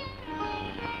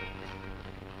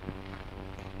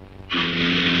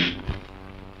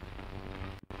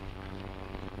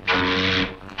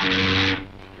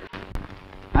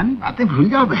 बातें भूल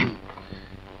जाओ बहन।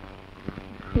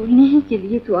 भूलने ही के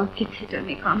लिए तो आपके थिएटर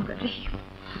में काम कर रही हूँ।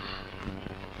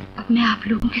 अब मैं आप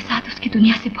लोगों के साथ उसकी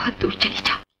दुनिया से बहुत दूर चली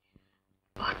जाऊँ,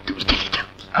 बहुत दूर चली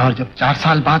जाऊँ। और जब 4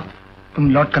 साल बाद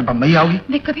तुम लौटकर बंबई आओगी?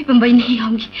 मैं कभी बंबई नहीं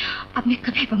आऊंगी। अब मैं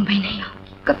कभी बंबई नहीं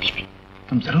आऊंगी, कभी भी।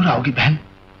 तुम जरूर आओगी बहन,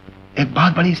 एक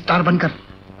बहुत बड़ी स्टार बनकर।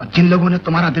 और जिन लोगों ने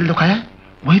तुम्हारा दिल दुखाया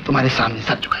वही तुम्हारे सामने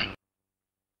सर झुकाएंगे।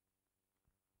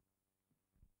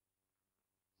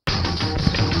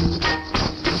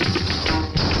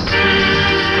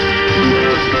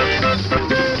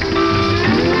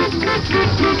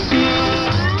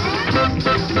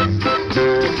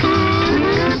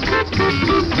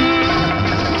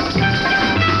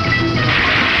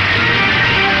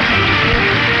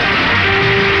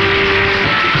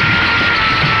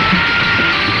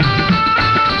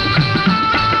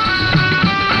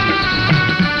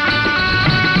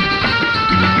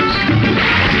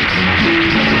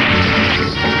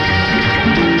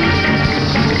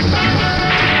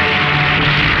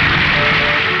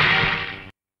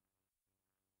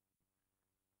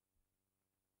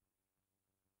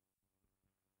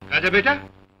 राजा बेटा,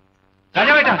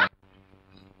 राजा बेटा,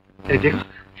 अरे देखो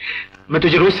मैं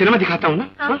तुझे रोज सिनेमा दिखाता हूँ ना।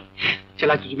 हाँ?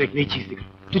 चला तुझे मैं एक नई चीज दिखाऊं,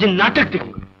 तुझे नाटक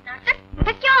दिखाऊंगा।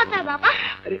 नाटक क्या होता है बाबा?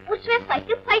 अरे उसमें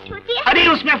फाइट होती है। अरे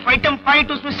उसमें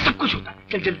फाइट उसमें सब कुछ होता है।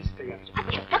 चल जल्दी से तैयार हो।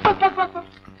 अच्छा,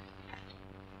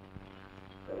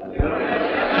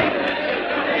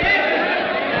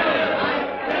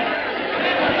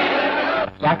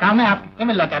 क्या काम है? आप किससे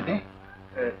मिलना चाहते हैं?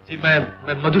 जी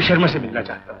मैं मधु शर्मा से मिलना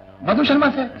चाहता हूँ। मधु शर्मा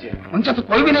से? जी। उनसे तो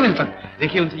कोई भी नहीं मिल सकता।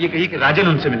 देखिए उनसे ये कहिए कि राजन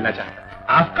उनसे मिलना चाहता है।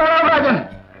 आपका नाम राजन है?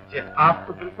 जी। आप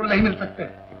तो बिल्कुल नहीं मिल सकते।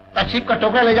 तशरीफ का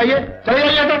टोकरा ले जाइए, चले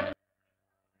जाइए तो।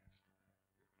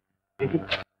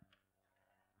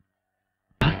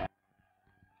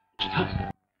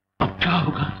 अब क्या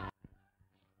होगा?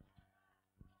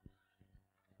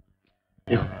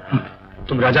 देखो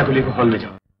तुम राजा को लेकर हॉल में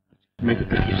जाओ, मैं तो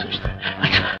तरकीब सोचता है।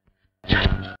 अच्छा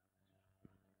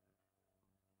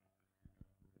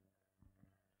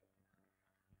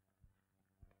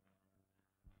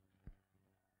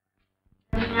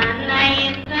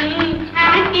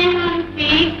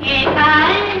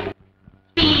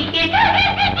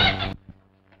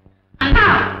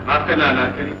माफ करना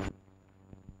अनारकली।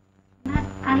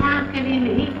 अनारकली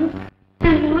नहीं,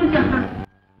 जरूर जहाँ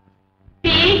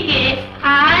पी के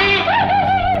खाए।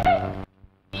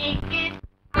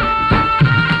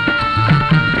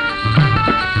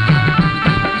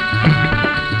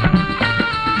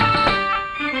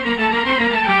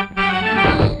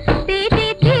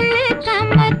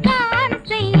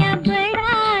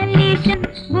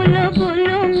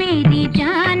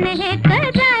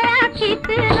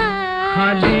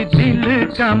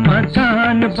 का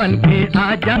मकान बन के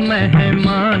आजा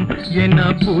मेहमान, ये ना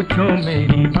पूछो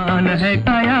मेरी मान है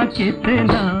काया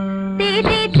कितना।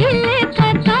 तेरे दिल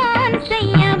का कौन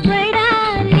सैया बड़ा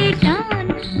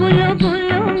लिशान, बोलो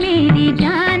बोलो मेरी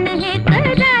जान है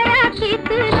कराया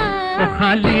कितना। ओ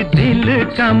खाली दिल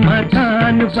का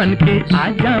मकान बन के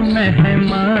आजा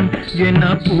मेहमान, ये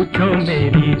ना पूछो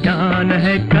मेरी जान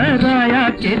है कराया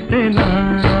कितना।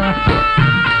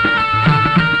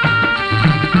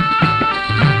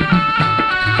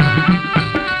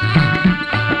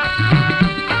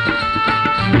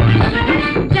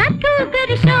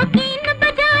 शौकीन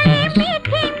बजाए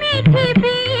मीठी मीठी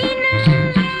बीन,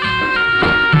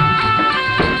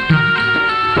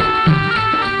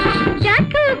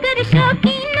 जादूगर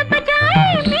शौकीन बजाए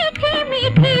मीठी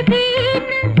मीठी बीन।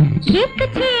 एक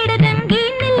छेड़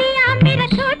रंगीन लिया मेरा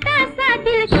छोटा सा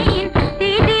दिल छीन,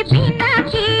 तेरे बिना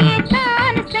के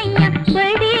तान सैया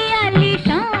बड़ी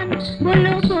आलीशान,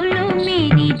 बोलो बोलो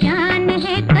मेरी जान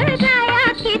है कराया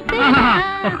कितना।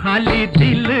 खाली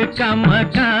दिल का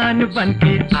मकान बन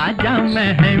के आजा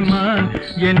मेहमान,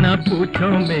 ये ना पूछो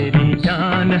मेरी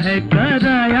जान है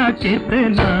कराया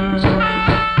कितना।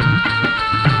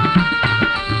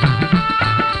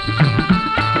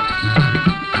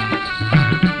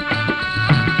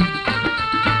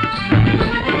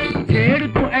 छेड़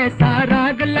तो ऐसा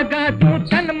राग लगा दूं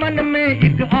तन मन में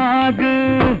एक आग,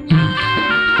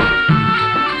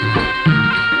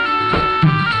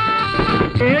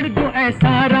 छेड़ दो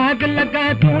ऐसा राग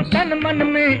लगा दूं तन मन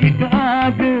में एक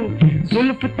आग।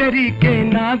 जुल्फ तेरी के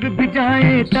नाग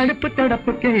भिजाए तड़प तड़प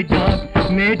के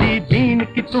जाग, मेरी दीन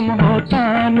की तुम हो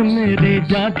तान मेरे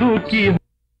जादू की हो,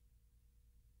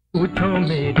 पूछो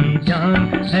मेरी जान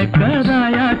है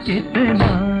कराया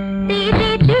कितना।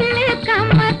 तेरे दिल का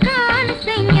मकान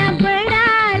सैया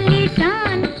बड़ा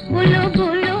लिशान, बोलो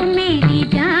बोलो मेरी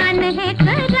जान है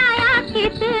कराया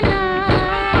कितना।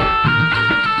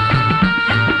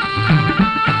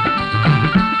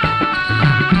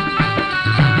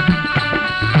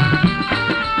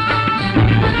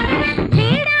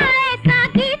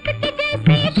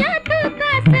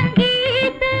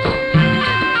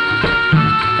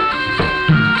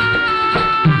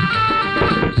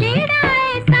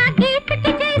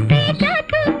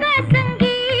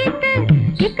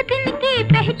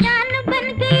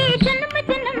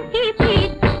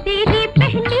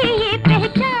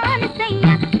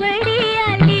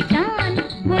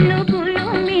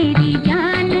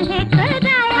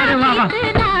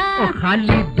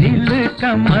 खाली दिल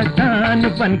का मकान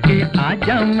बन के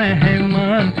आजा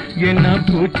मेहमान, ये ना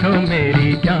पूछो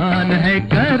मेरी जान है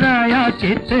कराया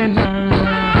कितना।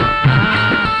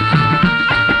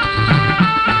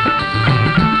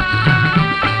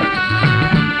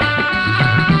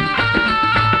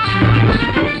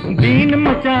 बीन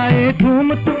मचाए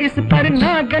धूम तू इस पर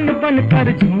नागन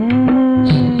बनकर झूम,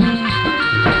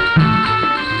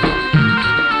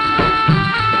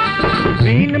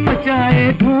 बीन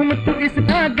मचाए धूम तू इस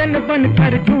नागन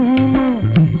बनकर झूम।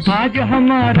 आज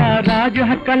हमारा राज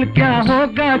है, कल क्या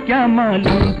होगा क्या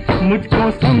मालूम। मुझको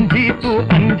समझी तू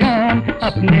अनजान,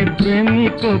 अपने प्रेमी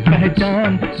को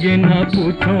पहचान। ये ना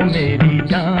पूछो मेरी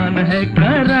जान है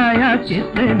कराया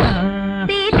कितना।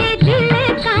 तेरे दिल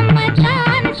का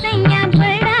मकान सैया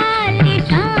बड़ा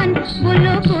आलीशान।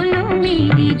 बोलो बोलो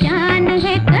मेरी जान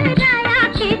है कराया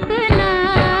कितना।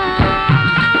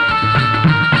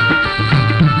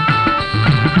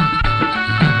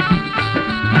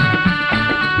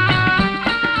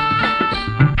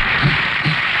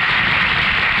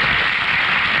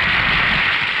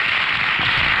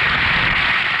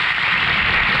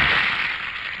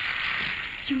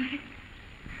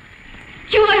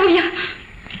 क्यों आए हो यहाँ?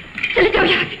 चले जाओ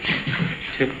यहाँ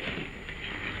से।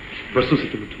 बरसों से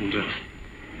तुम्हें ढूंढ रहा हूँ,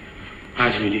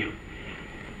 आज मिली हो।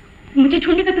 मुझे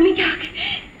ढूंढने का तुम्हें क्या हक है?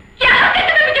 क्या हक है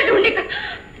तुम्हें मुझे ढूंढने का?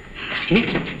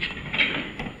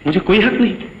 मुझे कोई हक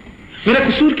नहीं। मेरा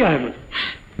कसूर क्या है?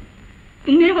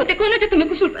 तुम मेरे होते कौन हो जो तुम्हें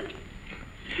कसूर पता?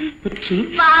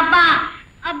 पापा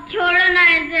अब छोड़ो ना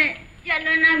ऐसे,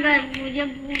 चलो ना घर, मुझे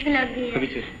भूख लगी है।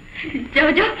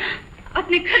 जाओ जाओ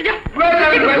अपने घर जाओ।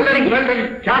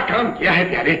 क्या काम किया है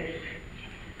प्यारे?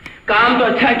 काम तो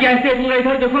अच्छा किया है।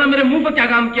 इधर देखो ना, मेरे मुंह पर क्या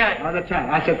काम किया है। बहुत अच्छा,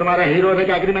 आज से तुम्हारा हीरो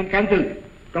का एग्रीमेंट कैंसिल।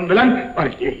 तुम विलन और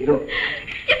ये हीरो।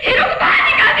 इस हीरो को बाहर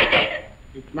निकाल दीजिए।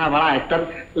 इतना बड़ा एक्टर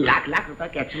लाख लाख रुपए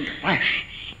की एक्शन करता है।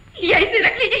 या इसे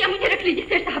रख लीजिए या मुझे रख लीजिए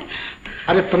सेठ साहब।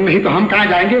 अरे तुम नहीं तो हम कहाँ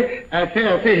जाएंगे? ऐसे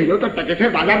ऐसे हीरो तो टके से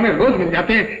बाजार में रोज मिल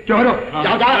जाते हैं। क्यों हीरो?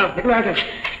 जाओ जाओ निकलो यहाँ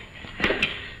से।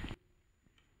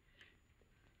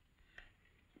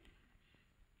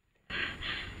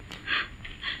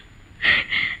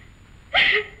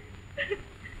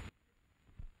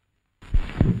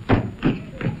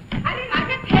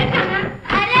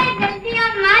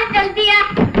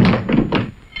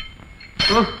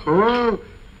 ओहो,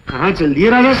 कहाँ चल दिए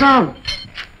राजा साहब?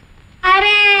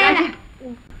 अरे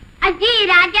अजी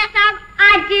राजा साहब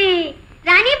आज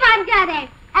रानी बाग जा रहे हैं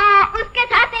और उसके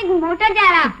साथ एक मोटर जा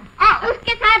रहा और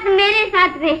उसके साथ मेरे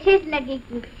साथ रेसेस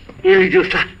लगेगी। ये जो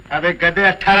अबे गधे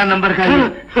 18 नंबर का।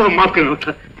 माफ करो।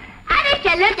 अरे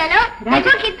चलो चलो,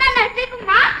 देखो कितना नजदीक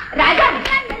माँ राजा।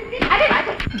 अरे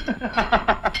राजा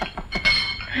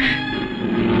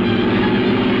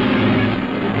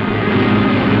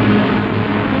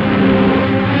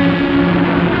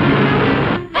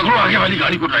पकड़ो आगे वाली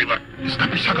गाड़ी को ड्राइवर, इसका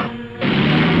पीछा करो।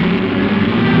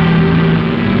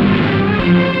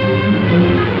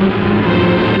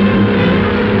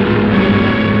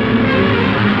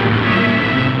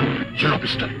 चलो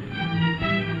पिस्टल,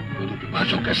 दोनों के पास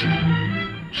जाओ। कैसे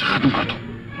सिखा दूंगा तो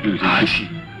आज ही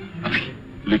अभी।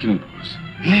 लेकिन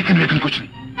कुछ नहीं।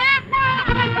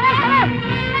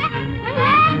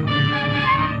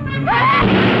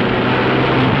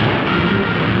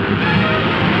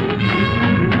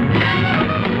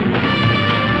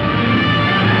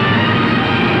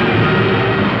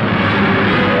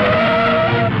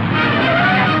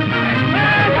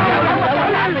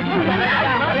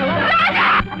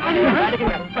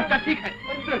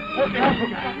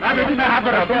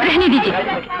 रहने दीजिए।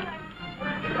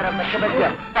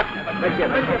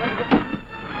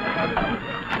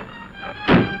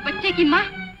 बच्चे की माँ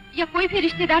या कोई भी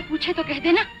रिश्तेदार पूछे तो कह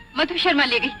देना मधु शर्मा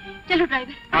ले गई। चलो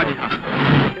ड्राइवर। अरे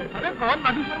कौन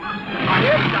मधु शर्मा?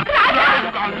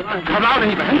 घबराओ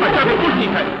नहीं बहन, बच्चा बिल्कुल ठीक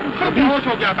है। सब बेहोश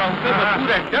हो गया था, उससे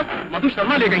मजबूर एक्टर मधु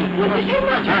शर्मा ले गई।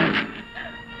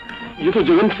 ये तो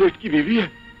जगन सेठ की बीवी है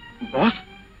बॉस,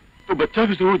 तो बच्चा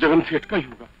भी जरूर जगन सेठ का ही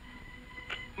होगा।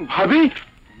 भाभी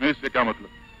तुम्हें इससे क्या मतलब?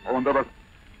 और अंदर बस।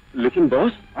 लेकिन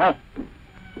बॉस। हाँ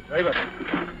ड्राइवर।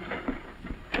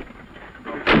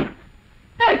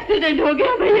 एक्सीडेंट हो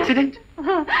गया भैया। एक्सीडेंट?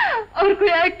 हाँ, और कोई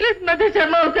एक्ट्रेस मधु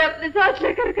शर्मा उसे अपने साथ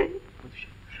लेकर गई।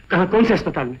 कहाँ, कौन से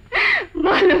अस्पताल में?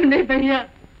 मालूम नहीं भैया,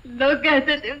 लोग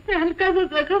कहते थे उसे हल्का सा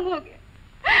जख्म हो गया।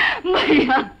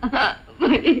 भैया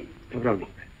घबराओ नहीं,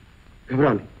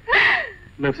 घबराओ नहीं,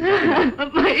 मैं उसे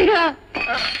भैया।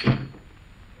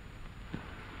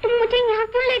 तुम मुझे यहाँ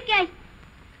क्यों लेके आई?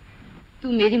 तू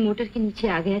मेरी मोटर के नीचे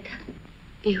आ गया था,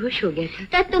 बेहोश हो गया था।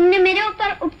 तो तुमने मेरे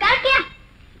ऊपर उपकार किया?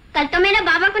 कल तो मेरे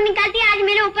बाबा को निकाल दिया, आज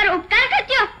मेरे ऊपर उपकार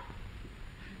करते हो?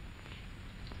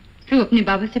 तू अपने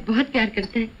बाबा से बहुत प्यार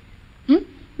करता है।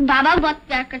 बाबा बहुत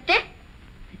प्यार करते हैं।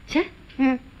 अच्छा?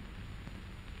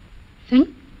 सुन,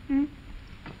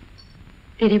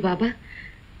 तेरे बाबा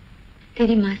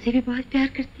तेरी माँ से भी बहुत प्यार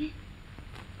करते हैं।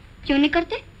 क्यों नहीं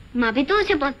करते? माँ भी तो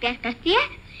उसे बहुत प्यार करती है।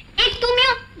 एक तुम ही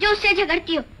हो जो उससे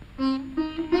झगड़ती हो।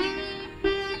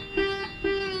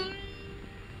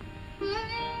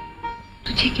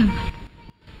 तुझे क्या मालूम?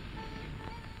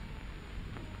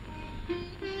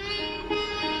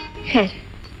 खैर,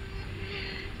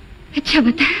 अच्छा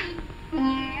बता,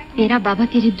 तेरा बाबा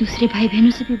तेरे दूसरे भाई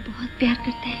बहनों से भी बहुत प्यार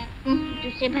करता है।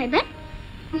 दूसरे भाई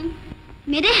बहन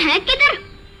मेरे हैं किधर?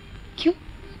 क्यों,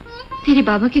 तेरे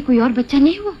बाबा के कोई और बच्चा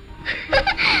नहीं हुआ?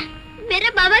 मेरे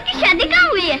बाबा की शादी कहाँ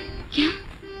हुई है? क्या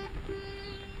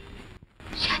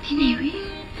शादी नहीं हुई?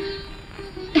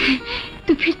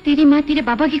 तो फिर तेरी माँ तेरे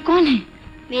बाबा की कौन है?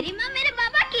 मेरी माँ मेरे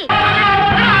बाबा की।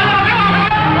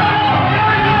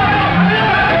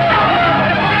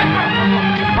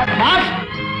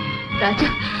 राजा,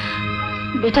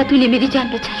 बेटा तूने मेरी जान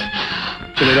बचा ली।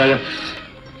 चलो राजा।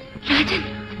 राजन,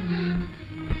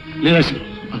 ले ऐसे।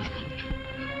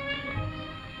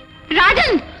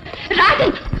 राजन,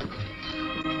 राजन,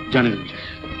 जाने दो मुझे।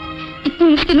 इतनी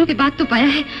मुश्किलों के बाद तो पाया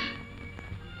है,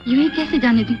 यूं ही कैसे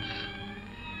जाने दूं?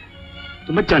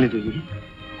 तो मत जाने दो, यूं ही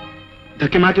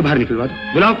धक्के मार के बाहर निकलवा दो।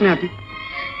 बुलाओ अपने आप ही।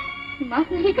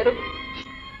 माफ नहीं करो।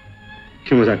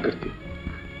 क्यों मजाक करती हो?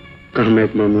 कहा मैं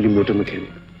एक मामूली मोटर मैकेनिक,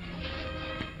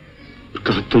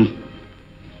 कहा तुम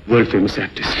वर्ल्ड फेमस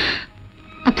एक्ट्रेस।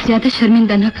 अब ज्यादा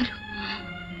शर्मिंदा ना करो।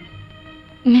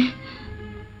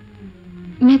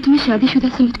 मैं तुम्हें शादीशुदा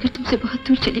समझकर तुमसे बहुत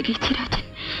दूर चली गई थी राजन।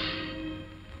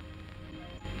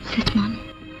 सच मानो,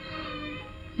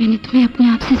 मैंने तुम्हें अपने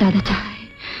आप से ज्यादा चाहा है।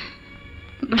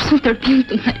 बरसों तड़पी हूं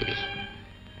तुम्हारे लिए।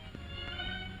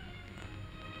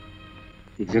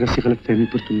 एक जरा सी गलतफहमी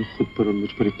पर तुमने खुद पर और मुझ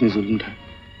पर इतने जुल्म ढाए।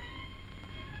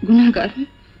 गुनाहगार हूं,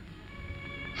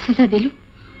 सजा दे लो।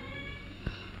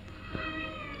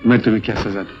 मैं तुम्हें क्या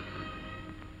सजा दूं?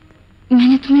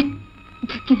 मैंने तुम्हें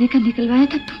धक्के देकर निकलवाया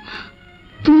था,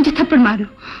 तुम मुझे थप्पड़ मारो।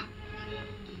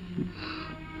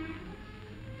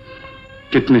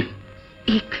 कितने?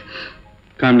 एक।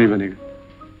 काम नहीं बनेगा।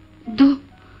 2।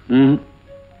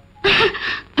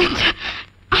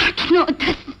 8, 9,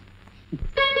 10।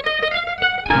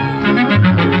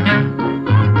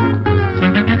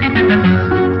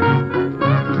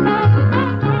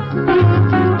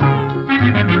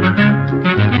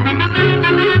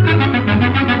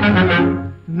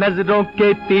 नजरों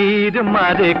के तीर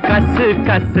मारे कस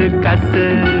कस कस,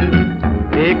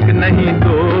 1 नहीं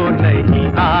 2 नहीं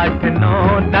 8 9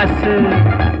 10।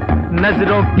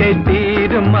 नजरों के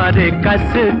तीर मारे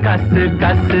कस कस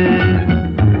कस,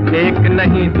 1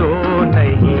 नहीं 2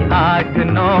 नहीं 8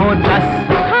 9 10।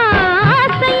 हाँ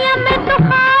सैया मैं तो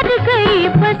हार गई,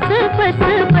 बस बस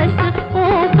बस ओ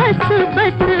बस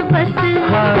बस बस।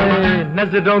 हाय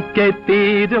नजरों के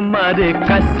तीर मारे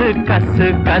कस कस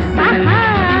कस।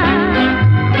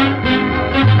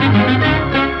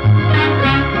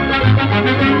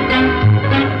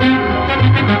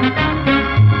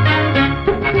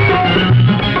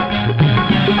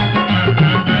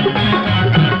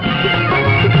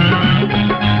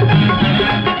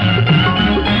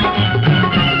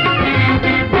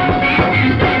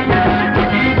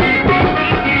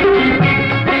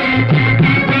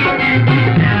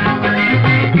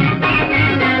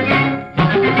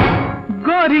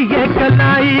 ये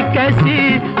कलाई कैसी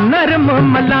नरम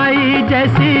मलाई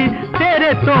जैसी,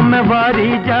 तेरे तो मैं वारी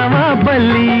जावा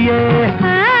बलिए।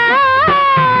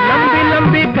 लंबी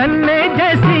लंबी गन्ने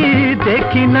जैसी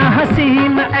देखी ना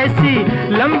हसीन ऐसी,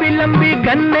 लंबी लंबी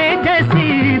गन्ने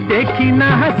जैसी देखी ना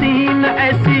हसीन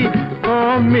ऐसी,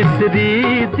 ओ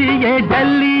मिस्री दिए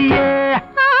डलिए।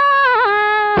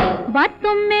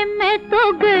 बातों में मैं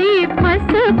तो गई फंस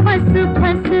फंस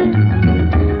फंस,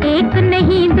 1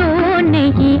 नहीं 2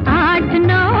 नहीं 8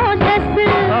 9 10।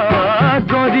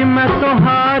 गोरी मैं तो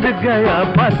हार गया,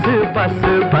 बस बस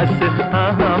बस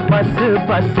हाँ हाँ बस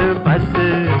बस बस।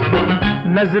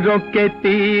 नजरों के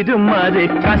तीर मारे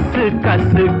कस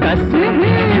कस कस।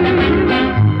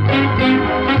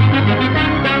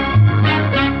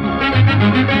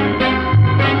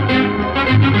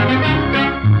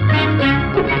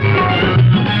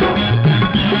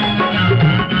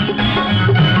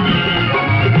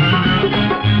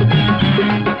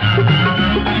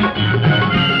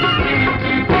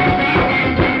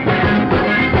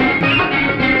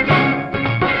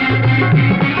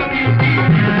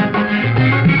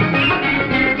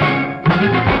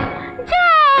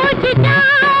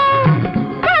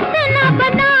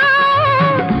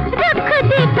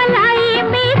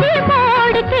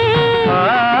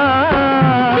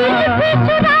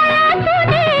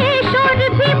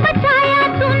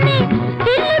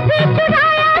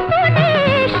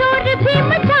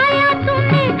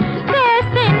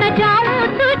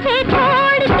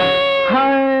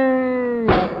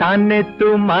 ताने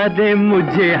तुम्हारे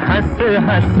मुझे हंस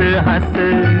हंस हंस,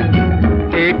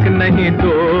 1 नहीं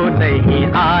 2 नहीं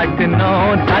 8 9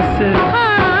 10।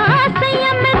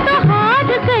 सैया मैं तो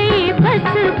हार गई, बस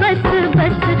बस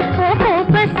बस ओ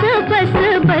बस बस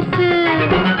बस।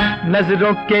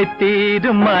 नजरों के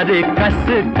तीर मारे कस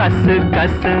कस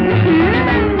कस।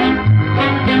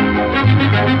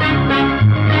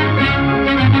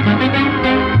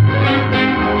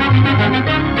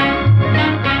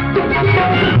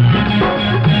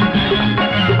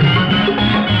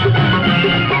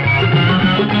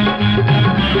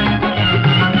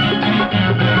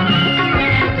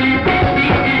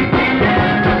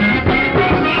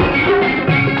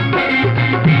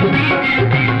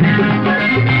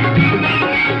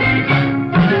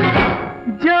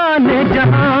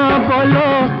 जहाँ बोलो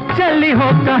चली हो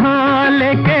कहाँ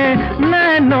लेके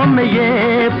नैनों में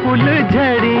ये फूल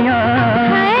झड़ियाँ।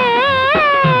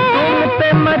 तुम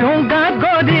पे मरूंगा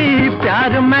गोरी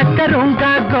प्यार मैं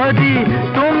करूंगा गोरी,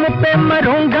 तुम पे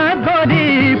मरूंगा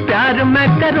गोरी प्यार मैं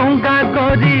करूंगा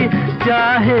गोरी,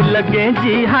 चाहे लगे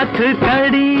जी हाथ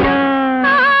कड़ियाँ।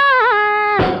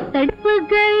 तड़प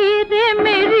गई रे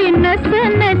मेरी नस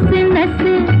नस नस,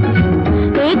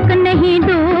 एक नहीं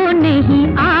दो नहीं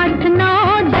 8 9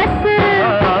 10।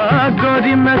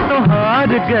 गोरी मैं तो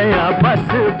हार गया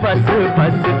बस बस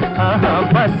बस, हाँ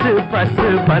बस बस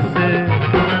बस।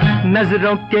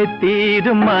 नजरों के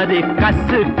तीर मारे कस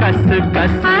कस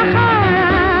कस।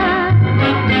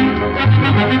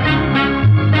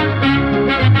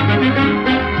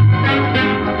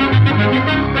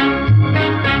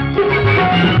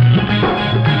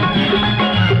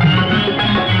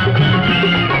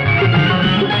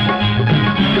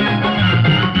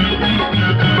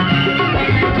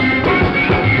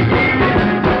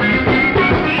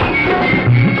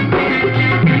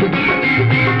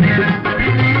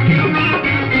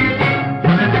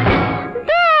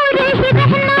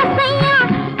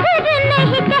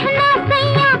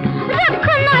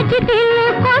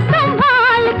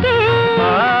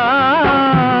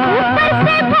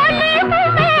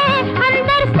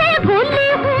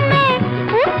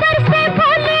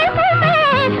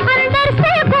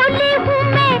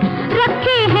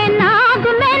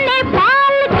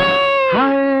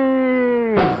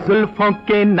 जुल्फों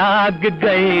के नाग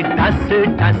गए ठस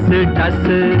ठस ठस,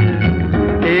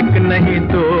 एक नहीं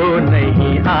दो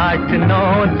नहीं 8 9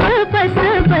 10। बस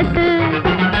बस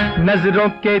नजरों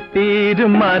के तीर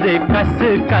मारे कस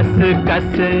कस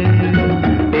कस,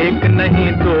 एक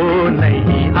नहीं दो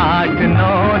नहीं 8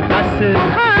 9 10।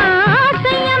 हाँ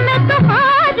सैया मैं तो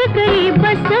हार गई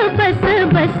बस बस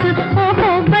बस,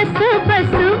 ओहो बस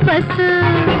बस बस।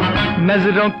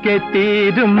 नजरों के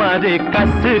तीर मारे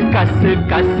कस कस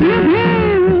कस।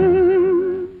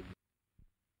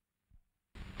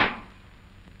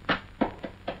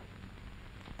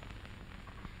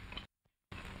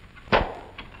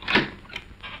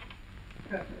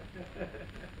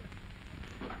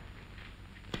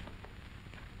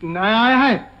 नया आया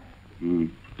है?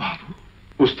 बाबू,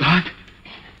 उस्ताद,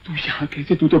 तू यहाँ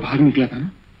कैसे? तू तो बाहर निकला था ना?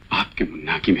 आपके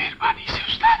मुन्ना की मेहरबानी से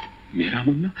उस्ताद। मेरा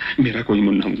मुन्ना? मेरा कोई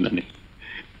मुन्ना नहीं।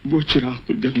 वो चिराग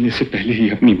तो जगने से पहले ही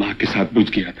अपनी माँ के साथ बुझ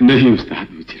गया था। नहीं उस्ताद,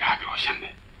 वो चिराग रोशन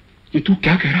है। ये तू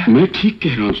क्या कह रहा है? मैं ठीक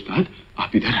कह रहा हूँ उस्ताद,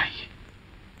 आप इधर आइए।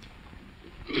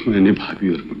 मैंने भाभी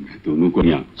और मुन्ना दोनों को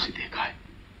आंखों से देखा है।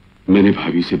 मैंने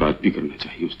भाभी से बात भी करना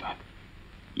चाहिए उस्ताद,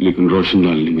 लेकिन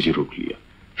रोशनलाल ने मुझे रोक लिया।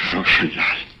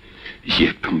 रोशनलाल? ये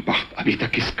कमबख्त अभी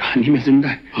तक इस कहानी में जिंदा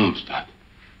है? हाँ उस्ताद,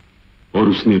 और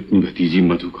उसने अपनी भतीजी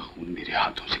मधु का खून मेरे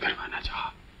हाथों से करवाना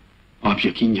चाहा। आप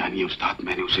यकीन जानिए उस्ताद,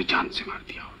 मैंने उसे जान से मार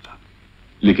दिया होता,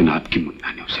 लेकिन आपकी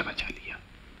मुन्ना ने उसे बचा लिया।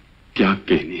 क्या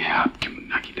कहने हैं आपकी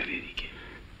मुन्ना की दलेरी के।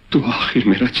 तो आखिर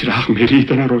मेरा चिराग मेरी ही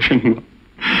तरह रोशन हुआ,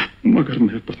 मगर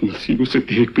मैं बदनसीब उसे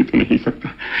देख भी तो नहीं सकता।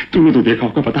 तूने तो देखा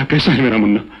होगा, पता कैसा है मेरा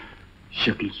मुन्ना?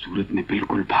 शक्ल सूरत में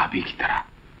बिल्कुल भाभी की तरह,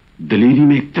 दलेरी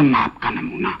में एकदम आपका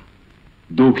नमूना,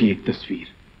 दो की एक तस्वीर।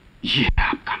 ये है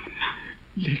आपका मुन्ना।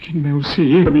 लेकिन मैं उसे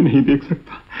एक कभी नहीं देख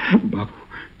सकता। बाबू,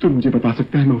 तू मुझे बता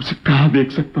सकता है मैं उसे कहाँ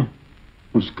देख सकता हूँ?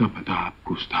 उसका पता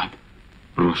आपको उस्ताद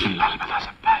रोशनलाल बता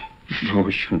सकता है।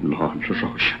 रोशनलाल,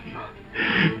 रोशनलाल,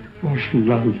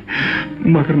 रोशनलाल,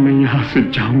 मगर मैं यहाँ से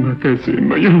जाऊंगा कैसे?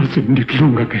 मैं यहाँ से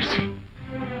निकलूंगा कैसे?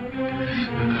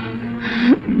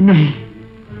 नहीं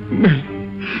नहीं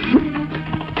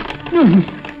नहीं।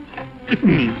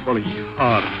 कितनी बड़ी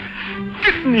हार,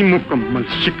 कितनी मुकम्मल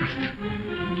शिकस्त।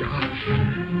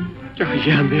 क्या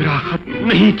यह अंधेरा खत्म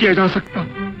नहीं किया जा सकता?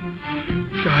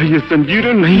 क्या ये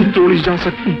जंजीरें नहीं तोड़ी जा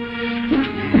सकती?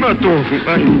 मैं तोड़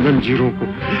दूंगा इन जंजीरों को,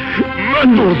 मैं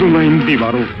तोड़ दूंगा इन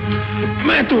दीवारों को,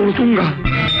 मैं तोड़ दूंगा।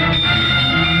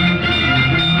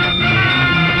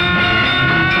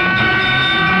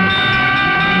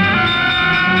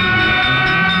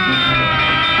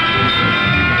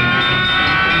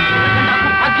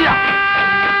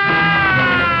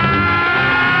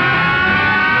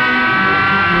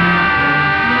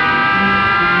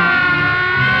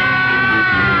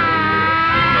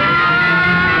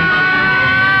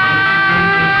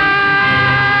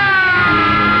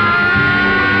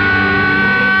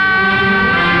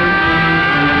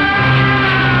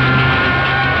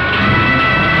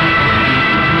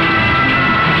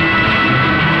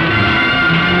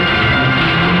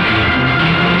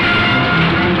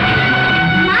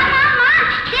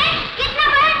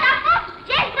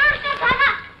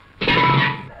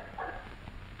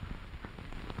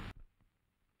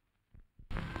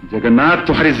 जगन्नाथ,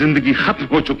 तुम्हारी जिंदगी खत्म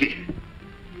हो चुकी है।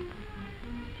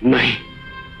 नहीं,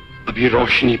 अभी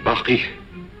रोशनी बाकी है।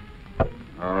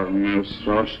 और मैं उस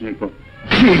रोशनी को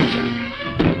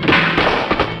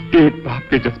एक बाप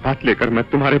के जज्बात लेकर मैं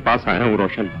तुम्हारे पास आया हूं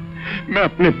रोशन। मैं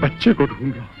अपने बच्चे को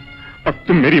ढूंढ रहा हूं और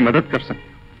तुम मेरी मदद कर सकते हो।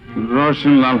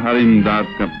 रोशनलाल हर इमदाद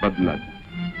का बदला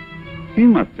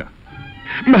कीमत क्या?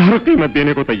 मैं हर कीमत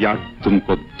देने को तैयार हूं।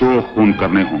 तुमको 2 खून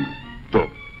करने होंगे, 2,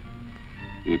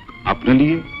 एक अपने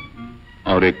लिए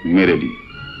और एक मेरे लिए।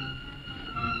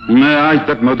 मैं आज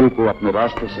तक मधु को अपने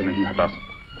रास्ते से नहीं हटा सका,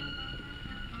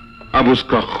 अब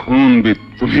उसका खून भी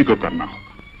तुम्ही को करना होगा।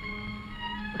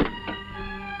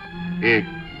 एक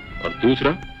और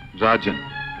दूसरा राजन,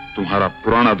 तुम्हारा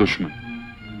पुराना दुश्मन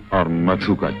और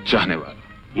मधु का चाहने वाला।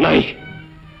 नहीं,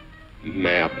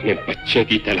 मैं अपने बच्चे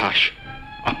की तलाश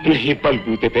अपने ही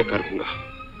बलबूते पे करूंगा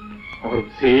और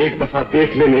उसे एक दफा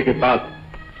देख लेने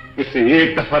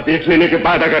के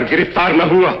बाद अगर गिरफ्तार न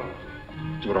हुआ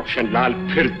तो रोशनलाल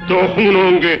फिर 2 खून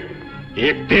होंगे,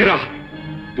 एक तेरा,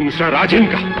 दूसरा राजन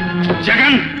का।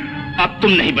 जगन, अब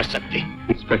तुम नहीं बच सकते।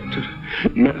 इंस्पेक्टर,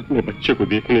 मैं अपने बच्चे को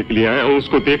देखने के लिए आया हूं।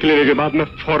 उसको देख लेने के बाद मैं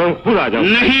फौरन खुद आ जाऊंगा।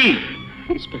 नहीं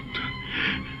इंस्पेक्टर,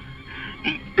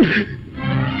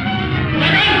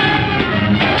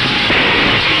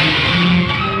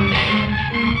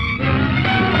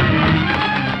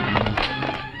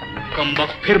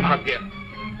 कमबख्त फिर भाग गया।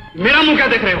 मेरा मुंह क्या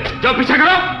देख रहे हो? जाओ पीछा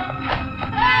करो।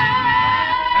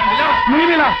 नहीं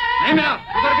मिला,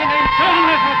 उधर भी नहीं।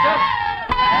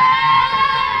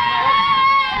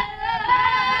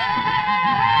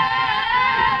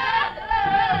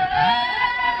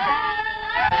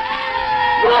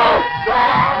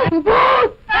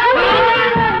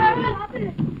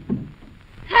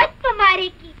 तुम्हारे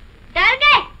की डर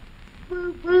गए?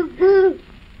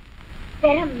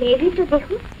 जरा मैं भी तो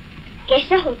देखूं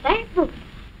कैसा होता है वो।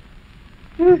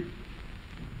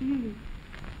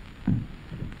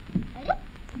 अरे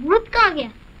भूत कहाँ गया?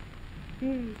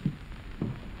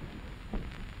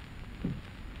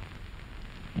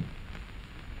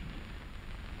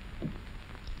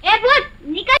 ए भूत,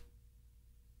 निकल।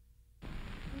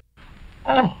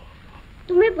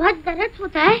 तुम्हें बहुत दर्द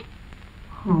होता है?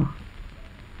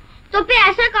 तो फिर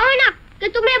ऐसा कहो ना कि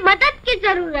तुम्हें मदद की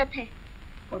जरूरत है।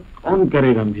 कौन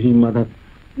करेगा मेरी मदद?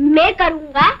 मैं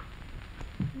करूंगा।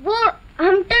 वो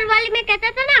हमटर वाले में कहता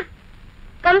था ना,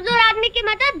 कमजोर आदमी की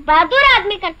मदद बहादुर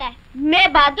आदमी करता है।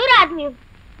 मैं बहादुर आदमी हूँ।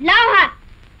 लाओ हाथ,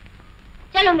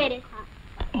 चलो मेरे साथ।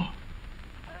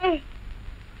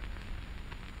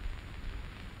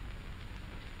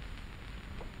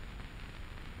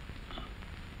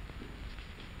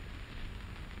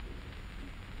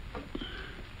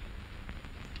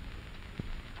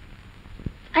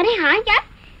 अरे हाँ यार,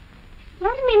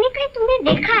 मैंने कहीं तुम्हें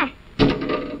देखा है।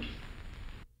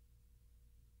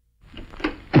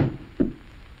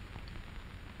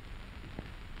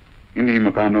 इन्हीं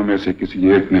मकानों में से किसी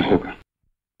एक में होगा।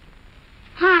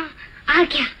 हाँ, आ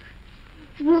गया।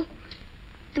 वो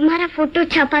तुम्हारा फोटो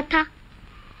छपा था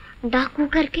डाकू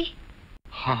करके।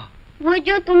 हाँ। वो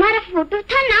जो तुम्हारा फोटो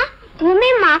था ना, वो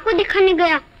मैं माँ को दिखाने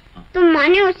गया तो माँ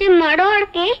ने उसे मरोड़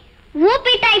के वो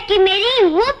पिटाई की मेरी,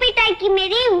 वो पिटाई की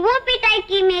मेरी, वो पिटाई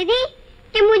की मेरी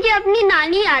कि मुझे अपनी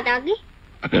नानी याद आ गई।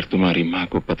 अगर तुम्हारी माँ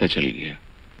को पता चल गया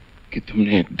कि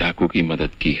तुमने एक डाकू की मदद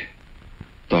की है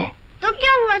तो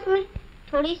क्या हुआ उसमें?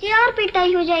 थोड़ी सी और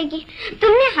पिटाई हो जाएगी।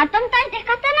 तुमने हाथम ताई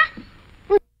देखा था ना,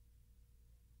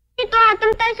 तो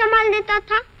हाथम ताई संभाल देता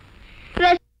था।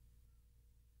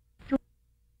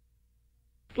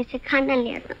 किसे खाना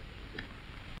लिया था।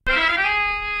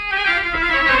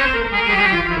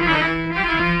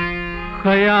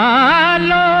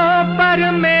 ख्यालों पर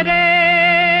मेरे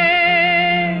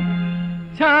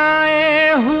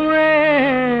छाए हुए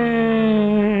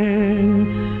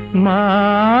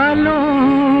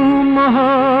मालूम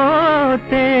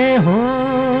होते हो,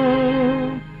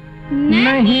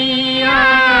 नहीं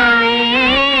आए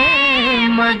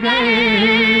मगर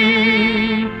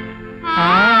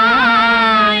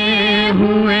आए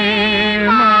हुए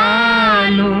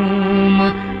मालूम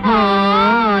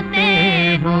होते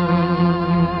हो।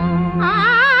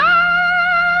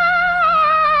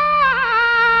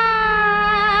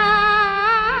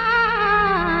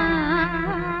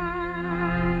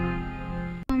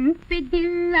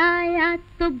 दिल आया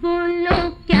तो बोलो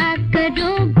क्या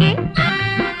करोगे?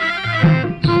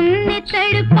 हमने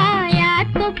तड़पाया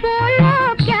तो बोलो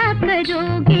क्या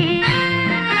करोगे?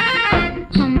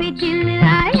 हमें दिल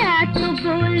आया तो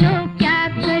बोलो क्या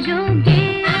करोगे?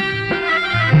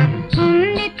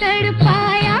 हमने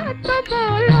तड़पाया तो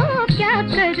बोलो क्या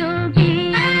करोगे?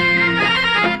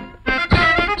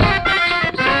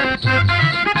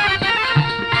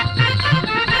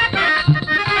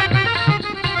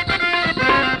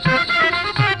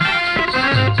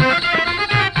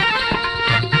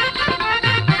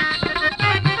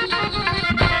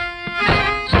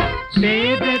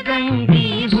 तेरे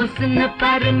रंगी हुस्न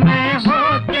पर मैं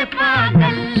होके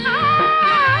पागल,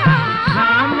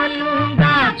 थाम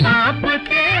लूंगा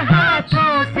कांपते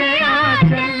हाथों से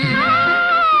आंचल।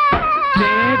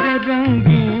 तेरे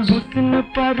रंगी हुस्न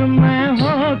पर मैं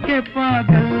होके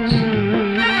पागल,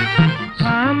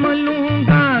 थाम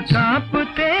लूंगा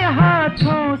कांपते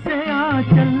हाथों से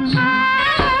आंचल।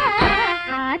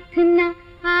 हाथ न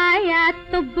आया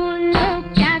तो बोलो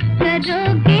क्या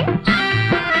करोगे,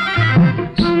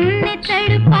 हमने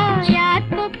तड़पाया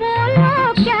तो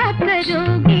बोलो क्या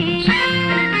करोगे,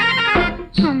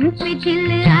 हम पे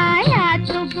दिल आया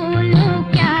तो बोलो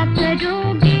क्या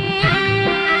करोगे,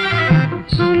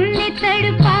 हमने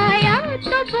तड़पाया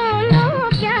तो बोलो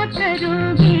क्या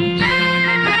करोगे।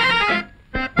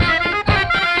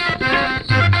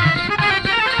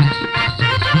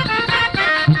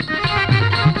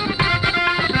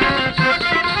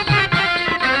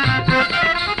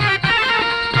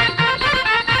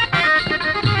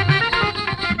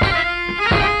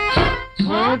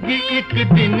 होगी एक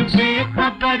दिन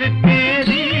बेखबर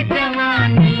तेरी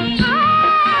जवानी,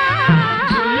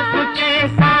 जुल्फ के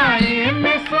साए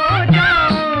में सो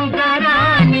जाऊंगा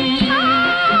रानी।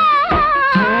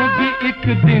 होगी एक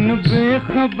दिन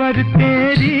बेखबर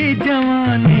तेरी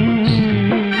जवानी,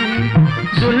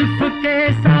 जुल्फ के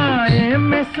साए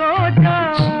में सो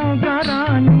जाऊंगा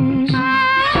रानी।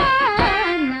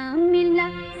 ना मिला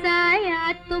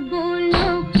साया तो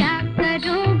बोलो क्या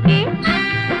करोगे,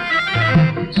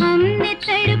 हमने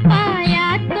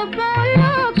तड़पाया तो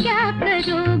बोलो क्या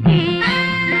करोगे,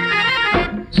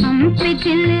 हम पे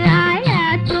दिल आया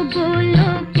तो बोलो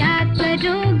क्या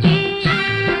करोगे,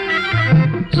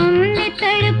 हमने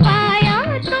तड़पाया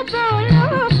तो बोलो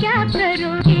क्या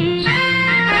करोगे।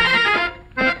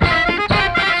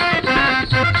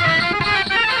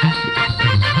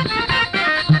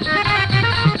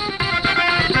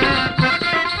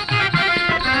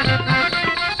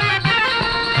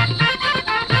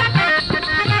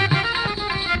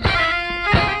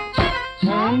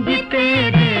 होंगी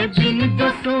तेरे बिन जो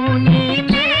सोनी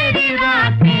मेरी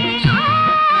रातें,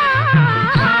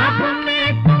 ख्वाब में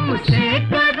तुमसे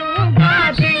करूंगा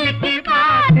दिल की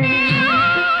बातें।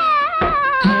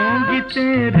 होंगी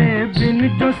तेरे बिन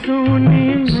जो सोनी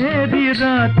मेरी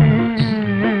रातें,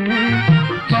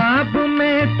 ख्वाब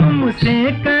में तुमसे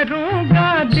करूंगा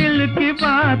दिल की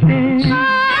बातें।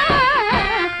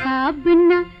 ख्वाब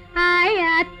न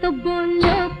आया तो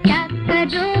बोलो क्या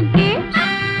करोगे,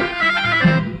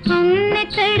 हमने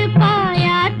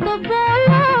तड़पाया तो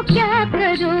बोलो क्या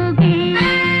करोगे,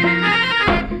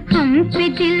 हम पे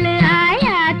दिल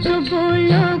आया तो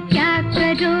बोलो क्या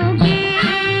करोगे,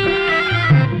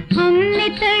 हमने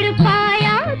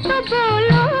तड़पाया तो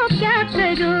बोलो क्या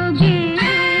करोगे।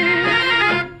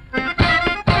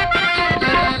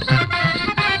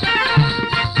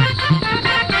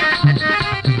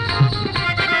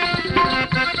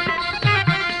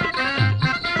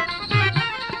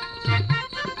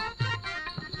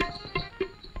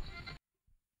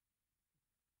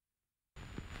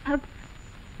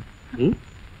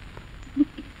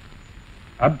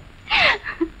 अब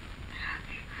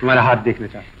तुम्हारा हाथ देखना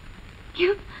चाहता हूँ।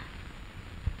 क्यों?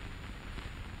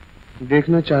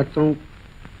 देखना चाहता हूँ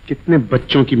कितने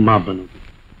बच्चों की माँ बनोगी।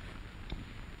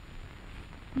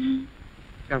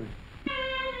 क्या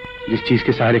जिस चीज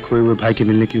के सहारे खोए हुए भाई के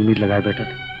मिलने की उम्मीद लगाए बैठा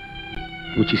था,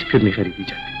 वो चीज फिर नहीं खरीदी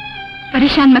जाती।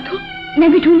 परेशान मत हो,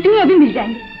 मैं भी ढूंढती हूँ, अभी मिल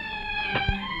जाएंगे।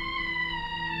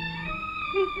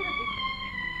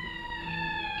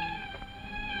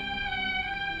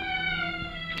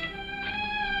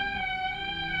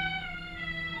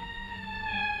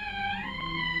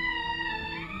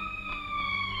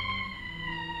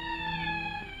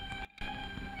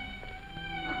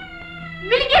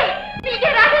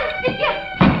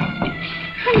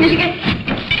 मिल गए।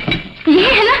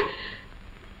 ये है ना?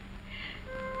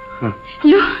 हाँ।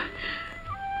 लो।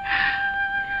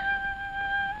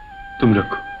 तुम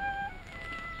रखो,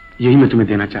 यही मैं तुम्हें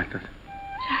देना चाहता था।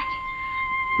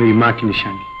 मेरी माँ की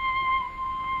निशानी,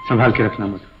 संभाल के रखना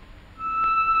मत।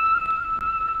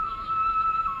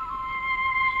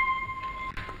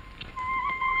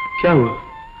 क्या हुआ?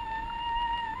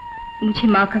 मुझे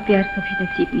माँ का प्यार कभी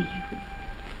नसीब नहीं हुआ।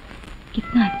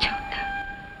 कितना अच्छा होता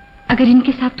अगर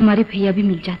इनके साथ तुम्हारे भैया भी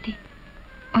मिल जाते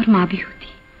और माँ भी होती।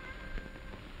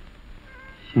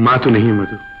 माँ तो नहीं है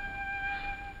मधु,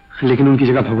 लेकिन उनकी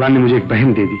जगह भगवान ने मुझे एक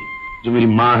बहन दे दी, जो मेरी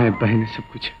माँ है, बहन है,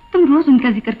 सब कुछ है। तुम रोज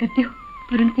उनका जिक्र करते हो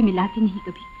पर उनसे मिलाते नहीं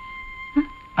कभी। हा?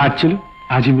 आज चलो,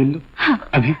 आज ही मिल लो। हाँ।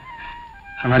 अभी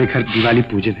हमारे घर दिवाली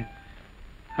पूजन है,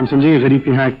 हम समझेंगे गरीब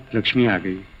के यहाँ लक्ष्मी आ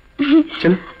गई।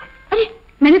 चलो। अरे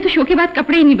मैंने तो शो के बाद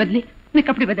कपड़े ही नहीं बदले, मैं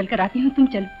कपड़े बदल कर आती हूँ, तुम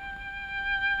चलो।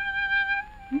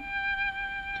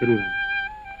 जरूर।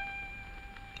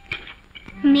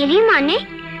 मेरी माँ ने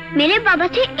मेरे बाबा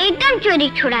से एकदम चोरी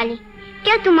छुड़ा ली।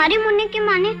 क्या तुम्हारे मुन्ने की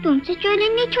माँ ने तुमसे चोरी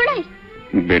नहीं छुड़ाई?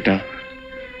 बेटा,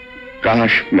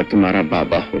 काश मैं तुम्हारा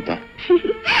बाबा होता।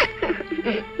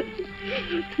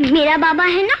 मेरा बाबा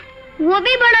है ना, वो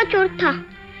भी बड़ा चोर था।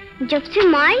 जब से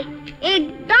माँ आई,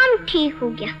 एकदम ठीक हो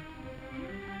गया।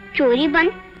 चोरी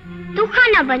बंद तो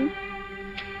खाना बंद।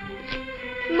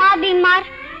 माँ बीमार,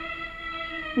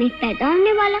 नहीं पैदा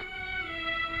होने वाला,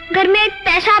 घर में एक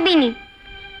पैसा भी नहीं।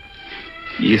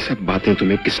 ये सब बातें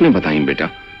तुम्हें किसने बताई बेटा?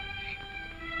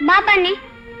 बाबा ने।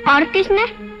 और किसने?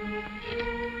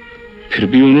 फिर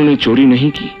भी उन्होंने चोरी नहीं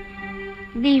की?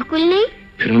 बिल्कुल नहीं।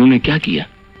 फिर उन्होंने क्या किया?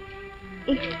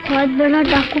 एक बहुत बड़ा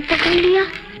डाकू पकड़ लिया।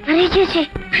 अरे जैसे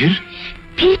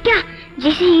फिर क्या,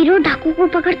 जैसे हीरो डाकू को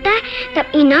पकड़ता है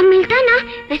तब इनाम मिलता है ना,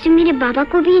 वैसे मेरे बाबा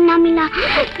को भी इनाम मिला।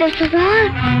 10,000।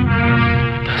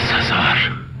 10,000।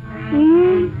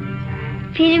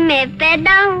 फिर मैं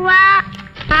पैदा हुआ,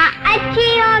 माँ अच्छी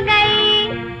हो गई,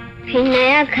 फिर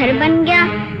नया घर बन गया,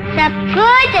 सब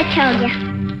कुछ अच्छा हो गया।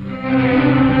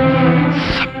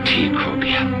 सब ठीक हो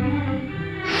गया,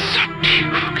 सब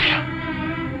ठीक हो गया।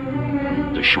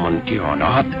 दुश्मन की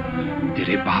औलाद,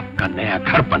 तेरे बाप का नया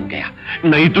घर बन गया,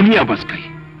 नई दुनिया बस गई।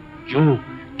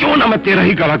 क्यों ना मैं तेरा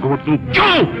ही गला घोट दूं?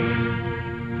 क्यों?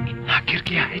 इतना गिर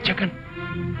गया है जगन,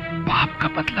 बाप का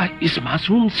बदला इस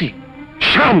मासूम से।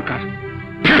 शर्म कर।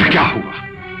 फिर क्या हुआ?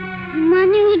 माँ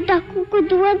ने उस डाकू को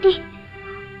दुआ दी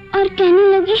और कहने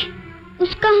लगी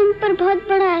उसका हम पर बहुत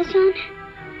बड़ा एहसान है।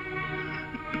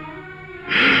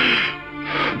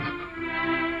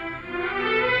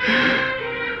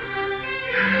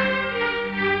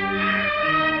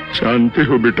 जानते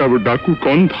हो बेटा वो डाकू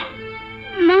कौन था?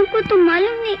 माँ को तो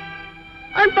मालूम नहीं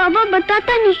और बाबा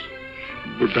बताता नहीं।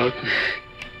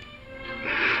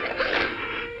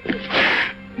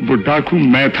 वो डाकू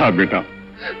मैं था बेटा।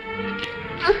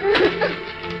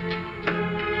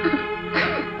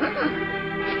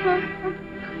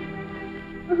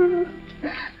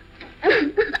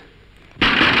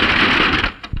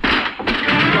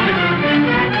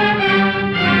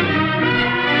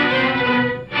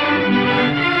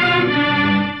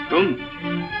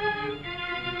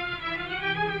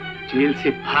 जेल से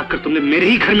भागकर तुमने मेरे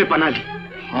ही घर में पनाह ली।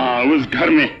 हाँ, उस घर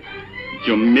में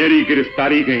जो मेरी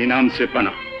गिरफ्तारी के इनाम से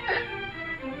बना।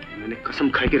 मैंने कसम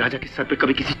खाई कि राजा के सर पे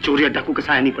कभी किसी चोर या डाकू का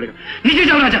साया नहीं पड़ेगा। नीचे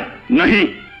जाओ राजा। नहीं,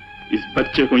 इस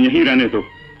बच्चे को यहीं रहने दो।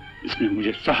 इसने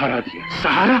मुझे सहारा दिया।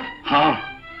 सहारा? हाँ,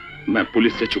 मैं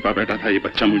पुलिस से छुपा बैठा था, ये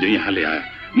बच्चा मुझे यहाँ ले आया।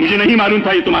 मुझे नहीं मालूम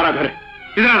था ये तुम्हारा घर है।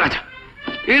 इधर आ राजा,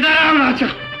 इधर आ राजा।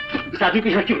 इस आदमी को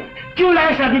यहाँ क्यों लाया?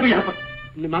 इस आदमी को यहाँ पर?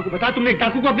 तुमने माँ को बता तुमने एक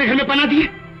डाकू को अपने घर में पनाह दी है?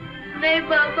 नहीं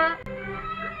बाबा,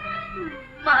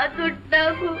 माँ तो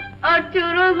डाकू और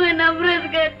चोरों से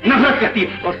नफरत करती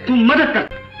है और तुम मदद कर।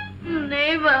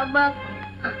 नहीं बाबा,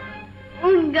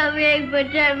 उनका भी एक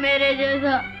बच्चा है मेरे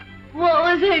जैसा, वो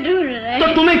उसे ढूंढ रहे हैं।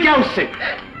 तो तुम्हें क्या उससे?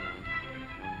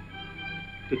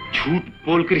 तो झूठ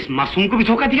बोलकर इस मासूम को भी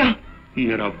धोखा दिया।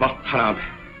 मेरा वक्त खराब है,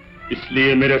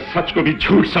 इसलिए मेरे सच को भी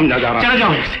झूठ समझा जा रहा है। चला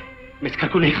जाओ यहाँ से, मैं इस घर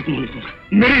को नहीं खत्म होने दूंगा।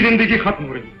 मेरी जिंदगी खत्म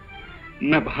हो रही है।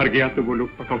 मैं बाहर गया तो वो लोग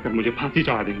पकड़कर मुझे फांसी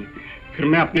चढ़ा देंगे, फिर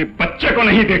मैं अपने बच्चे को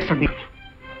नहीं देख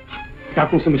सकूंगा।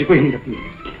 डाकू से मुझे कोई हिम्मत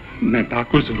नहीं। मैं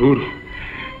डाकू जरूर हूँ,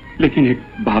 लेकिन एक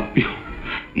बाप भी हूँ।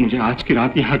 मुझे आज की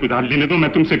रात यहाँ गुजार लेने दो। मैं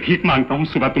तुमसे भीख मांगता हूँ,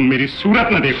 सुबह तुम मेरी सूरत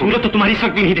न देखो। सूरत तो तुम्हारी इस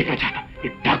वक्त भी नहीं देखना चाहता।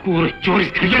 एक डाकू और चोर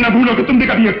इस घर ये न भूलो कि तुम भी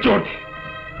कभी एक चोर थे।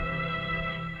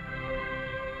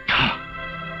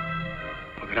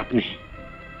 मगर अब नहीं,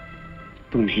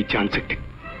 तुम नहीं जान सकते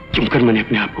क्यों कर मैंने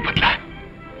अपने आप को बदला है।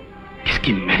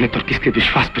 किसकी मेहनत और किसके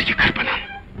विश्वास पर यह घर बना।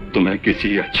 तुम्हें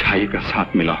किसी अच्छाई का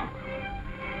साथ मिला होगा।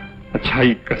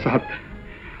 अच्छाई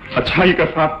का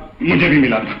साथ मुझे भी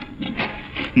मिला था,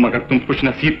 मगर तुम कुछ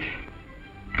नसीब थे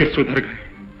कि सुधर गए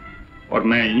और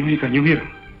मैं यूं ही का यूं ही रहा।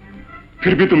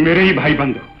 फिर भी तुम मेरे ही भाई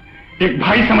बन दो, एक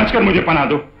भाई समझकर मुझे पनाह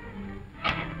दो।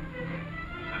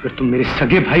 अगर तुम मेरे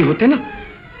सगे भाई होते ना,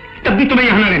 तब भी तुम्हें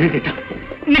यहां न रहने देता।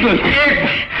 निकलो।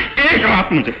 एक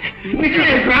रात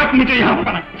मुझे यहाँ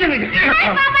पर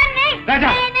राजा,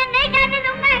 नहीं जाने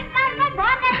दूंगा, इसका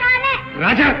बहुत एहसान है।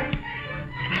 राजा,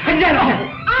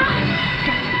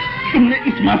 तुमने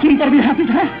इस मासूम पर भी हाथ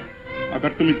उठाया। अगर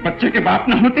तुम इस बच्चे के बाप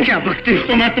न होते क्या बचते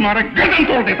तो मैं तुम्हारा गर्दन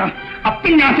तोड़ देता। अब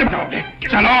तुम यहाँ से जाओगे।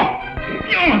 चलो।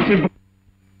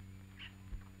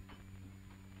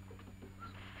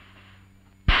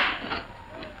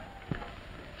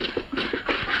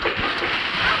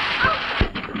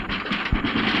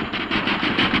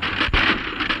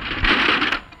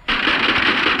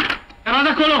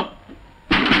 दरवाजा खोलो।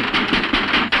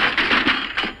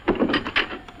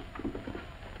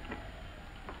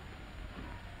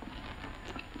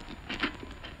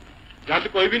 यहाँ तो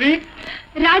कोई भी नहीं।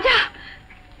 राजा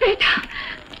बेटा,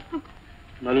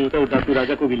 मालूम होता है वो डाकू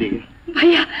राजा को भी ले गया।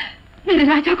 भैया मेरे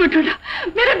राजा को ढूंढो,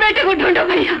 मेरे बेटे को ढूंढो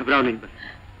भैया। घबराओ नहीं भाई,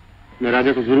 मैं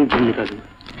राजा को जरूर ढूंढ निकालूंगा।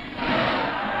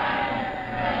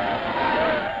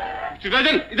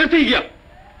 राजन इधर से ही गया।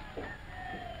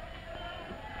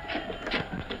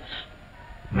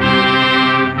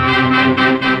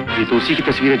 ये तो उसी की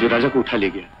तस्वीर है जो राजा को उठा ले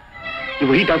गया। ये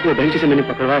वही डाकू है बहन जिसे मैंने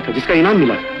पकड़वाया था, जिसका इनाम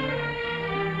मिला।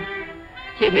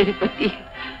 ये मेरे पति है।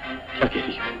 क्या कह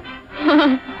रही है?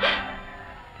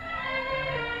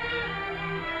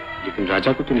 लेकिन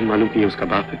राजा को तो नहीं मालूम कि ये उसका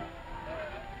बाप है।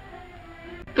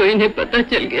 तो इन्हें पता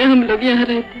चल गया हम लोग यहाँ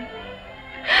रहते,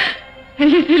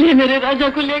 इसीलिए मेरे राजा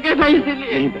को ले गए भाई।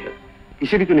 इसीलिए नहीं बहन,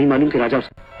 इसे भी तो नहीं मालूम कि राजा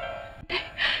उसका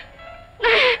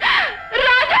राजा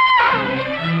राजा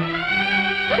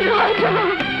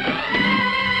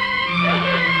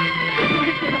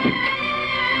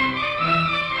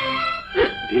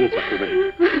धीरज रखो भाई।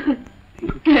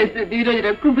 कैसे धीरज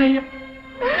रखूं भैया,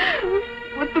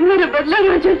 वो तुम्हारे बदला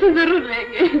राजा से जरूर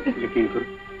लेंगे। यकीन करो,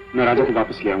 मैं राजा को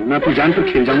वापस ले आऊंगा। मैं अपनी जान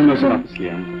पर खेल जाऊंगा, मैं उसे वापस ले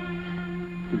आऊंगा।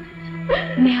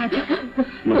 मैं आ जाऊं।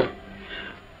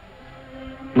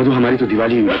 मधु हमारी तो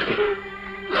दिवाली ही बात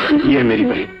गई। ये है मेरी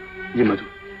बहन, ये मधु।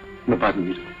 मैं बाद में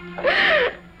मिलूंगा।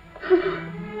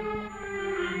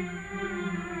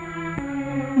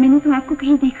 मैंने तो आपको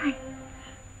कहीं देखा है,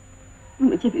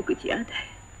 मुझे भी कुछ याद है।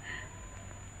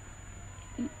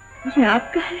 ये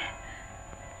आपका है?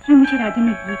 ये मुझे राजन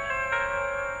ने दिए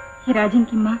थे। ये राजन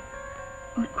की माँ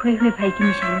और खोए हुए भाई की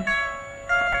निशानी।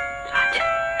 राजन,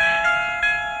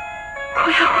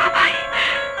 खोया हुआ भाई।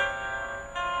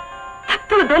 तब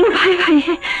तो दोनों भाई भाई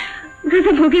हैं।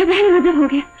 गजब हो गया बहन, गजब हो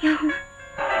गया। क्या हुआ?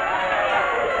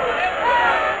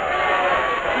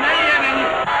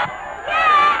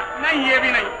 नहीं ये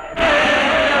भी नहीं।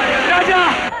 राजा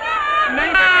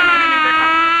नहीं,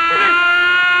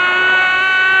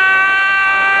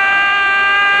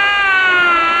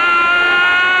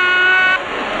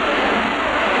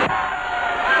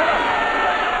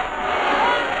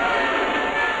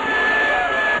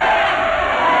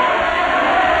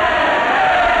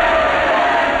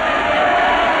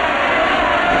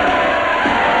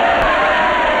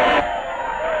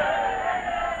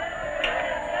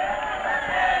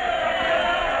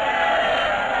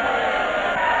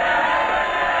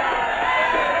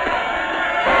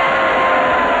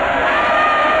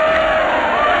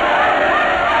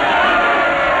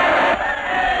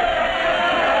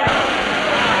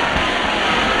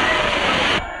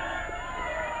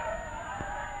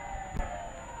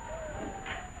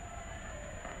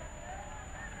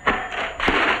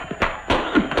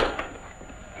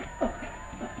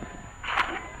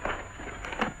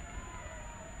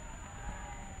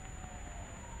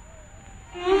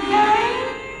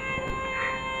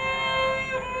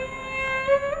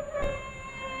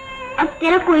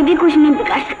 तेरा कोई भी कुछ नहीं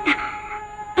बिगाड़ सकता।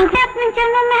 भगवान अपने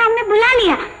चरणों में हमें बुला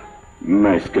लिया।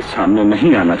 मैं इसके सामने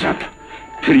नहीं आना चाहता,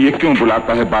 फिर ये क्यों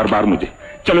बुलाता है बार बार मुझे?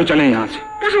 चलो चले यहाँ से।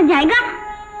 कहाँ जाएगा?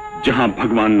 जहाँ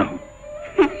भगवान न हो।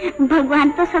 भगवान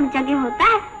तो सब जगह होता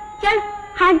है। चल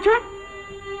हाथ जोड़।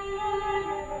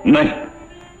 नहीं,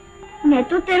 मैं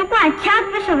तो तेरे को अच्छा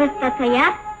आदमी समझता था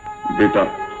यार। बेटा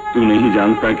तू नहीं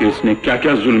जानता कि इसने क्या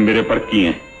क्या जुल्म मेरे पर किए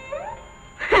हैं।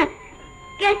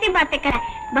 कैसी बातें कर रहा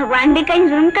है? भगवान भी कहीं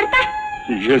जुल्म करता है?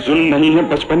 ये जुल्म नहीं है,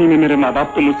 बचपन ही में मेरे माँ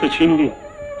बाप को मुझसे छीन लिया।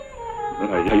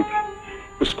 यही था,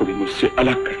 उसको भी मुझसे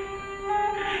अलग कर।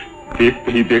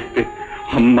 देखते ही देखते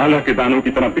हम माला के दानों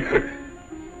की तरह बिखर गए।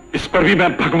 इस पर भी मैं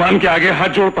भगवान के आगे हाथ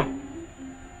जोड़ता।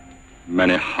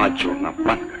 मैंने हाथ जोड़ना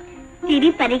बंद कर दिया।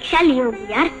 तेरी परीक्षा ली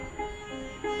होगी यार।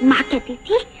 माँ कहती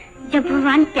थी जब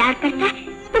भगवान प्यार करता है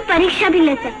तो परीक्षा भी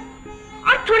लेता है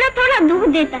और थोड़ा थोड़ा दुख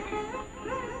देता है।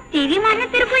 तेरी माँ ने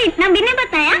तेरे को इतना भी नहीं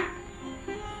बताया?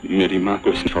 मेरी माँ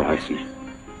को छोड़ा इसने।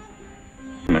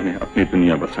 मैंने अपनी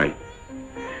दुनिया बसाई।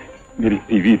 मेरी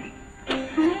बीवी थी,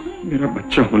 मेरा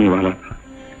बच्चा होने वाला था,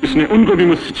 इसने उनको भी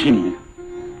मुझसे छीन लिया।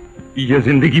 ये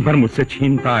जिंदगी भर मुझसे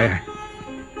छीनता आया है।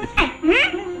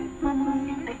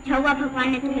 अच्छा हुआ भगवान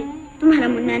ने तुम्हारा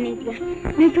मुन्ना नहीं दिया,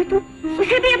 नहीं तो तुम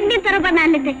उसे भी अपनी तरह बना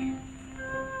लेते।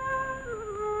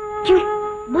 क्यों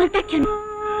बोलता क्यों?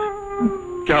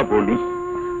 क्या बोलूं?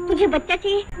 तुझे बच्चा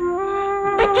चाहिए,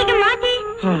 बच्चे की माँ चाहिए,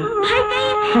 भाई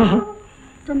चाहिए,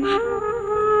 तो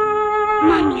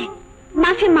मांग ले,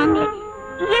 माफी मांग ले,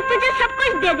 ये तुझे सब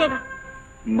कुछ दे देगा।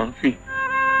 माफी?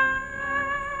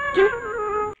 क्यों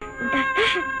डरता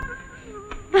है?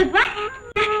 भगवान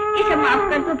इसे माफ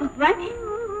कर दो भगवान,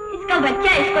 इसका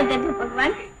बच्चा इसको दे दो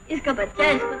भगवान, इसका बच्चा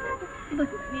इसको दे दो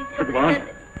भगवान।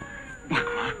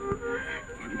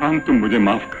 भगवान तुम मुझे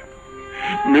माफ कर,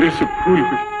 मेरे से भूल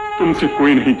हुई। तुमसे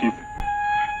कोई नहीं जीत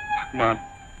भगवान।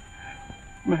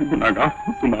 मैं गुनाहगार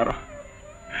हूं तुम्हारा,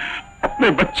 अपने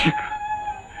बच्चे का।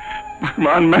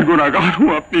 भगवान मैं गुनाहगार हूं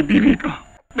अपनी बीवी का,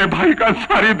 अपने भाई का,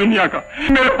 सारी दुनिया का।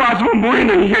 मेरे पास वो मुंह ही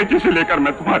नहीं है जिसे लेकर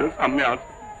मैं तुम्हारे सामने आ सकूं।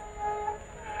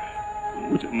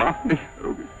 मुझे माफ नहीं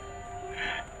करोगे?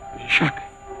 बेशक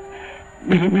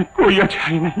मेरे में कोई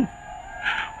अच्छाई नहीं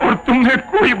और तुम में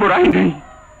कोई बुराई नहीं।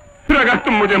 फिर अगर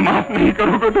तुम मुझे माफ नहीं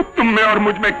करोगे तो तुम में और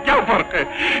मुझ में क्या फर्क है?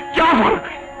 क्या फर्क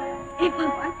है? हे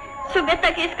भगवान, सुबह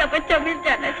तक इसका बच्चा मिल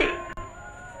जाना चाहिए।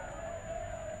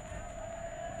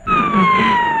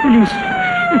 Police,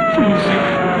 police,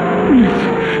 police.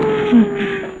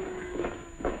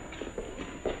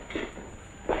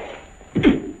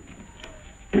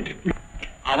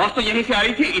 आवाज तो यहीं से आ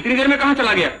रही थी, इतनी देर में कहां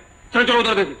चला गया? चलो चलो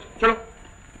उधर देखो, चलो।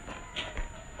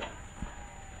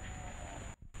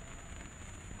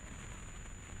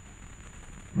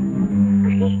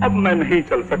 अब मैं नहीं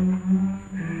चल सकता,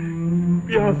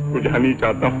 प्यास बुझानी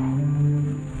चाहता हूँ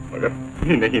मगर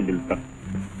भी नहीं मिलता।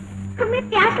 तुम्हें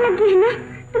प्यास लगी है ना?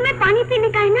 तुम्हें पानी पीने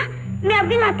का है ना? मैं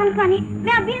अभी लाता हूँ पानी,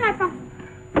 मैं अभी लाता हूँ।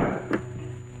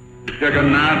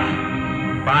 जगन्नाथ,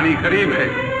 पानी करीब है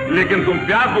लेकिन तुम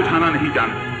प्यास बुझाना नहीं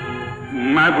जानते।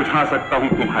 मैं बुझा सकता हूँ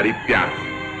तुम्हारी प्यास,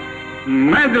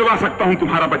 मैं दिलवा सकता हूँ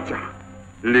तुम्हारा बच्चा,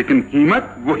 लेकिन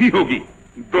कीमत वही होगी,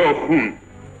 2 खून।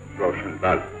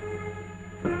 रोशनलाल,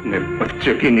 मेरे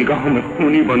बच्चे की निगाहों में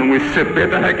खूनी बनूं इससे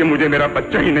बेहतर है कि मुझे मेरा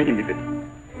बच्चा ही नहीं मिले।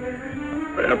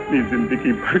 मैं अपनी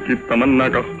जिंदगी भर की तमन्ना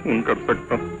का खून कर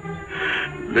सकता हूं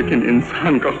लेकिन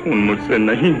इंसान का खून मुझसे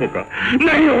नहीं होगा,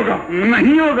 नहीं होगा,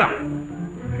 नहीं होगा।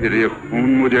 फिर ये खून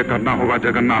मुझे करना होगा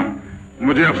जगन्नाथ।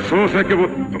 मुझे अफसोस है कि वो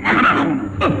तुम्हारा खून।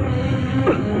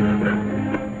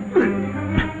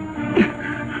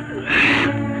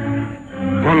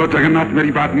 बोलो जगन्नाथ,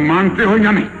 मेरी बात मानते हो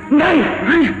या नहीं? नहीं,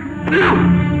 नहीं,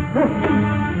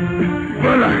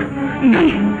 बोला नहीं,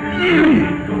 नहीं।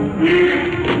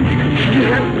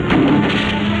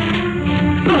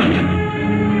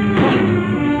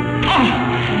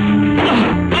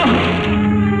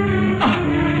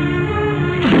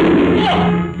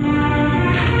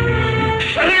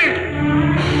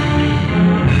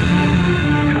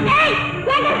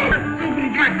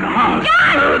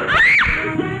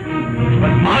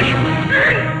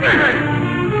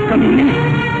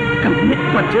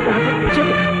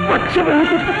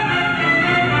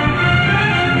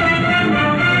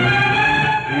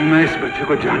 मैं इस बच्चे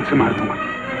को जान से मार दूंगा,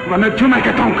 वरना जो मैं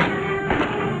कहता हूँ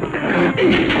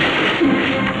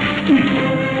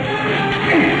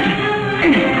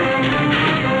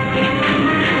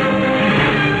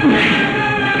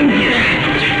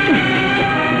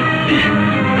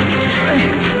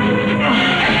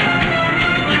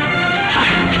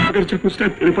अगर जब उसने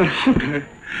तेरे पर हाथ उठाया,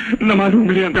 न मालूम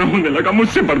मेरी अंधा होने लगा,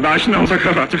 मुझसे बर्दाश्त न हो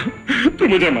सका राजा, तू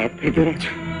मुझे माफ कर दे राजा।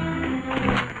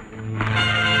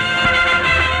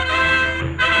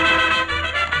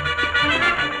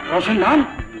 रोशनलाल,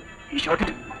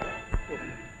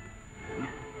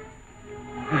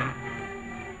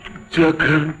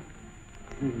 जगन,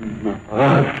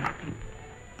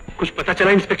 कुछ पता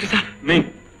चला इंस्पेक्टर साहब? नहीं,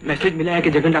 मैसेज मिला है कि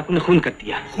जगन डाकू ने खून कर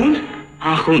दिया। खून?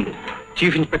 हाँ खून।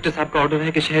 चीफ इंस्पेक्टर साहब का ऑर्डर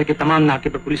है कि शहर के तमाम नाके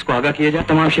पर पुलिस को आगाह किया जाए,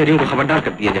 तमाम शहरियों को खबरदार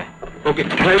कर दिया जाए। ओके,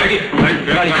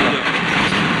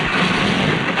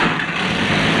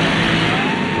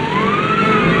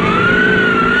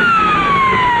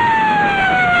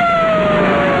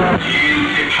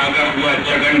 भागा हुआ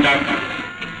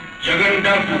जगन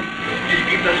डाकू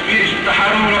जिसकी तस्वीर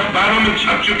इश्तहारों और अखबारों में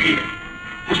छप चुकी है,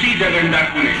 उसी जगन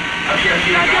डाकू ने अभी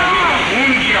अपनी आदमी का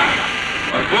खून किया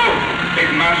और वो एक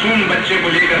मासूम बच्चे को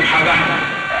लेकर भागा है।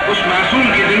 उस मासूम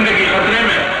की जिंदगी खतरे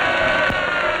में।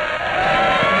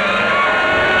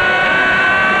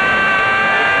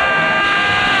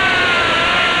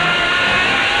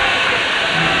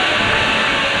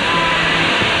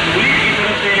 पुलिस की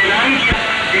तरफ से ऐलान किया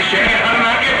कि शहर हर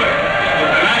नाके पर इसको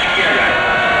तलाश किया जाए,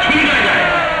 ढूंढा जाए,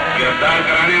 गिरफ्तार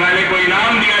कराने वाले को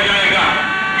इनाम दिया जाएगा,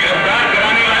 गिरफ्तार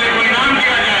कराने वाले को इनाम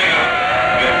दिया जाएगा,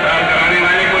 गिरफ्तार कराने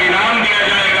वाले को इनाम दिया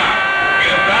जाएगा,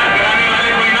 गिरफ्तार कराने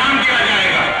वाले को इनाम दिया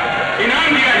जाएगा, इनाम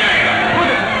दिया जाएगा।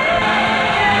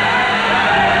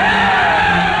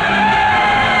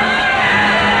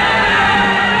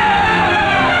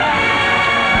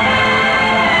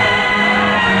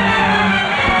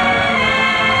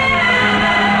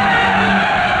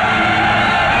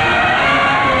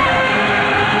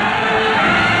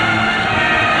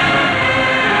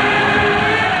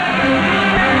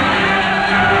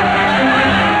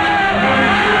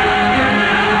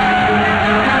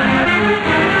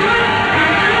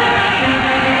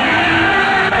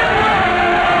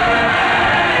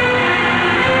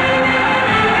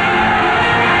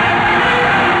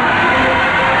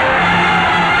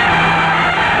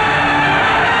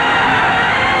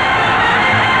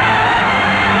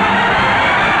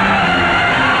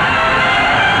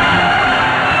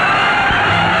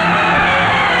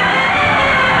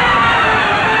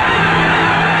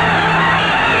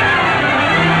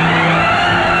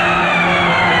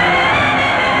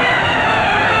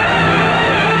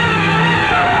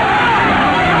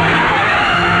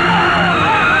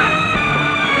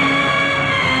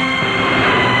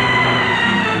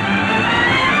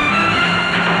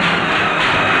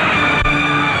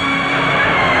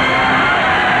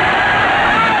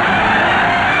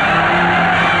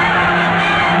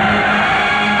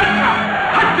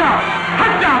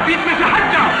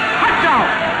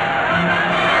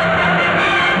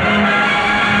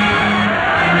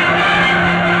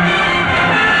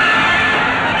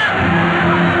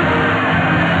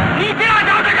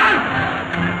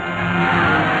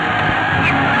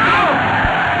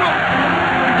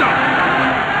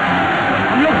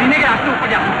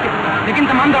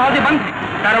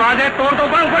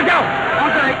 ऊपर जाओ।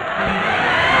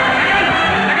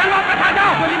 जगन वापस आ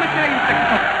जाओ। गोली मत चलाइए इंस्पेक्टर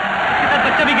साहब, इसके साथ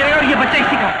बच्चा भी गिरेगा और ये बच्चा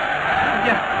इसी का।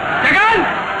 जगन,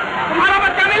 तुम्हारा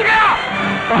बच्चा मिल गया।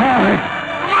 कहाँ है?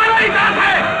 तुम्हारा ही साथ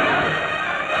है।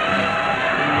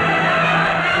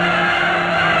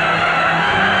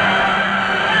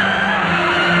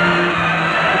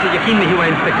 मुझे यकीन नहीं हुआ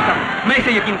इंस्पेक्टर साहब, मैं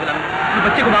इसे यकीन दिलाऊंगा। मैं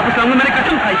बच्चे को वापस लाऊंगा, मैंने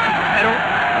कसम खाई थी। ठहरो,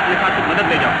 अपने साथ कुछ मदद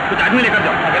ले जाओ, कुछ आदमी लेकर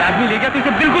जाओ। अगर आदमी ले गया तो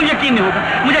इसे बिल्कुल यकीन नहीं होगा।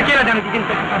 मुझे अकेला जाने दीजिए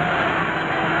इंस्पेक्टर साहब।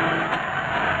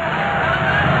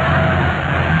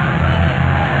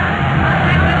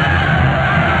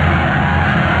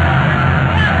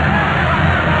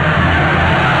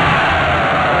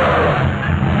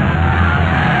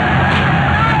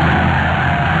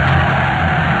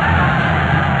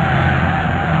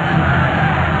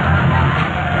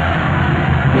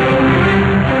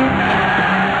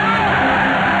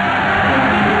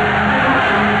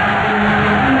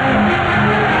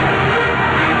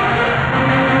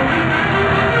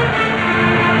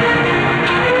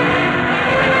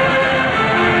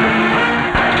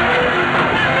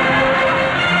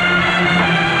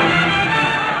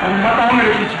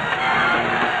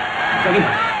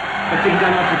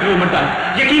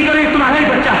 यकीन करो ये तुम्हारा ही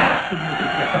बच्चा है।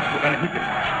 होगा नहीं।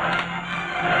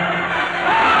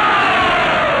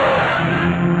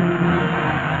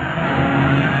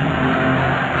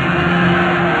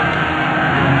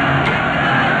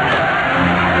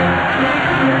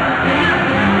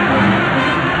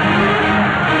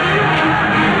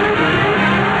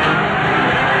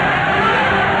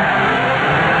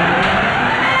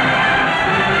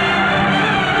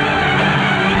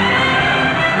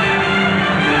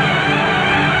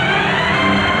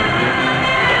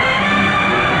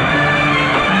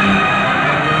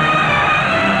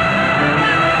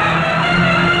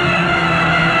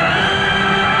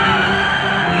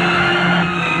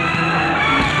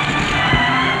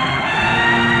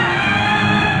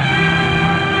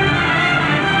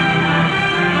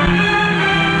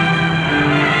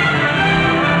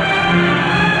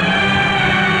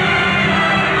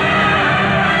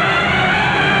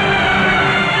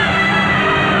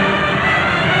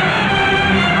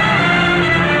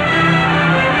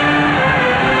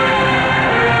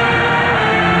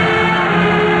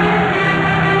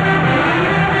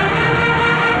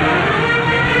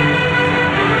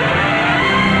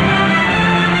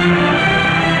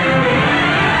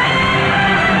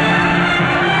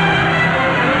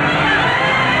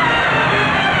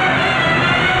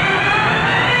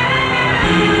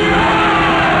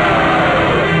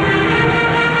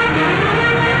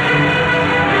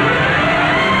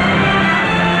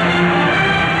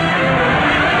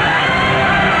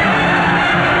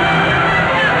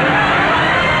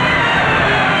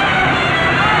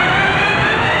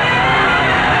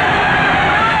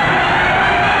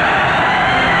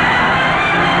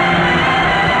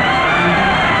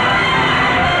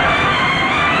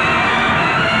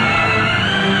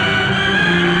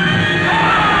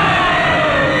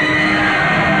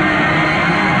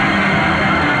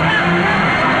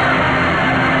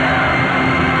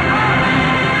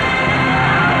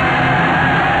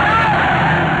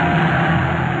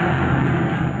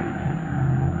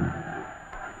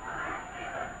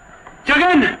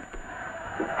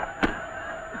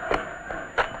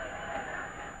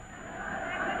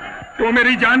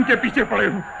 मेरी जान के पीछे पड़े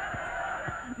हो।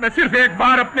 मैं सिर्फ एक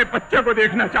बार अपने बच्चे को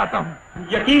देखना चाहता हूँ।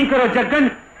 यकीन करो जगन,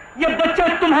 ये बच्चा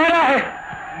तुम्हारा है।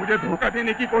 मुझे धोखा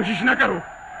देने की कोशिश न करो,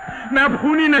 मैं अब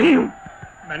खूनी नहीं हूँ।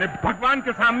 मैंने भगवान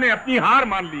के सामने अपनी हार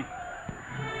मान ली।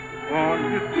 और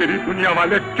ये तेरी दुनिया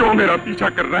वाले क्यों मेरा पीछा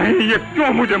कर रहे हैं? ये क्यों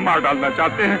मुझे मार डालना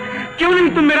चाहते हैं? क्यों नहीं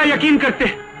तुम मेरा यकीन करते?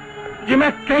 ये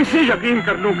मैं कैसे यकीन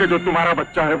कर लूं कि जो तुम्हारा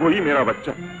बच्चा है वही मेरा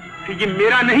बच्चा? ये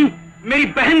मेरा नहीं, मेरी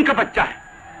बहन का बच्चा है।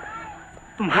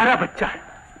 तुम्हारा बच्चा है।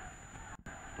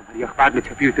 तुम्हारी अखबार में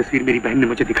छपी हुई तस्वीर मेरी बहन ने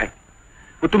मुझे दिखाई।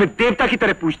 वो तुम्हें देवता की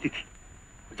तरह पूछती थी।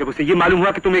 जब उसे ये मालूम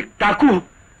हुआ कि तुम एक डाकू हो,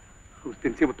 उस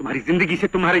दिन से वो तुम्हारी जिंदगी से,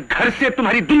 तुम्हारे घर से,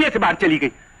 तुम्हारी दुनिया से बाहर चली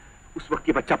गई। उस वक्त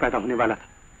ये बच्चा पैदा होने वाला था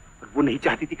और वो नहीं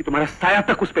चाहती थी कि तुम्हारा साया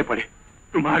तक उस पे पड़े।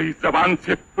 तुम्हारी जबान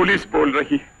से पुलिस बोल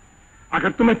रही है।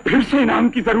 अगर तुम्हें फिर से इनाम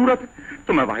की जरूरत है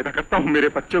तो मैं वायदा करता हूं मेरे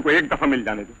बच्चे को एक दफा मिल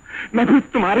जाने दो। मैं भी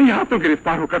तुम्हारे ही हाथों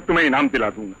गिरफ्तार होकर तुम्हें इनाम दिला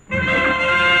दूंगा।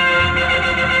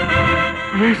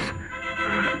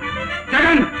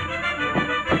 जगन,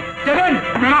 जगन,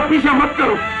 मेरा पीछा मत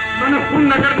करो। मैंने खून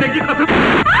न करने की कसम।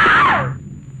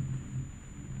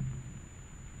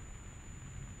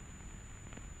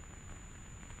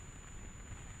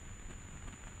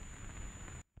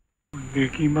 मुन्ने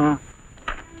की माँ,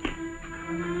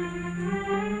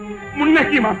 मुन्ने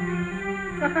की माँ,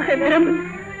 कहाँ है मेरा मुन्ना?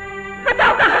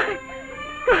 बताओ कहाँ है?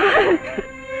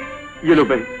 ये लो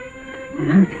भाई,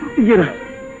 ये रहा।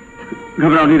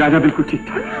 घबराओ नहीं, राजा बिल्कुल ठीक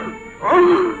ठाक।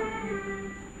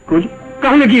 गोली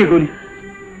कहाँ लगी है? गोली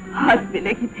हाथ में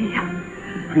लगी भैया।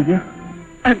 भैया,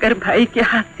 अगर भाई के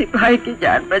हाथ से भाई की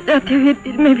जान बचाते हुए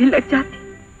दिल में भी लग जाती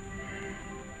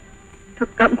तो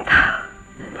कम था।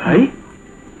 भाई?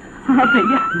 हाँ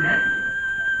भैया।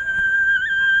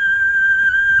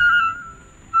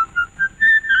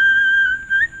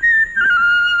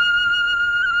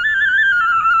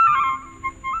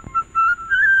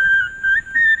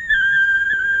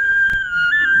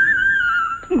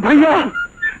 भैया,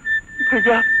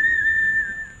 भैया,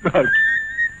 राज,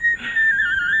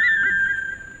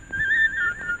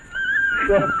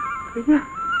 भैया,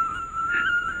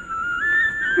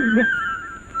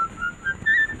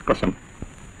 कसम,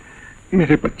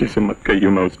 मेरे बच्चे से मत कहिए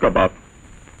मैं उसका बाप।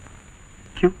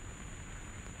 क्यों?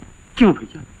 क्यों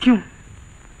भैया, क्यों?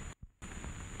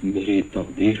 मेरी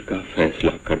तकदीर का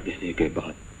फैसला कर देने के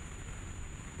बाद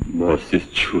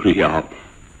मोहसिस छुरी आप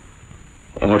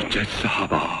और जज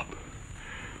साहब आप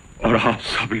और आप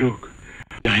सब लोग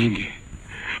जाएंगे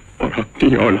और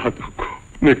अपनी औलादों को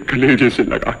अपने कलेजे से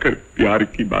लगाकर प्यार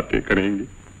की बातें करेंगे।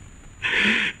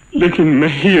 लेकिन मैं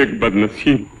ही एक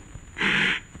बदनसीब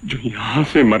हूं जो यहां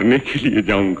से मरने के लिए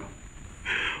जाऊंगा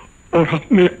और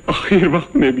अपने आखिर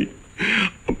वक्त में भी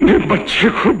अपने बच्चे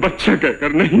को बच्चा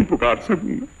कहकर नहीं पुकार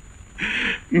सकूंगा।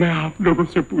 मैं आप लोगों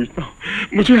से पूछता हूं,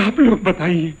 मुझे आप लोग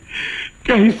बताइए,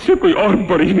 क्या इससे कोई और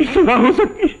बड़ी भी सजा हो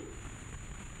सकती है?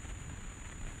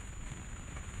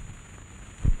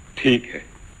 ठीक है,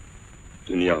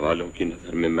 दुनिया वालों की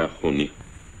नजर में मैं खूनी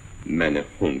हूं, मैंने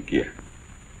खून किया,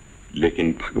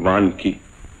 लेकिन भगवान की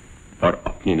और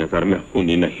अपनी नजर में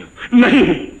खूनी नहीं हूं। नहीं,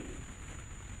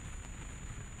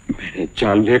 मैंने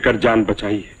जान लेकर जान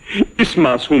बचाई है, इस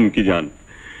मासूम की जान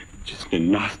जिसने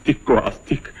नास्तिक को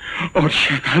आस्तिक और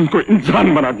शैतान को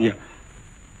इंसान बना दिया।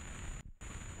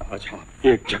 आज आप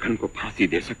एक जगन को फांसी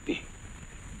दे सकती हैं,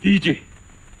 दीजिए,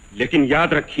 लेकिन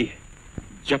याद रखिए,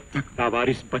 जब तक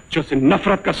लावारिस बच्चों से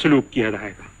नफरत का सलूक किया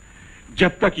जाएगा,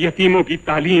 जब तक यतीमों की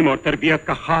तालीम और तरबियत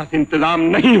का खास इंतजाम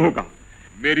नहीं होगा,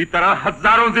 मेरी तरह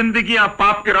हजारों जिंदगियां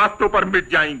पाप के रास्तों पर मिट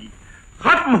जाएंगी,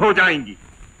 खत्म हो जाएंगी।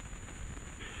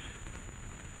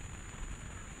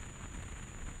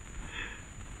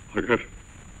 अगर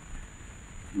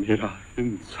मेरा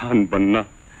इंसान बनना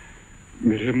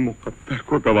मेरे मुकद्दर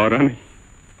को गवारा नहीं,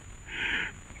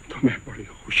 तो मैं बड़ी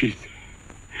खुशी से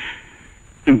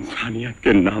इंसानियत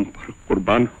के नाम पर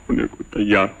कुर्बान होने को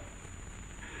तैयार हूं,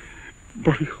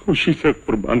 बड़ी खुशी से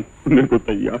कुर्बान होने को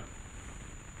तैयार।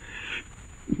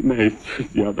 मैं इससे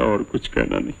ज्यादा और कुछ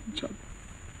कहना नहीं चाहता।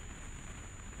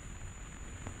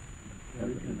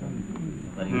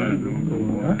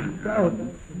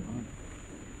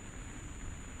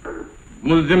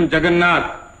 मुल्जिम जगन्नाथ,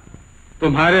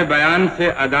 तुम्हारे बयान से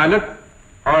अदालत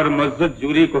और मस्जिद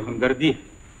जूरी को हमदर्दी है,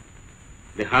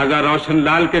 लिहाजा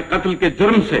रोशनलाल के कत्ल के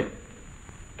जुर्म से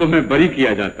तुम्हें बरी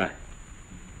किया जाता है।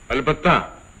 अलबत्ता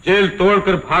जेल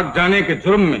तोड़कर भाग जाने के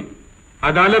जुर्म में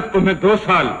अदालत तुम्हें 2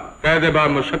 साल कैद बा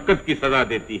मुशक्कत की सजा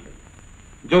देती है,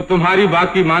 जो तुम्हारी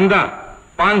बाकी मानदा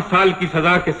 5 साल की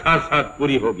सजा के साथ साथ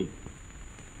पूरी होगी।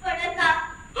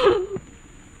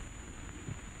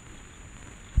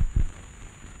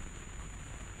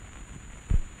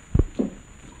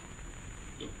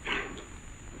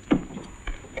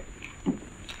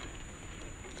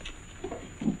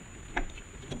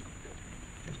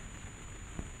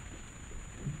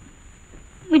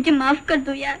 मुझे माफ कर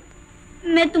दो यार,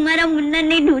 मैं तुम्हारा मुन्ना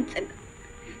नहीं ढूंढ सका।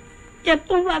 जब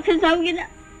तुम वापस आओगे ना,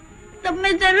 तब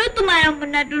मैं जरूर तुम्हारा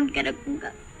मुन्ना ढूंढ के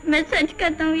रखूंगा। मैं सच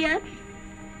कहता हूँ यार।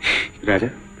 राजा,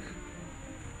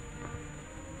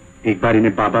 एक बार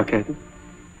इन्हें बाबा कह दो।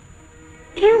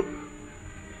 क्यों?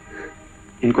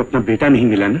 इनको अपना बेटा नहीं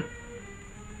मिला ना,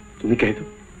 तुम्हें कह दो,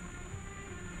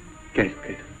 कह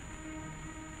दो।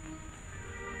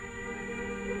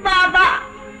 बाबा,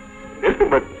 मेरे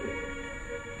बच्चे,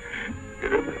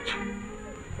 मेरे बच्चे,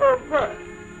 बाबा।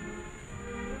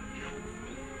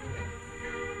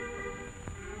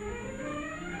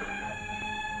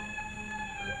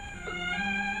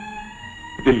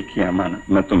 दिल की अमानत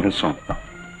मैं तुम्हें सौंपता हूं।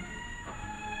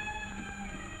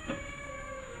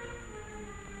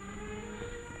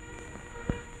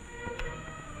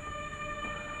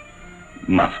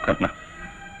 माफ करना,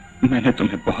 मैंने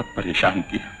तुम्हें बहुत परेशान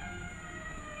किया।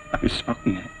 अब इस वक्त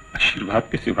में आशीर्वाद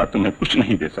के सिवा तुम्हें कुछ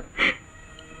नहीं दे सकता।